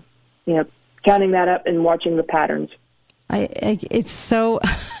counting that up and watching the patterns.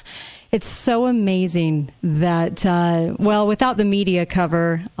 It's so amazing that, without the media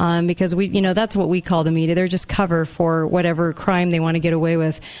cover, because that's what we call the media. They're just cover for whatever crime they want to get away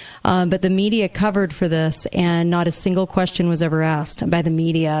with. But the media covered for this, and not a single question was ever asked by the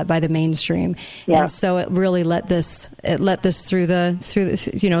media, by the mainstream. Yeah. And so it really let this through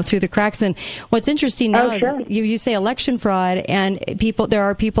the cracks. And what's interesting now is you say election fraud, and there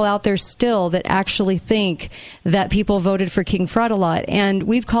are people out there still that actually think that people voted for King Fraud a lot. And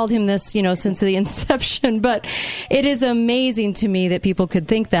we've called him this us, since the inception. But it is amazing to me that people could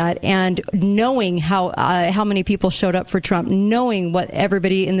think that, and knowing how many people showed up for Trump, knowing what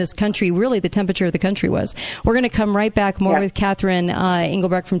everybody in this country, really the temperature of the country was. We're going to come right back more with Catherine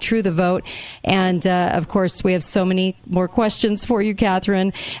Engelbrecht from True the Vote. And, of course, we have so many more questions for you,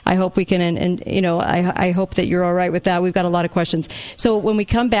 Catherine. I hope we can, I hope that you're all right with that. We've got a lot of questions. So when we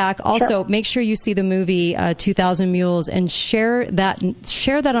come back, also make sure you see the movie 2,000 Mules and share that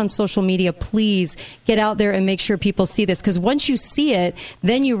on social media. Please get out there and make sure people see this, because once you see it,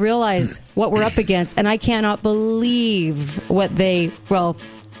 then you realize what we're up against. And I cannot believe what they,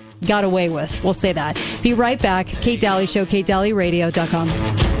 got away with. We'll say that. Be right back. Kate Daly Show, KateDalyRadio.com.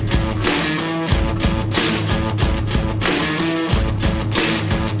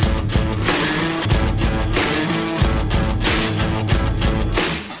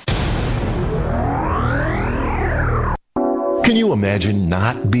 Can you imagine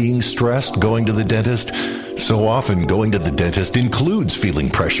not being stressed going to the dentist? So often going to the dentist includes feeling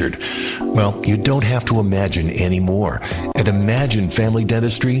pressured. Well, you don't have to imagine anymore. At Imagine Family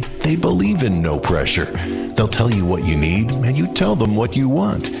Dentistry, they believe in no pressure. They'll tell you what you need, and you tell them what you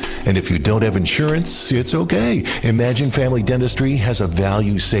want. And if you don't have insurance, it's okay. Imagine Family Dentistry has a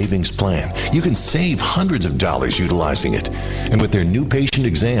value savings plan. You can save hundreds of dollars utilizing it. And with their new patient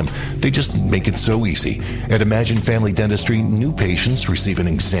exam, they just make it so easy. At Imagine Family Dentistry, new patients receive an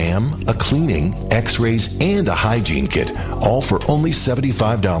exam, a cleaning, x-rays, and a hygiene kit, all for only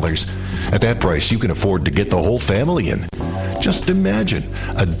 $75. At that price, you can afford to get the whole family in. Just imagine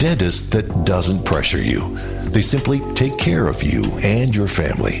a dentist that doesn't pressure you. They simply take care of you and your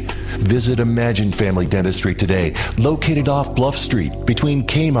family. Visit Imagine Family Dentistry today, located off Bluff Street between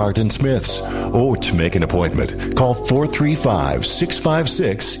Kmart and Smith's. Or to make an appointment, call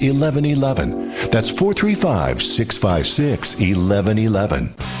 435-656-1111. That's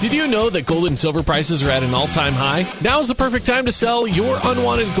 435-656-1111. Did you know that gold and silver prices are at an all-time high? Now is the perfect time to sell your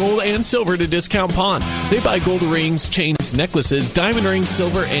unwanted gold and silver to Discount Pawn. They buy gold rings, chains, necklaces, diamond rings,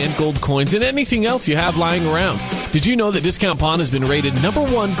 silver, and gold coins, and anything else you have lying around. Did you know that Discount Pawn has been rated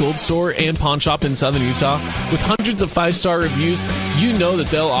 #1 gold store and pawn shop in Southern Utah? With hundreds of 5-star reviews, you know that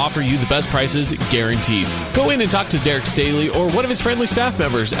they'll offer you the best prices guaranteed. Go in and talk to Derek Staley or one of his friendly staff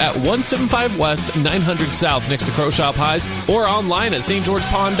members at 175 West, 900 South next to Crow Shop Highs, or online at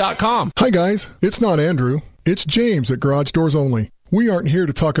stgeorgepawn.com. Hi guys, it's not Andrew. It's James at Garage Doors Only. We aren't here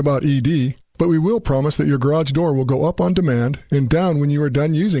to talk about ED, but we will promise that your garage door will go up on demand and down when you are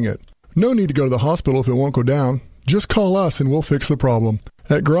done using it. No need to go to the hospital if it won't go down. Just call us and we'll fix the problem.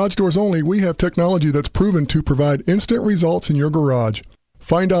 At Garage Doors Only, we have technology that's proven to provide instant results in your garage.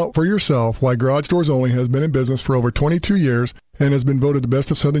 Find out for yourself why Garage Doors Only has been in business for over 22 years and has been voted the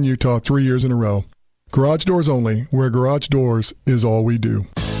best of Southern Utah 3 years in a row. Garage Doors Only, where garage doors is all we do.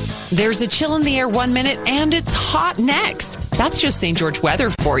 There's a chill in the air 1 minute and it's hot next. That's just St. George weather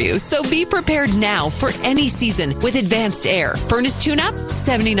for you. So be prepared now for any season with Advanced Air. Furnace tune-up,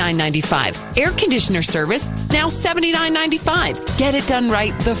 $79.95. Air conditioner service, now $79.95. Get it done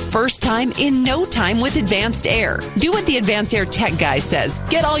right the first time in no time with Advanced Air. Do what the Advanced Air tech guy says.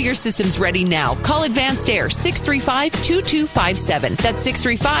 Get all your systems ready now. Call Advanced Air 635-2257. That's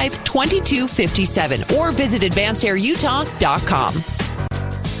 635-2257. Or visit advancedairutah.com.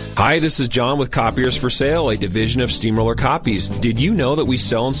 Hi, this is John with Copiers for Sale, a division of Steamroller Copies. Did you know that we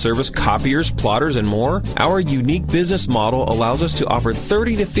sell and service copiers, plotters, and more? Our unique business model allows us to offer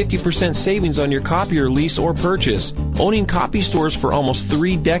 30 to 50% savings on your copier lease or purchase. Owning copy stores for almost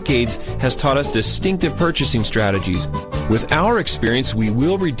 3 decades has taught us distinctive purchasing strategies. With our experience, we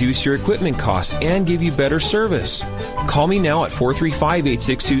will reduce your equipment costs and give you better service. Call me now at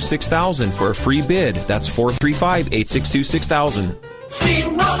 435-862-6000 for a free bid. That's 435-862-6000.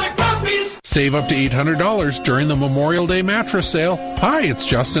 Steamroller Copies. Save up to $800 during the Memorial Day mattress sale. Hi, it's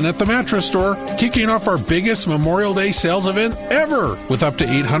Justin at the Mattress Store, kicking off our biggest Memorial Day sales event ever with up to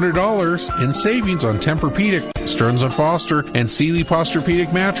 $800 in savings on Tempur-Pedic, Stearns & Foster, and Sealy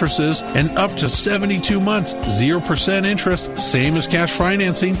Posturepedic mattresses, and up to 72 months, 0% interest, same as cash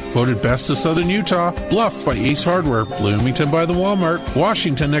financing. Voted best of Southern Utah. Bluff by Ace Hardware, Bloomington by the Walmart,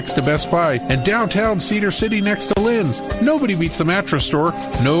 Washington next to Best Buy, and downtown Cedar City next to Lynn's. Nobody beats the Mattress Store.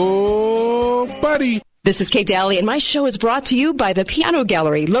 Nobody. This is Kate Daly, and my show is brought to you by the Piano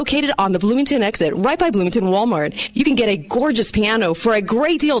Gallery, located on the Bloomington exit, right by Bloomington Walmart. You can get a gorgeous piano for a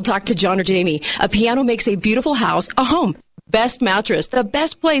great deal. Talk to John or Jamie. A piano makes a beautiful house a home. Best Mattress, the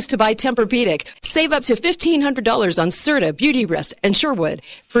best place to buy Tempur-Pedic. Save up to $1,500 on Serta, Beautyrest, and Sherwood.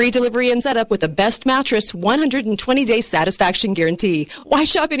 Free delivery and setup with the Best Mattress 120-day satisfaction guarantee. Why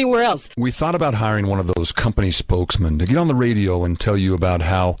shop anywhere else? We thought about hiring one of those company spokesmen to get on the radio and tell you about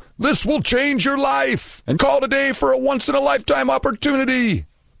how this will change your life and call today for a once-in-a-lifetime opportunity.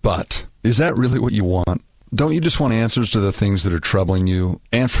 But is that really what you want? Don't you just want answers to the things that are troubling you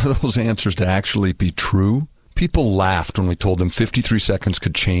and for those answers to actually be true? People laughed when we told them 53 seconds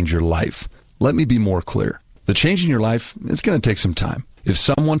could change your life. Let me be more clear. The change in your life, it's going to take some time. If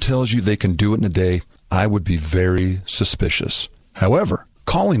someone tells you they can do it in a day, I would be very suspicious. However,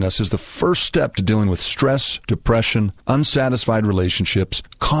 calling us is the first step to dealing with stress, depression, unsatisfied relationships,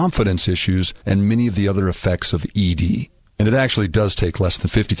 confidence issues, and many of the other effects of ED. And it actually does take less than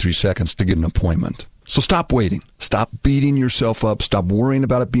 53 seconds to get an appointment. So stop waiting. Stop beating yourself up. Stop worrying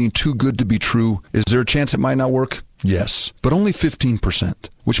about it being too good to be true. Is there a chance it might not work? Yes, but only 15%,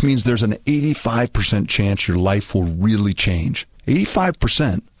 which means there's an 85% chance your life will really change.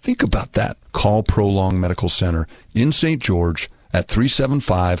 85%? Think about that. Call Prolong Medical Center in St. George at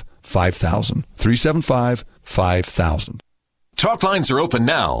 375-5000. 375-5000. Talk lines are open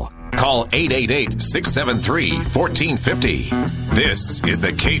now. Call 888-673-1450. This is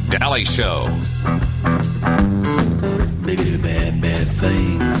the Kate Daly Show. They did a bad, bad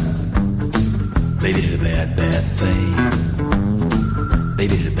thing. They did a bad, bad thing. They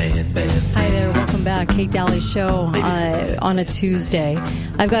did a bad, bad thing. Hi there, welcome back. Kate Daly Show on a Tuesday.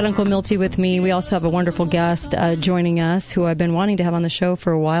 I've got Uncle Milty with me. We also have a wonderful guest joining us who I've been wanting to have on the show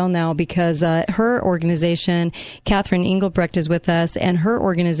for a while now because her organization, Catherine Engelbrecht, is with us, and her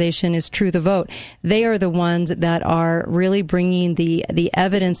organization is True the Vote. They are the ones that are really bringing the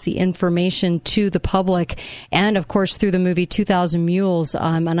evidence, the information to the public, and of course through the movie 2000 Mules.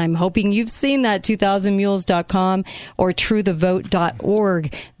 And I'm hoping you've seen that, 2000mules.com or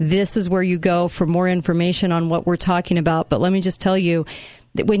truethevote.org. This is where you go for more information on what we're talking about. But let me just tell you,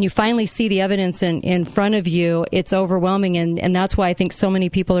 that when you finally see the evidence in front of you, it's overwhelming. And that's why I think so many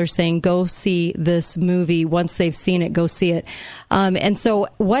people are saying, go see this movie. Once they've seen it, go see it. And so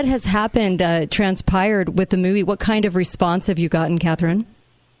what has happened, transpired with the movie? What kind of response have you gotten, Catherine?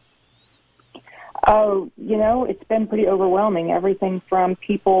 Oh, it's been pretty overwhelming. Everything from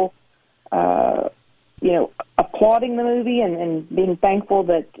people, applauding the movie and being thankful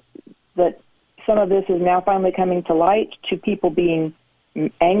that some of this is now finally coming to light, to people being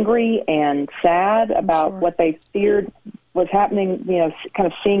angry and sad about what they feared was happening, kind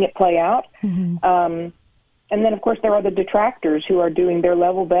of seeing it play out. Mm-hmm. And then, of course, there are the detractors who are doing their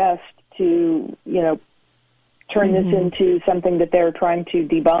level best to, turn this into something that they're trying to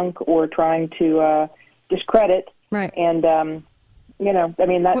debunk or trying to discredit. Right. And,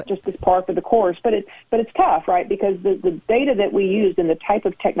 that just is par for the course. But it's tough, right? Because the data that we used and the type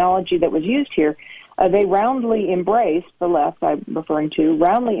of technology that was used here, they roundly embraced, the left I'm referring to,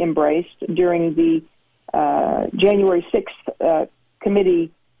 roundly embraced during the January 6th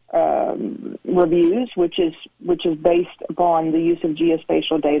committee reviews, which is based upon the use of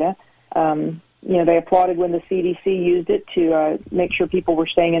geospatial data. They applauded when the CDC used it to make sure people were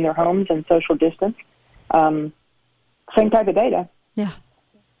staying in their homes and social distance. Same type of data. Yeah.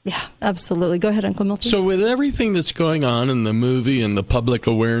 Yeah, absolutely. Go ahead, Uncle Milton. So with everything that's going on in the movie and the public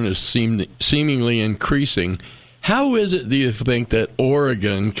awareness seemingly increasing, how is it, do you think, that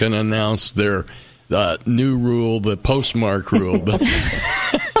Oregon can announce their new rule, the postmark rule?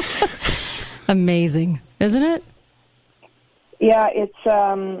 Amazing, isn't it? Yeah, it's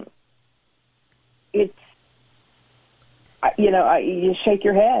you shake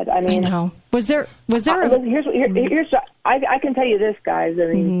your head. I mean, I know. Was there? Here's I can tell you this, guys. I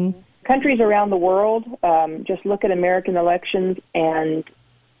mean, countries around the world just look at American elections and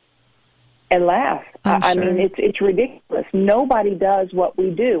laugh. I mean, it's ridiculous. Nobody does what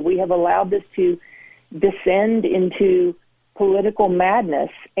we do. We have allowed this to descend into political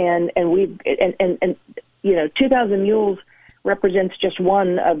madness, and 2000 Mules represents just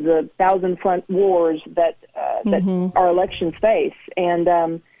one of the 1,000-front wars that our elections face, and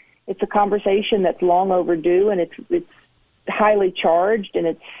it's a conversation that's long overdue, and it's highly charged, and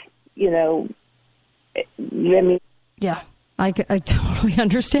it's yeah. I totally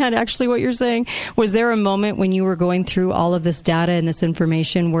understand actually what you're saying. Was there a moment when you were going through all of this data and this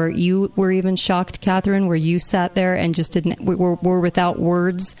information where you were even shocked, Catherine, where you sat there and just were without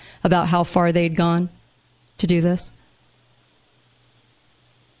words about how far they'd gone to do this?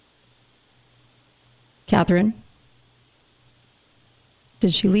 Catherine?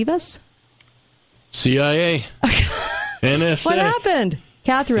 Did she leave us? CIA. NSA. What happened?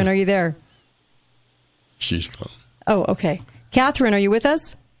 Catherine, are you there? She's gone. Oh, okay. Catherine, are you with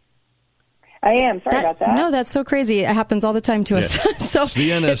us? I am. Sorry about that. No, that's so crazy. It happens all the time to us. So it's the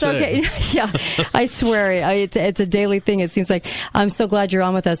NSA. It's okay. Yeah, I swear. It's a daily thing, it seems like. I'm so glad you're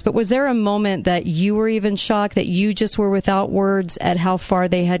on with us. But was there a moment that you were even shocked, that you just were without words at how far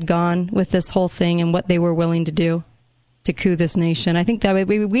they had gone with this whole thing and what they were willing to do to coup this nation? I think that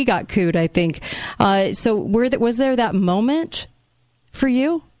we got couped, I think. So was there that moment for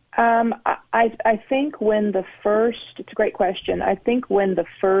you? I think when the first, it's a great question. I think when the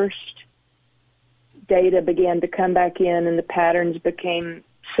first data began to come back in and the patterns became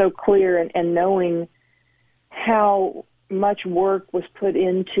so clear, and knowing how much work was put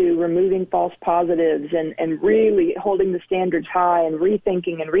into removing false positives and really holding the standards high and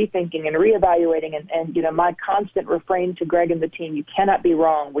rethinking and reevaluating and you know, my constant refrain to Greg and the team, you cannot be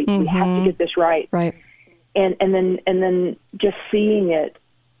wrong. We have to get this right. Right. And then just seeing it,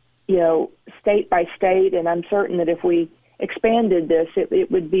 you know, state by state, and I'm certain that if we expanded this,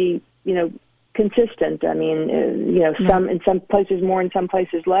 it would be, you know, consistent. I mean, you know, some in some places more, in some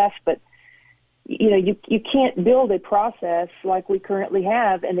places less, but you know, you can't build a process like we currently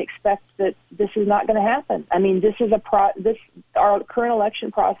have and expect that this is not going to happen. I mean, this is our current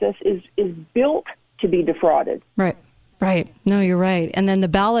election process is built to be defrauded. Right. Right. No, you're right. And then the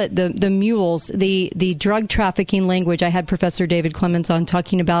ballot, the mules, the drug trafficking language. I had Professor David Clements on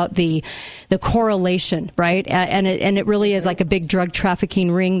talking about the correlation, right? And it really is like a big drug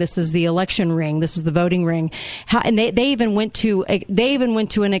trafficking ring. This is the election ring. This is the voting ring. And they even went to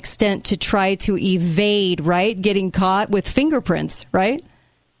an extent to try to evade, right, getting caught with fingerprints, right?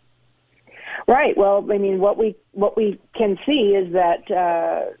 Right. Well, I mean, what we can see is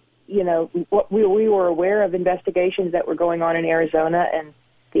that. You know, what we were aware of investigations that were going on in Arizona, and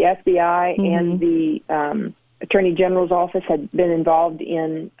the FBI and the Attorney General's office had been involved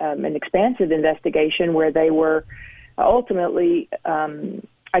in an expansive investigation where they were ultimately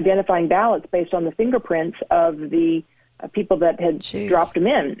identifying ballots based on the fingerprints of the people that had dropped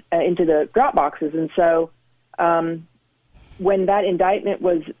them into the drop boxes. And so when that indictment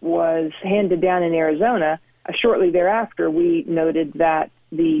was handed down in Arizona, shortly thereafter, we noted that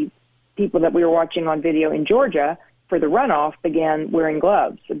the people that we were watching on video in Georgia for the runoff began wearing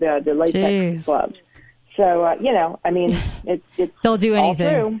gloves, the latex gloves. So, you know, I mean, it's they'll do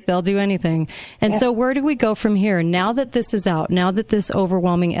anything. All through. They'll do anything. And so where do we go from here? Now that this is out, now that this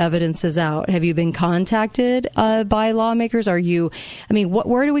overwhelming evidence is out, have you been contacted by lawmakers? Where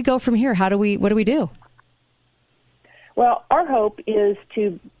do we go from here? What do we do? Well, our hope is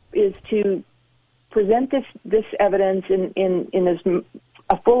to present this evidence in as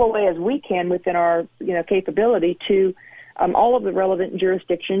a full a way as we can within our, you know, capability to all of the relevant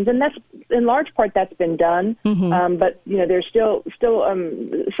jurisdictions, and that's in large part that's been done. But you know, there's still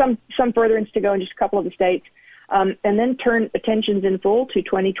some furtherance to go in just a couple of the states, and then turn attentions in full to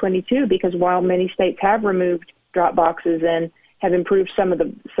 2022, because while many states have removed drop boxes and have improved some of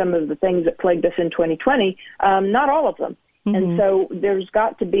the things that plagued us in 2020, not all of them. And so there's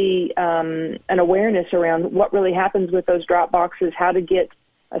got to be an awareness around what really happens with those drop boxes, how to get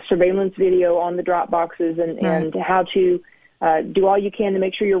a surveillance video on the drop boxes, and how to do all you can to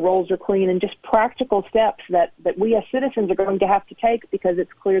make sure your rolls are clean, and just practical steps that we as citizens are going to have to take, because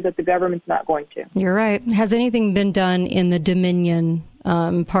it's clear that the government's not going to. You're right. Has anything been done in the Dominion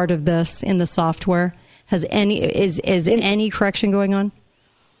part of this, in the software? Is any correction going on?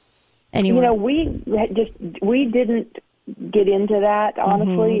 Anywhere? You know, we didn't get into that,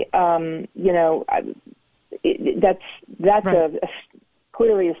 honestly. You know, that's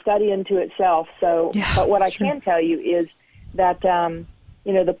clearly a study into itself. So, but what I can tell you is that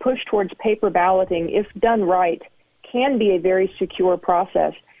you know, the push towards paper balloting, if done right, can be a very secure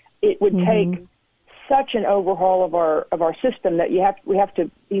process. It would take such an overhaul of our system that we have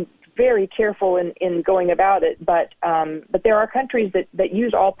to be very careful in going about it. But there are countries that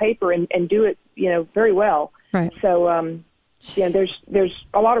use all paper and do it, you know, very well. Right. So, yeah, there's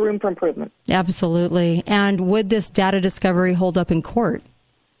a lot of room for improvement. Absolutely. And would this data discovery hold up in court?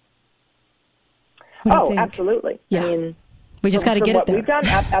 Absolutely. Yeah. I mean, we just got to get it there. We've done,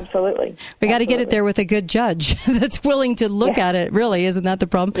 absolutely. We got to get it there with a good judge that's willing to look at it. Really, isn't that the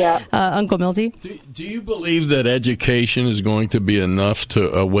problem? Yeah. Uncle Milty? Do you believe that education is going to be enough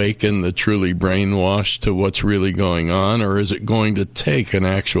to awaken the truly brainwashed to what's really going on, or is it going to take an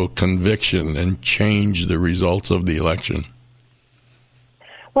actual conviction and change the results of the election?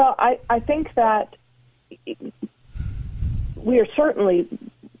 Well, I think that we are certainly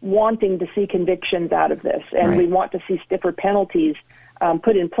wanting to see convictions out of this, and we want to see stiffer penalties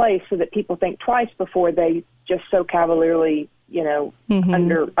put in place so that people think twice before they just so cavalierly, you know,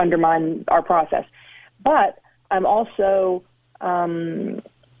 undermine our process. But I'm also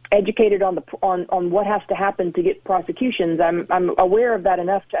educated on what has to happen to get prosecutions. I'm aware of that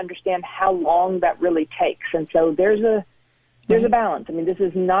enough to understand how long that really takes, and so there's a balance. I mean, this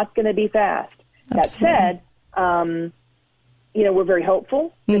is not going to be fast. Absolutely. That said, we're very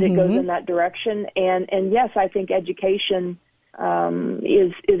hopeful that it goes in that direction, and yes, I think education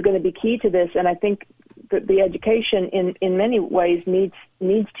is going to be key to this, and I think that the education in many ways needs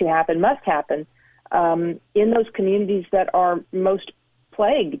to happen, must happen, in those communities that are most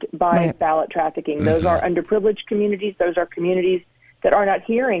plagued by ballot trafficking. Those are underprivileged communities. Those are communities that are not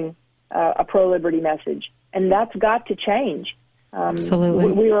hearing a pro-liberty message, and that's got to change.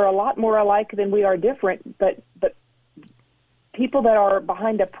 Absolutely. We are a lot more alike than we are different, but people that are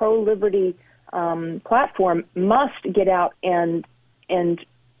behind a pro-liberty platform must get out and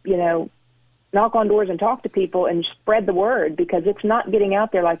knock on doors and talk to people and spread the word, because it's not getting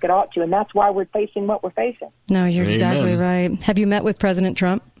out there like it ought to, and that's why we're facing what we're facing. No, you're exactly right. Have you met with President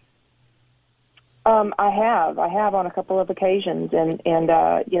Trump? I have on a couple of occasions, and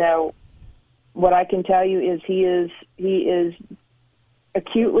what I can tell you is he is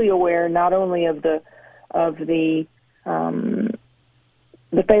acutely aware not only of the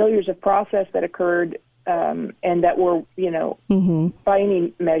failures of process that occurred, and that were, by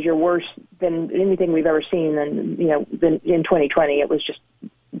any measure worse than anything we've ever seen. And, in 2020, it was just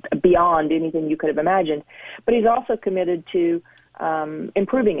beyond anything you could have imagined. But he's also committed to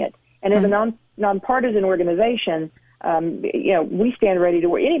improving it. And as a nonpartisan organization, we stand ready to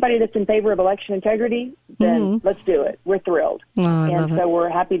work. Anybody that's in favor of election integrity, then let's do it. We're thrilled. And so we're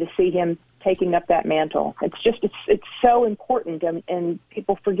happy to see him taking up that mantle. It's so important, and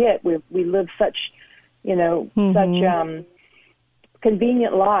people forget we live such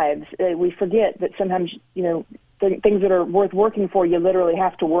convenient lives. We forget that sometimes, things that are worth working for, you literally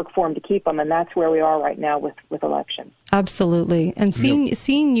have to work for them to keep them, and that's where we are right now with elections. Absolutely. And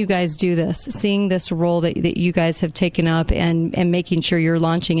seeing you guys do this, seeing this role that you guys have taken up, and making sure you're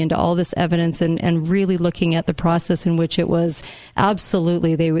launching into all this evidence, and really looking at the process in which it was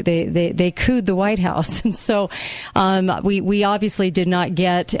absolutely, they cooed the White House. And so we obviously did not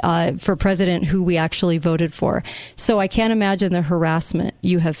get for president who we actually voted for. So I can't imagine the harassment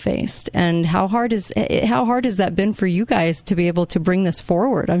you have faced, and how hard has that been for you guys to be able to bring this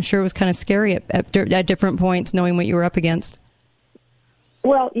forward? I'm sure it was kind of scary at different points, knowing what you were up against.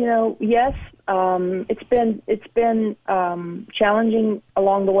 Well, yes, it's been challenging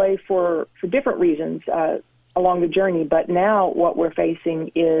along the way for different reasons along the journey. But now what we're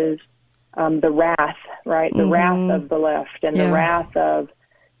facing is the wrath, right? The wrath of the left, and the wrath of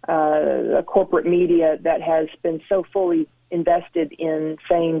a corporate media that has been so fully invested in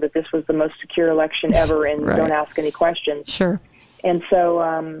saying that this was the most secure election ever, and don't ask any questions. Sure. And so,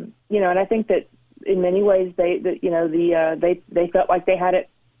 and I think that in many ways they felt like they had it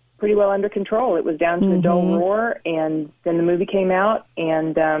pretty well under control. It was down to a dull roar, and then the movie came out,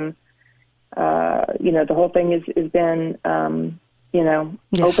 and the whole thing has been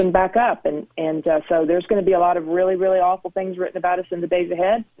opened back up, and so there's going to be a lot of really, really awful things written about us in the days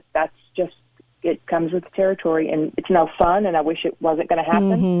ahead. That's just, it comes with the territory, and it's no fun, and I wish it wasn't going to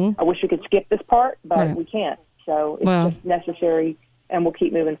happen. I wish we could skip this part, but we can't. So it's just necessary, and we'll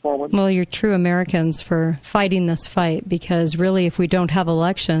keep moving forward. Well, you're true Americans for fighting this fight, because really, if we don't have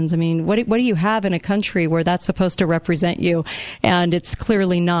elections, I mean, what do you have in a country where that's supposed to represent you? And it's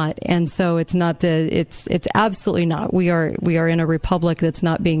clearly not. And so it's not it's absolutely not. We are in a republic that's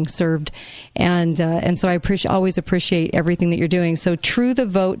not being served. And so I always appreciate everything that you're doing. So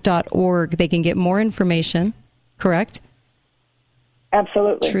truethevote.org, they can get more information, correct?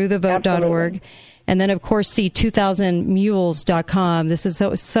 Absolutely. Truethevote.org. And then, of course, see 2000mules.com. This is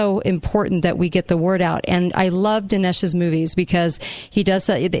so important that we get the word out. And I love Dinesh's movies, because he does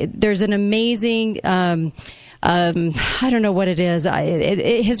there's an amazing, I don't know what it is.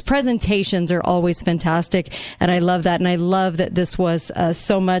 His presentations are always fantastic, and I love that. And I love that this was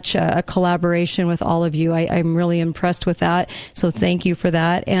so much a collaboration with all of you. I'm really impressed with that. So thank you for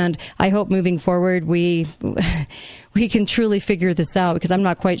that. And I hope moving forward we can truly figure this out, because I'm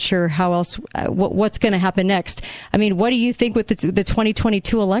not quite sure how else, what's going to happen next. I mean, what do you think with the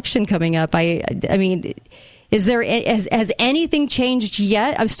 2022 election coming up? I mean, has anything changed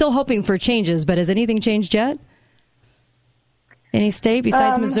yet? I'm still hoping for changes, but has anything changed yet? Any state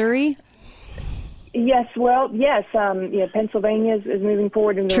besides Missouri? Yes. Well, yes. Pennsylvania is moving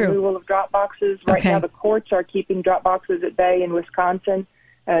forward in the removal of drop boxes. Right now, the courts are keeping drop boxes at bay in Wisconsin.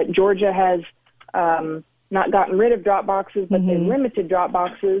 Georgia has not gotten rid of drop boxes, but they limited drop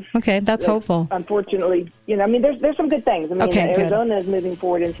boxes. Okay, that's hopeful. Unfortunately, there's some good things. Arizona is moving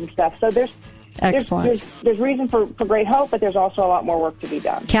forward in some stuff. So there's Excellent. There's reason for great hope, but there's also a lot more work to be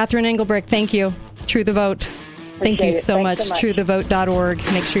done. Catherine Engelbrecht, thank you. True the Vote. Thank you so much. TrueTheVote.org.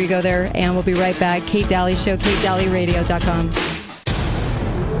 Make sure you go there, and we'll be right back. Kate Daly Show, KateDalyRadio.com.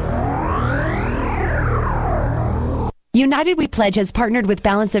 United We Pledge has partnered with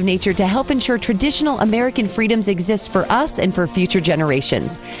Balance of Nature to help ensure traditional American freedoms exist for us and for future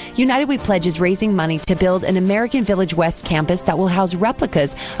generations. United We Pledge is raising money to build an American Village West campus that will house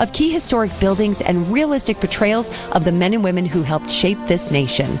replicas of key historic buildings and realistic portrayals of the men and women who helped shape this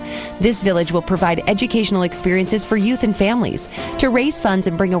nation. This village will provide educational experiences for youth and families. To raise funds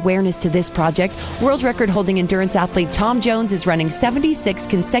and bring awareness to this project, world record-holding endurance athlete Tom Jones is running 76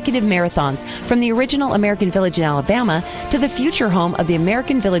 consecutive marathons from the original American Village in Alabama to the future home of the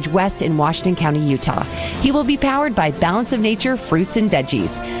American Village West in Washington County, Utah. He will be powered by Balance of Nature fruits and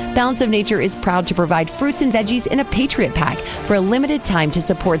veggies. Balance of Nature is proud to provide fruits and veggies in a Patriot Pack for a limited time to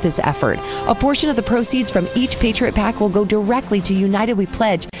support this effort. A portion of the proceeds from each Patriot Pack will go directly to United We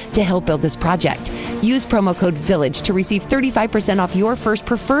Pledge to help build this project. Use promo code VILLAGE to receive 35% off your first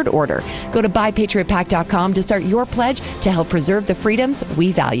preferred order. Go to buypatriotpack.com to start your pledge to help preserve the freedoms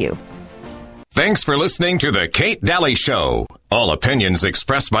we value. Thanks for listening to The Kate Daly Show. All opinions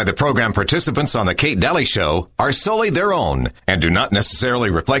expressed by the program participants on The Kate Daly Show are solely their own and do not necessarily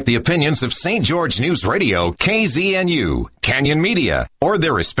reflect the opinions of St. George News Radio, KZNU, Canyon Media, or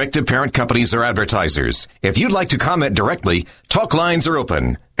their respective parent companies or advertisers. If you'd like to comment directly, talk lines are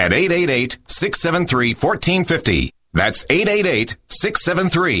open at 888-673-1450. That's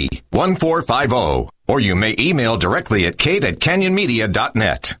 888-673-1450. Or you may email directly at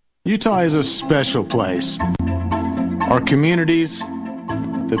kate@canyonmedia.net. Utah is a special place. Our communities,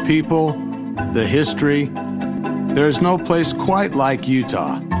 the people, the history. There is no place quite like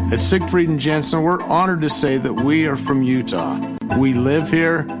Utah. At Siegfried and Jensen, we're honored to say that we are from Utah. We live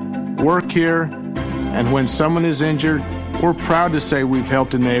here, work here, and when someone is injured, we're proud to say we've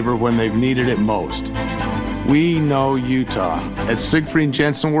helped a neighbor when they've needed it most. We know Utah. At Siegfried and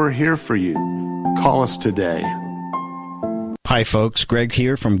Jensen, we're here for you. Call us today. Hi folks, Greg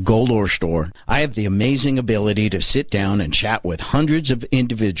here from Gold Ore Store. I have the amazing ability to sit down and chat with hundreds of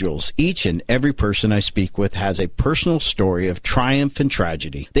individuals. Each and every person I speak with has a personal story of triumph and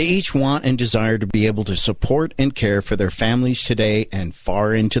tragedy. They each want and desire to be able to support and care for their families today and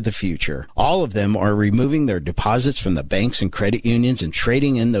far into the future. All of them are removing their deposits from the banks and credit unions and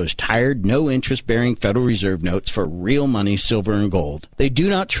trading in those tired, no interest-bearing Federal Reserve notes for real money, silver and gold. They do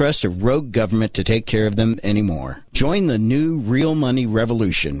not trust a rogue government to take care of them anymore. Join the new real money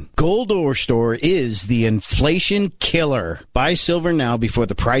revolution. Gold Ore Store is the inflation killer. Buy silver now before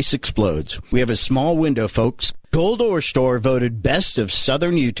the price explodes. We have a small window, folks. Gold Ore Store voted Best of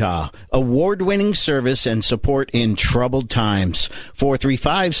Southern Utah. Award-winning service and support in troubled times.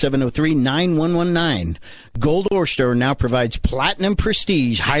 435-703-9119. Gold Ore Store now provides platinum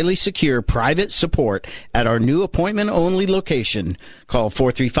prestige, highly secure private support at our new appointment-only location. Call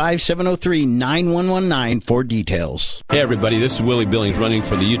 435-703-9119 for details. Hey everybody, this is Willie Billings running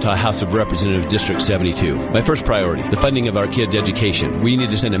for the Utah House of Representatives District 72. My first priority, the funding of our kids' education. We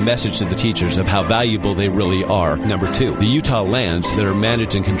need to send a message to the teachers of how valuable they really are. Number two, the Utah lands that are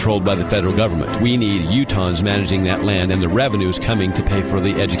managed and controlled by the federal government. We need Utahns managing that land and the revenues coming to pay for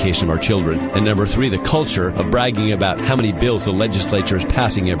the education of our children. And number three, the culture of bragging about how many bills the legislature is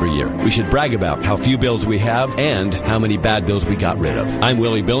passing every year. We should brag about how few bills we have and how many bad bills we got rid of. I'm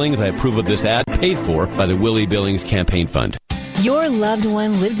Willie Billings. I approve of this ad paid for by the Willie Billings Campaign Fund. Your loved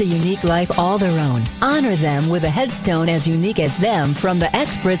one lived a unique life all their own. Honor them with a headstone as unique as them from the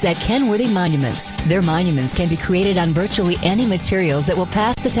experts at Kenworthy Monuments. Their monuments can be created on virtually any materials that will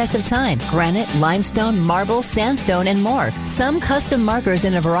pass the test of time. Granite, limestone, marble, sandstone, and more. Some custom markers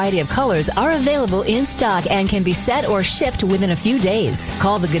in a variety of colors are available in stock and can be set or shipped within a few days.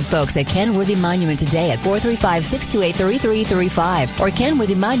 Call the good folks at Kenworthy Monument today at 435-628-3335 or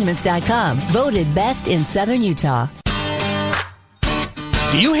kenworthymonuments.com. Voted best in Southern Utah.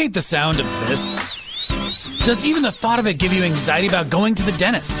 Do you hate the sound of this? Does even the thought of it give you anxiety about going to the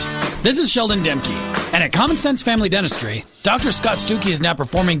dentist? This is Sheldon Demke, and at Common Sense Family Dentistry, Dr. Scott Stuckey is now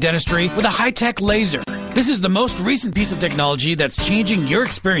performing dentistry with a high-tech laser. This is the most recent piece of technology that's changing your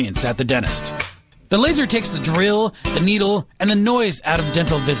experience at the dentist. The laser takes the drill, the needle, and the noise out of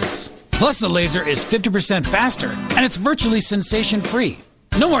dental visits. Plus, the laser is 50% faster, and it's virtually sensation-free.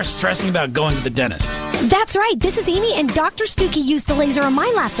 No more stressing about going to the dentist. That's right. This is Amy, and Dr. Stuckey used the laser on my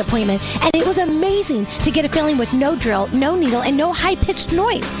last appointment, and it was amazing to get a filling with no drill, no needle, and no high-pitched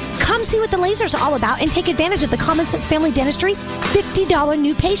noise. Come see what the laser's all about and take advantage of the Common Sense Family Dentistry $50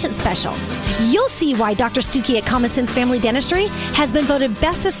 new patient special. You'll see why Dr. Stuckey at Common Sense Family Dentistry has been voted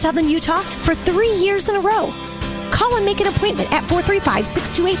Best of Southern Utah for 3 years in a row. Call and make an appointment at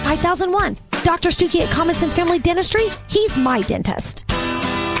 435-628-5001. Dr. Stuckey at Common Sense Family Dentistry, he's my dentist.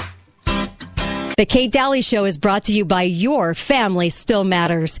 The Kate Daly Show is brought to you by Your Family Still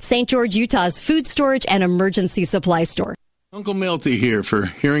Matters, St. George, Utah's food storage and emergency supply store. Uncle Milty here for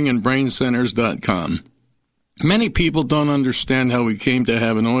hearingandbraincenters.com. Many people don't understand how we came to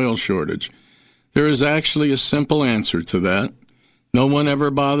have an oil shortage. There is actually a simple answer to that. No one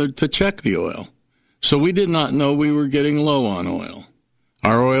ever bothered to check the oil. So we did not know we were getting low on oil.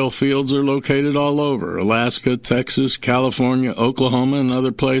 Our oil fields are located all over, Alaska, Texas, California, Oklahoma, and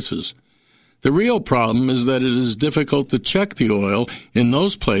other places. The real problem is that it is difficult to check the oil in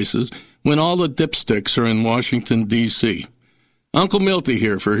those places when all the dipsticks are in Washington, D.C. Uncle Milty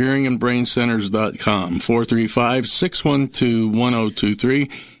here for hearingandbraincenters.com, 435-612-1023,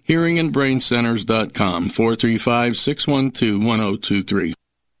 hearingandbraincenters.com, 435-612-1023.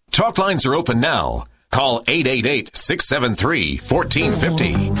 Talk lines are open now. Call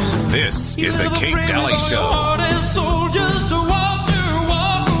 888-673-1450. This is the Kate Daly Show.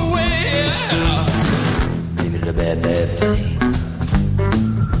 Baby did a bad, bad thing.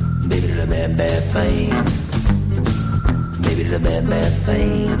 Baby did a bad, bad thing. Baby did a bad, bad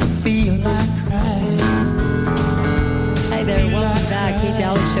thing. I feel like crying. Hi there, welcome back. Kate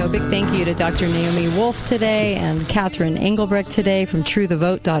Daly Show. Big thank you to Dr. Naomi Wolf today and Catherine Engelbrecht today from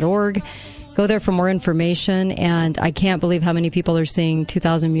truethevote.org. Go there for more information, and I can't believe how many people are seeing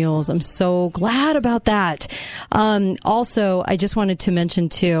 2,000 Mules. I'm so glad about that. Also, I just wanted to mention,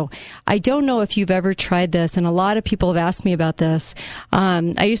 too, I don't know if you've ever tried this, and a lot of people have asked me about this.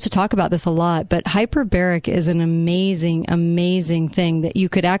 I used to talk about this a lot, but hyperbaric is an amazing, amazing thing that you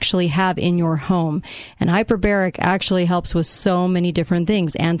could actually have in your home. And hyperbaric actually helps with so many different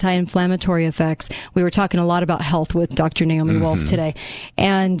things, anti-inflammatory effects. We were talking a lot about health with Dr. Naomi Wolf today,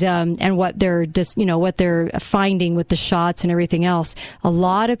 and what they're just, what they're finding with the shots and everything else. A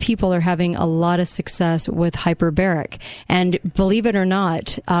lot of people are having a lot of success with hyperbaric. And believe it or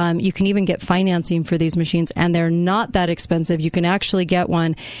not, you can even get financing for these machines, and they're not that expensive. You can actually get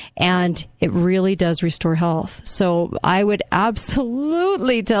one, and it really does restore health. So I would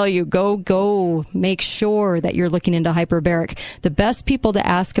absolutely tell you, go make sure that you're looking into hyperbaric. The best people to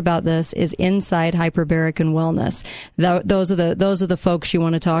ask about this is Inside Hyperbaric and Wellness. Those are the folks you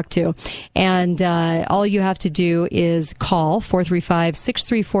want to talk to. And all you have to do is call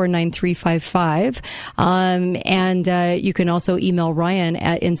 435-634-9355. And you can also email Ryan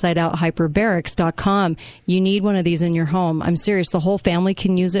at insideouthyperbarics.com. You need one of these in your home. I'm serious. The whole family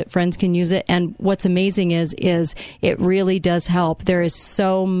can use it. Friends can use it. And what's amazing is it really does help. There is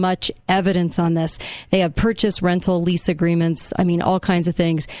so much evidence on this. They have purchase, rental, lease agreements. I mean, all kinds of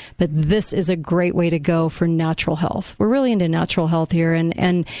things. But this is a great way to go for natural health. We're really into natural health here.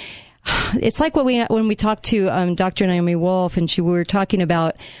 And it's like when we talked to Dr. Naomi Wolf, and we were talking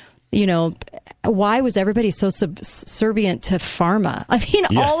about, why was everybody so subservient to pharma? I mean,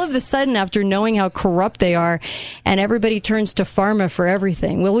 all of a sudden, after knowing how corrupt they are, and everybody turns to pharma for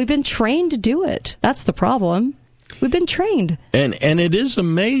everything. Well, we've been trained to do it. That's the problem. We've been trained. And it is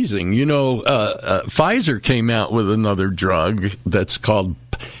amazing. Pfizer came out with another drug that's called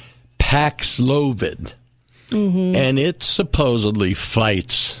Paxlovid. Mm-hmm. And it supposedly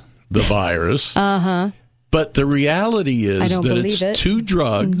fights the virus. But the reality is that it's two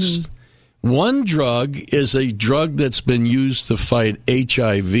drugs. Mm-hmm. One drug is a drug that's been used to fight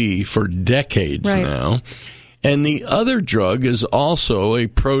HIV for decades now. And the other drug is also a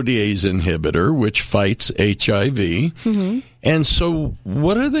protease inhibitor, which fights HIV. Mm-hmm. And so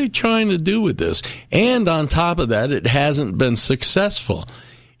what are they trying to do with this? And on top of that, it hasn't been successful.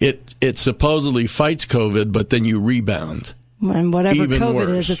 It supposedly fights COVID, but then you rebound. And whatever even COVID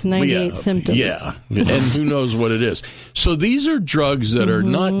worse. is, it's 98 symptoms. Yeah, and who knows what it is. So these are drugs that are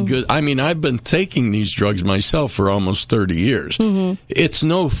not good. I mean, I've been taking these drugs myself for almost 30 years. Mm-hmm. It's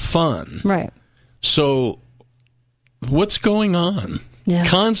no fun. Right. So what's going on? Yeah.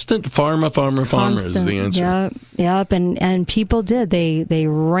 Constant pharma is the answer. Yep. And people did. They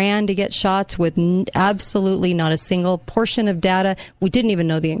ran to get shots with absolutely not a single portion of data. We didn't even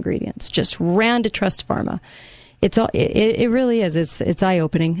know the ingredients. Just ran to trust pharma. It really is. It's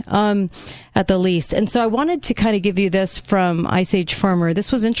eye-opening, at the least. And so I wanted to kind of give you this from Ice Age Farmer.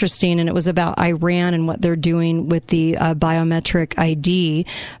 This was interesting, and it was about Iran and what they're doing with the biometric ID,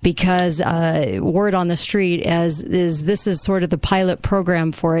 because word on the street is this is sort of the pilot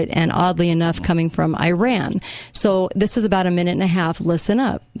program for it, and oddly enough, coming from Iran. So this is about a minute and a half. Listen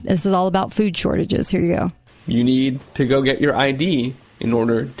up. This is all about food shortages. Here you go. You need to go get your ID in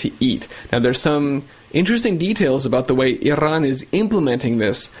order to eat. Now, there's some interesting details about the way Iran is implementing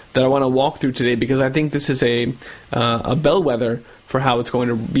this that I want to walk through today, because I think this is a bellwether for how it's going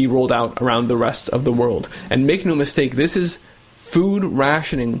to be rolled out around the rest of the world. And make no mistake, this is food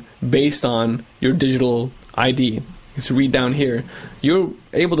rationing based on your digital ID. Let's read down here. You're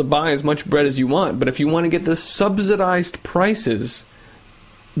able to buy as much bread as you want, but if you want to get the subsidized prices,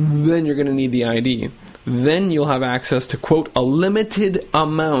 then you're going to need the ID. Then you'll have access to, quote, a limited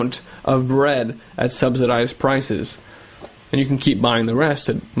amount of bread at subsidized prices. And you can keep buying the rest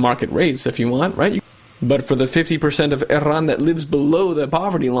at market rates if you want, right? But for the 50% of Iran that lives below the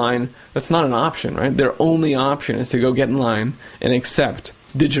poverty line, that's not an option, right? Their only option is to go get in line and accept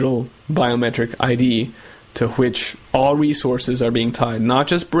digital biometric ID, to which all resources are being tied. Not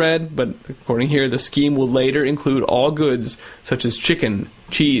just bread, but according here, the scheme will later include all goods such as chicken,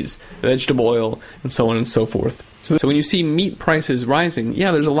 cheese, vegetable oil, and so on and so forth. So when you see meat prices rising,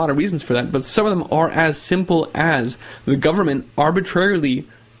 yeah, there's a lot of reasons for that, but some of them are as simple as the government arbitrarily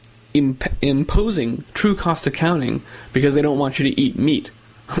imposing true cost accounting because they don't want you to eat meat.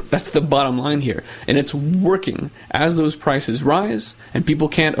 That's the bottom line here. And it's working. As those prices rise and people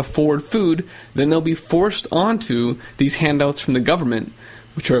can't afford food, then they'll be forced onto these handouts from the government,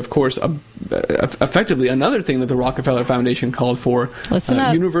 which are, of course, effectively another thing that the Rockefeller Foundation called for.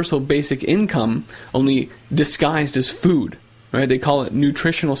 Universal basic income, only disguised as food. Right? They call it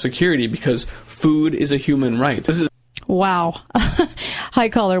nutritional security because food is a human right. This is wow. Hi,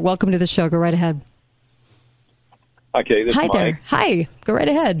 caller. Welcome to the show. Go right ahead. Okay, this is Mike. There. Hi. Go right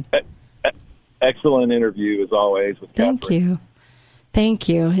ahead. Excellent interview, as always, with Catherine. Thank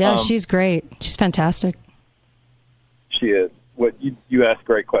you. Yeah, she's great. She's fantastic. She is. What you ask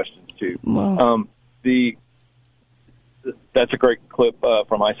great questions, too. Wow. That's a great clip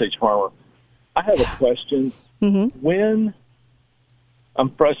from Ice Age Farmer. I have a question. When I'm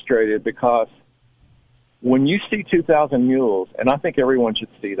frustrated because when you see 2,000 mules, and I think everyone should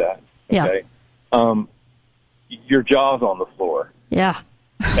see that, okay? Yeah. Your jaw's on the floor. Yeah.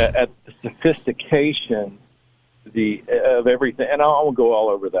 At the sophistication of everything, and I won't go all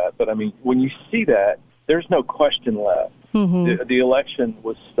over that, but I mean, when you see that, there's no question left. The election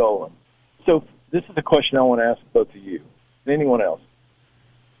was stolen. So this is a question I want to ask both of you and anyone else.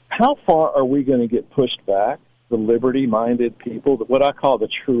 How far are we going to get pushed back, the liberty-minded people, what I call the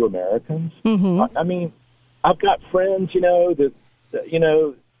true Americans? I mean, I've got friends, that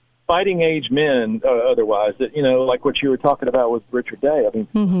fighting age men, otherwise, that, like what you were talking about with Richard Day. I mean,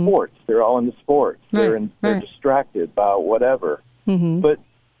 sports, they're all into sports. They're distracted by whatever. But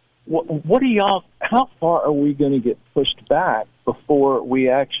what do y'all, how far are we going to get pushed back before we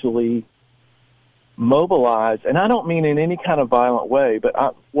actually mobilize? And I don't mean in any kind of violent way,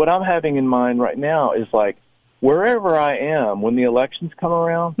 but what I'm having in mind right now is like, wherever I am, when the elections come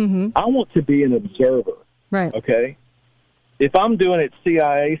around, I want to be an observer. Right. Okay? If I'm doing it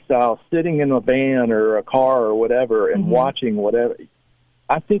CIA style, sitting in a van or a car or whatever and watching whatever,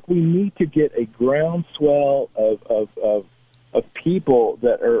 I think we need to get a groundswell of people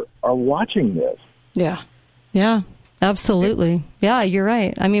that are watching this. Yeah. Yeah, absolutely. Yeah, you're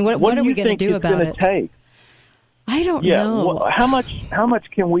right. I mean, what are we going to do about it? Take? I don't know. How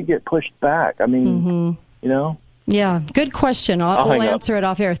much can we get pushed back? I mean, Yeah, good question. We'll answer it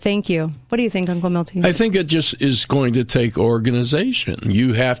off air. Thank you. What do you think, Uncle Milty? I think it just is going to take organization.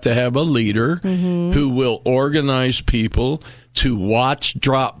 You have to have a leader who will organize people to watch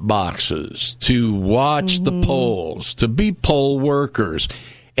drop boxes, to watch the polls, to be poll workers.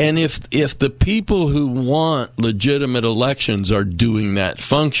 And if the people who want legitimate elections are doing that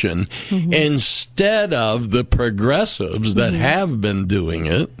function instead of the progressives that have been doing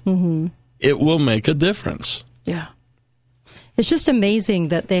it, it will make a difference. Yeah. It's just amazing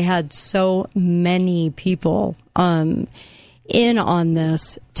that they had so many people in on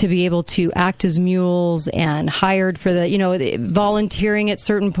this to be able to act as mules and hired for volunteering at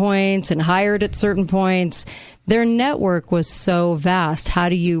certain points and hired at certain points. Their network was so vast.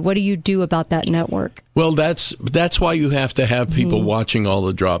 What do you do about that network? Well, that's why you have to have people watching all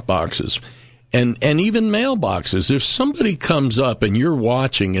the drop boxes. And even mailboxes. If somebody comes up and you're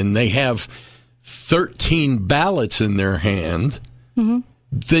watching and they have 13 ballots in their hand,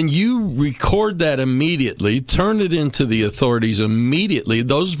 then you record that immediately, turn it into the authorities immediately.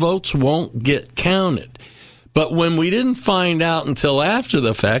 Those votes won't get counted. But when we didn't find out until after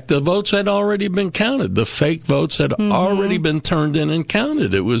the fact, the votes had already been counted. The fake votes had already been turned in and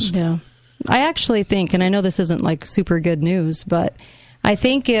counted. It was... Yeah. I actually think, and I know this isn't like super good news, but I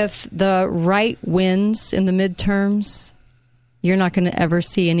think if the right wins in the midterms, you're not going to ever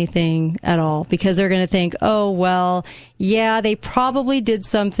see anything at all, because they're going to think, oh, well, yeah, they probably did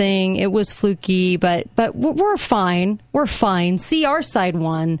something. It was fluky, but we're fine. We're fine. See, our side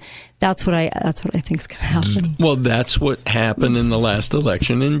won. That's what I think is going to happen. Well, that's what happened in the last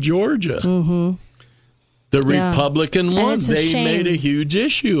election in Georgia. Mm-hmm. The Republican won. They made a huge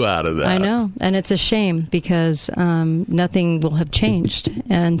issue out of that. I know. And it's a shame, because nothing will have changed.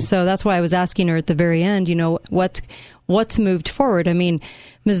 And so that's why I was asking her at the very end, what's moved forward. I mean,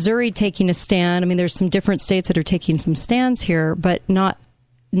 Missouri taking a stand. I mean, there's some different states that are taking some stands here, but not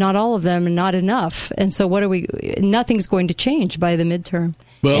all of them, and not enough. And so nothing's going to change by the midterm.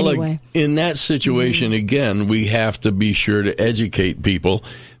 Well, anyway. like in that situation, again, we have to be sure to educate people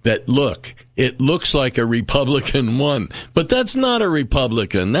that, look, it looks like a Republican won, but that's not a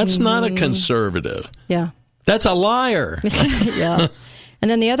Republican. That's not a conservative. Yeah. That's a liar. Yeah. And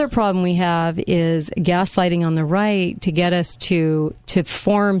then the other problem we have is gaslighting on the right to get us to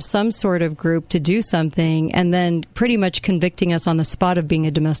form some sort of group to do something, and then pretty much convicting us on the spot of being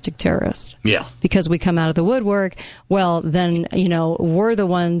a domestic terrorist. Yeah. Because we come out of the woodwork, well, then, we're the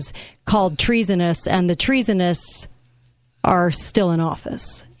ones called treasonous, and the treasonous are still in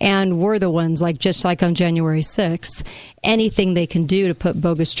office. And we're the ones, just like on January 6th, anything they can do to put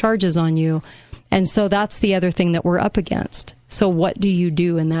bogus charges on you. And so that's the other thing that we're up against. So what do you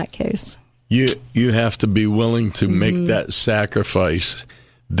do in that case? You have to be willing to make that sacrifice,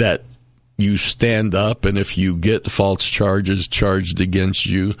 that you stand up, and if you get false charges charged against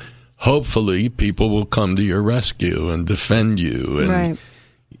you, hopefully people will come to your rescue and defend you, and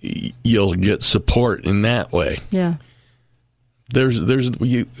you'll get support in that way. Yeah.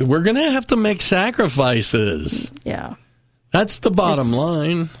 We're going to have to make sacrifices. Yeah. That's the bottom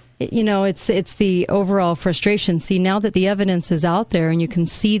line. It's the overall frustration. See, now that the evidence is out there, and you can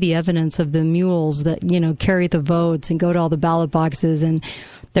see the evidence of the mules that, carry the votes and go to all the ballot boxes, and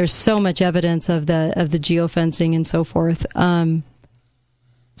there's so much evidence of the geofencing and so forth.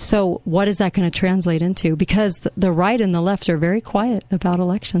 So what is that going to translate into? Because the right and the left are very quiet about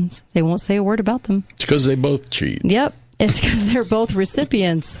elections. They won't say a word about them. It's because they both cheat. Yep. It's because they're both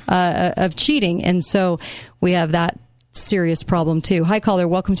recipients of cheating. And so we have that serious problem too. Hi, caller.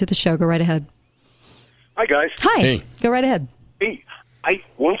 Welcome to the show. Go right ahead. Hi, guys. Hi. Hey. Go right ahead. Hey,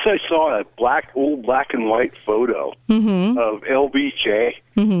 once I saw a old black and white photo of LBJ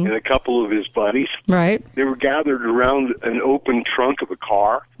and a couple of his buddies. Right. They were gathered around an open trunk of a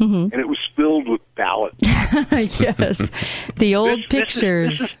car, and it was filled with ballots. Yes. The old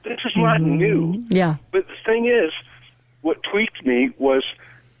pictures. This is not new. Yeah. But the thing is, what tweaked me was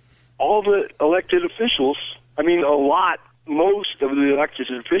all the elected officials. I mean, most of the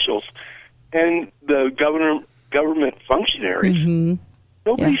elected officials and the government functionaries.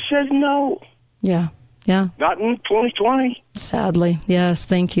 Nobody says no. Yeah. Yeah. Not in 2020. Sadly. Yes.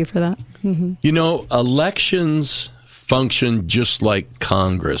 Thank you for that. Elections function just like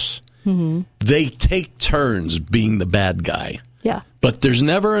Congress. They take turns being the bad guy. Yeah. But there's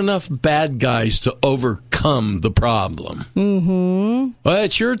never enough bad guys to overcome the problem. Well,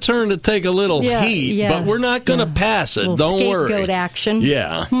 it's your turn to take a little heat, but we're not going to pass it. Don't worry. Scapegoat action.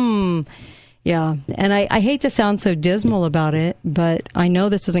 Yeah. Yeah. And I hate to sound so dismal about it, but I know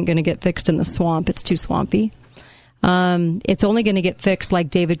this isn't going to get fixed in the swamp. It's too swampy. It's only going to get fixed, like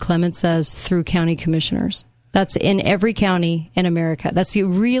David Clement says, through county commissioners. That's in every county in America. That's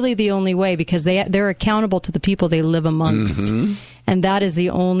really the only way, because they're accountable to the people they live amongst. And that is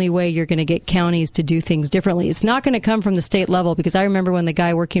the only way you're going to get counties to do things differently. It's not going to come from the state level, because I remember when the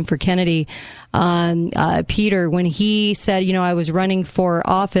guy working for Kennedy, Peter, when he said, I was running for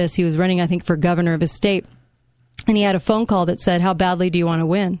office, he was running, I think, for governor of his state. And he had a phone call that said, how badly do you want to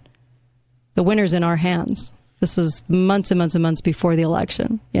win? The winner's in our hands. This was months and months and months before the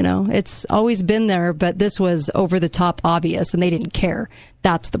election. It's always been there, but this was over the top obvious, and they didn't care.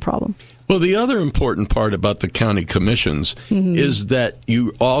 That's the problem. Well, the other important part about the county commissions is that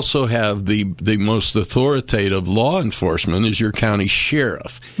you also have the most authoritative law enforcement is your county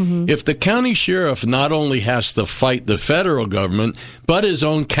sheriff. If the county sheriff not only has to fight the federal government, but his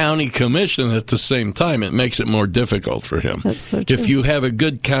own county commission at the same time, it makes it more difficult for him. That's so true. If you have a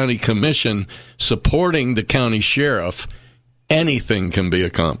good county commission supporting the county sheriff, anything can be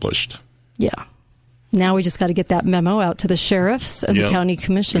accomplished. Yeah. Now we just got to get that memo out to the sheriffs and the county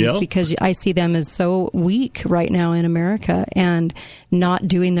commissions because I see them as so weak right now in America and not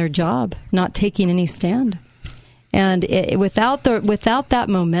doing their job, not taking any stand. And without that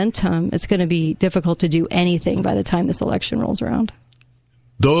momentum, it's going to be difficult to do anything by the time this election rolls around.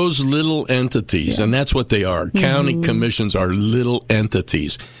 Those little entities, and that's what they are. County commissions are little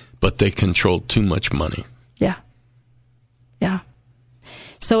entities, but they control too much money. Yeah.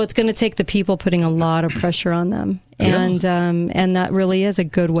 So it's going to take the people putting a lot of pressure on them, and that really is a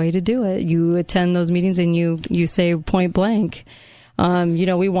good way to do it. You attend those meetings and you say point blank,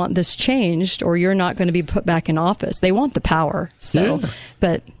 we want this changed, or you're not going to be put back in office. They want the power. So,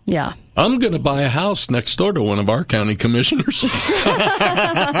 but yeah. I'm going to buy a house next door to one of our county commissioners. Sit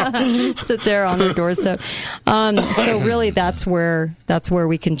there on their doorstep. So really, that's where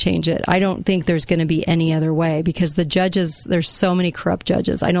we can change it. I don't think there's going to be any other way because the judges, there's so many corrupt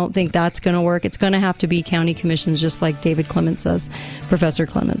judges. I don't think that's going to work. It's going to have to be county commissions, just like David Clements says, Professor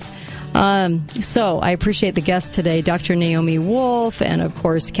Clements. So I appreciate the guests today, Dr. Naomi Wolf, and of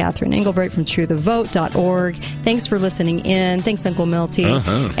course, Catherine Engelbrecht from TrueTheVote.org. Thanks for listening in. Thanks, Uncle Milty.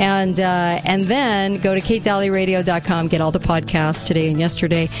 And then go to KateDalleyRadio.com, get all the podcasts today and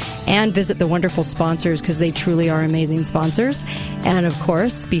yesterday, and visit the wonderful sponsors because they truly are amazing sponsors. And of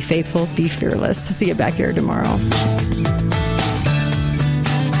course, be faithful, be fearless. See you back here tomorrow.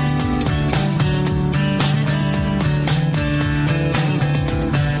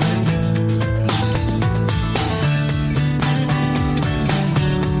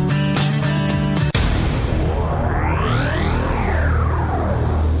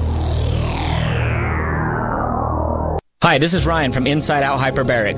 Hi, this is Ryan from Inside Out Hyperbaric.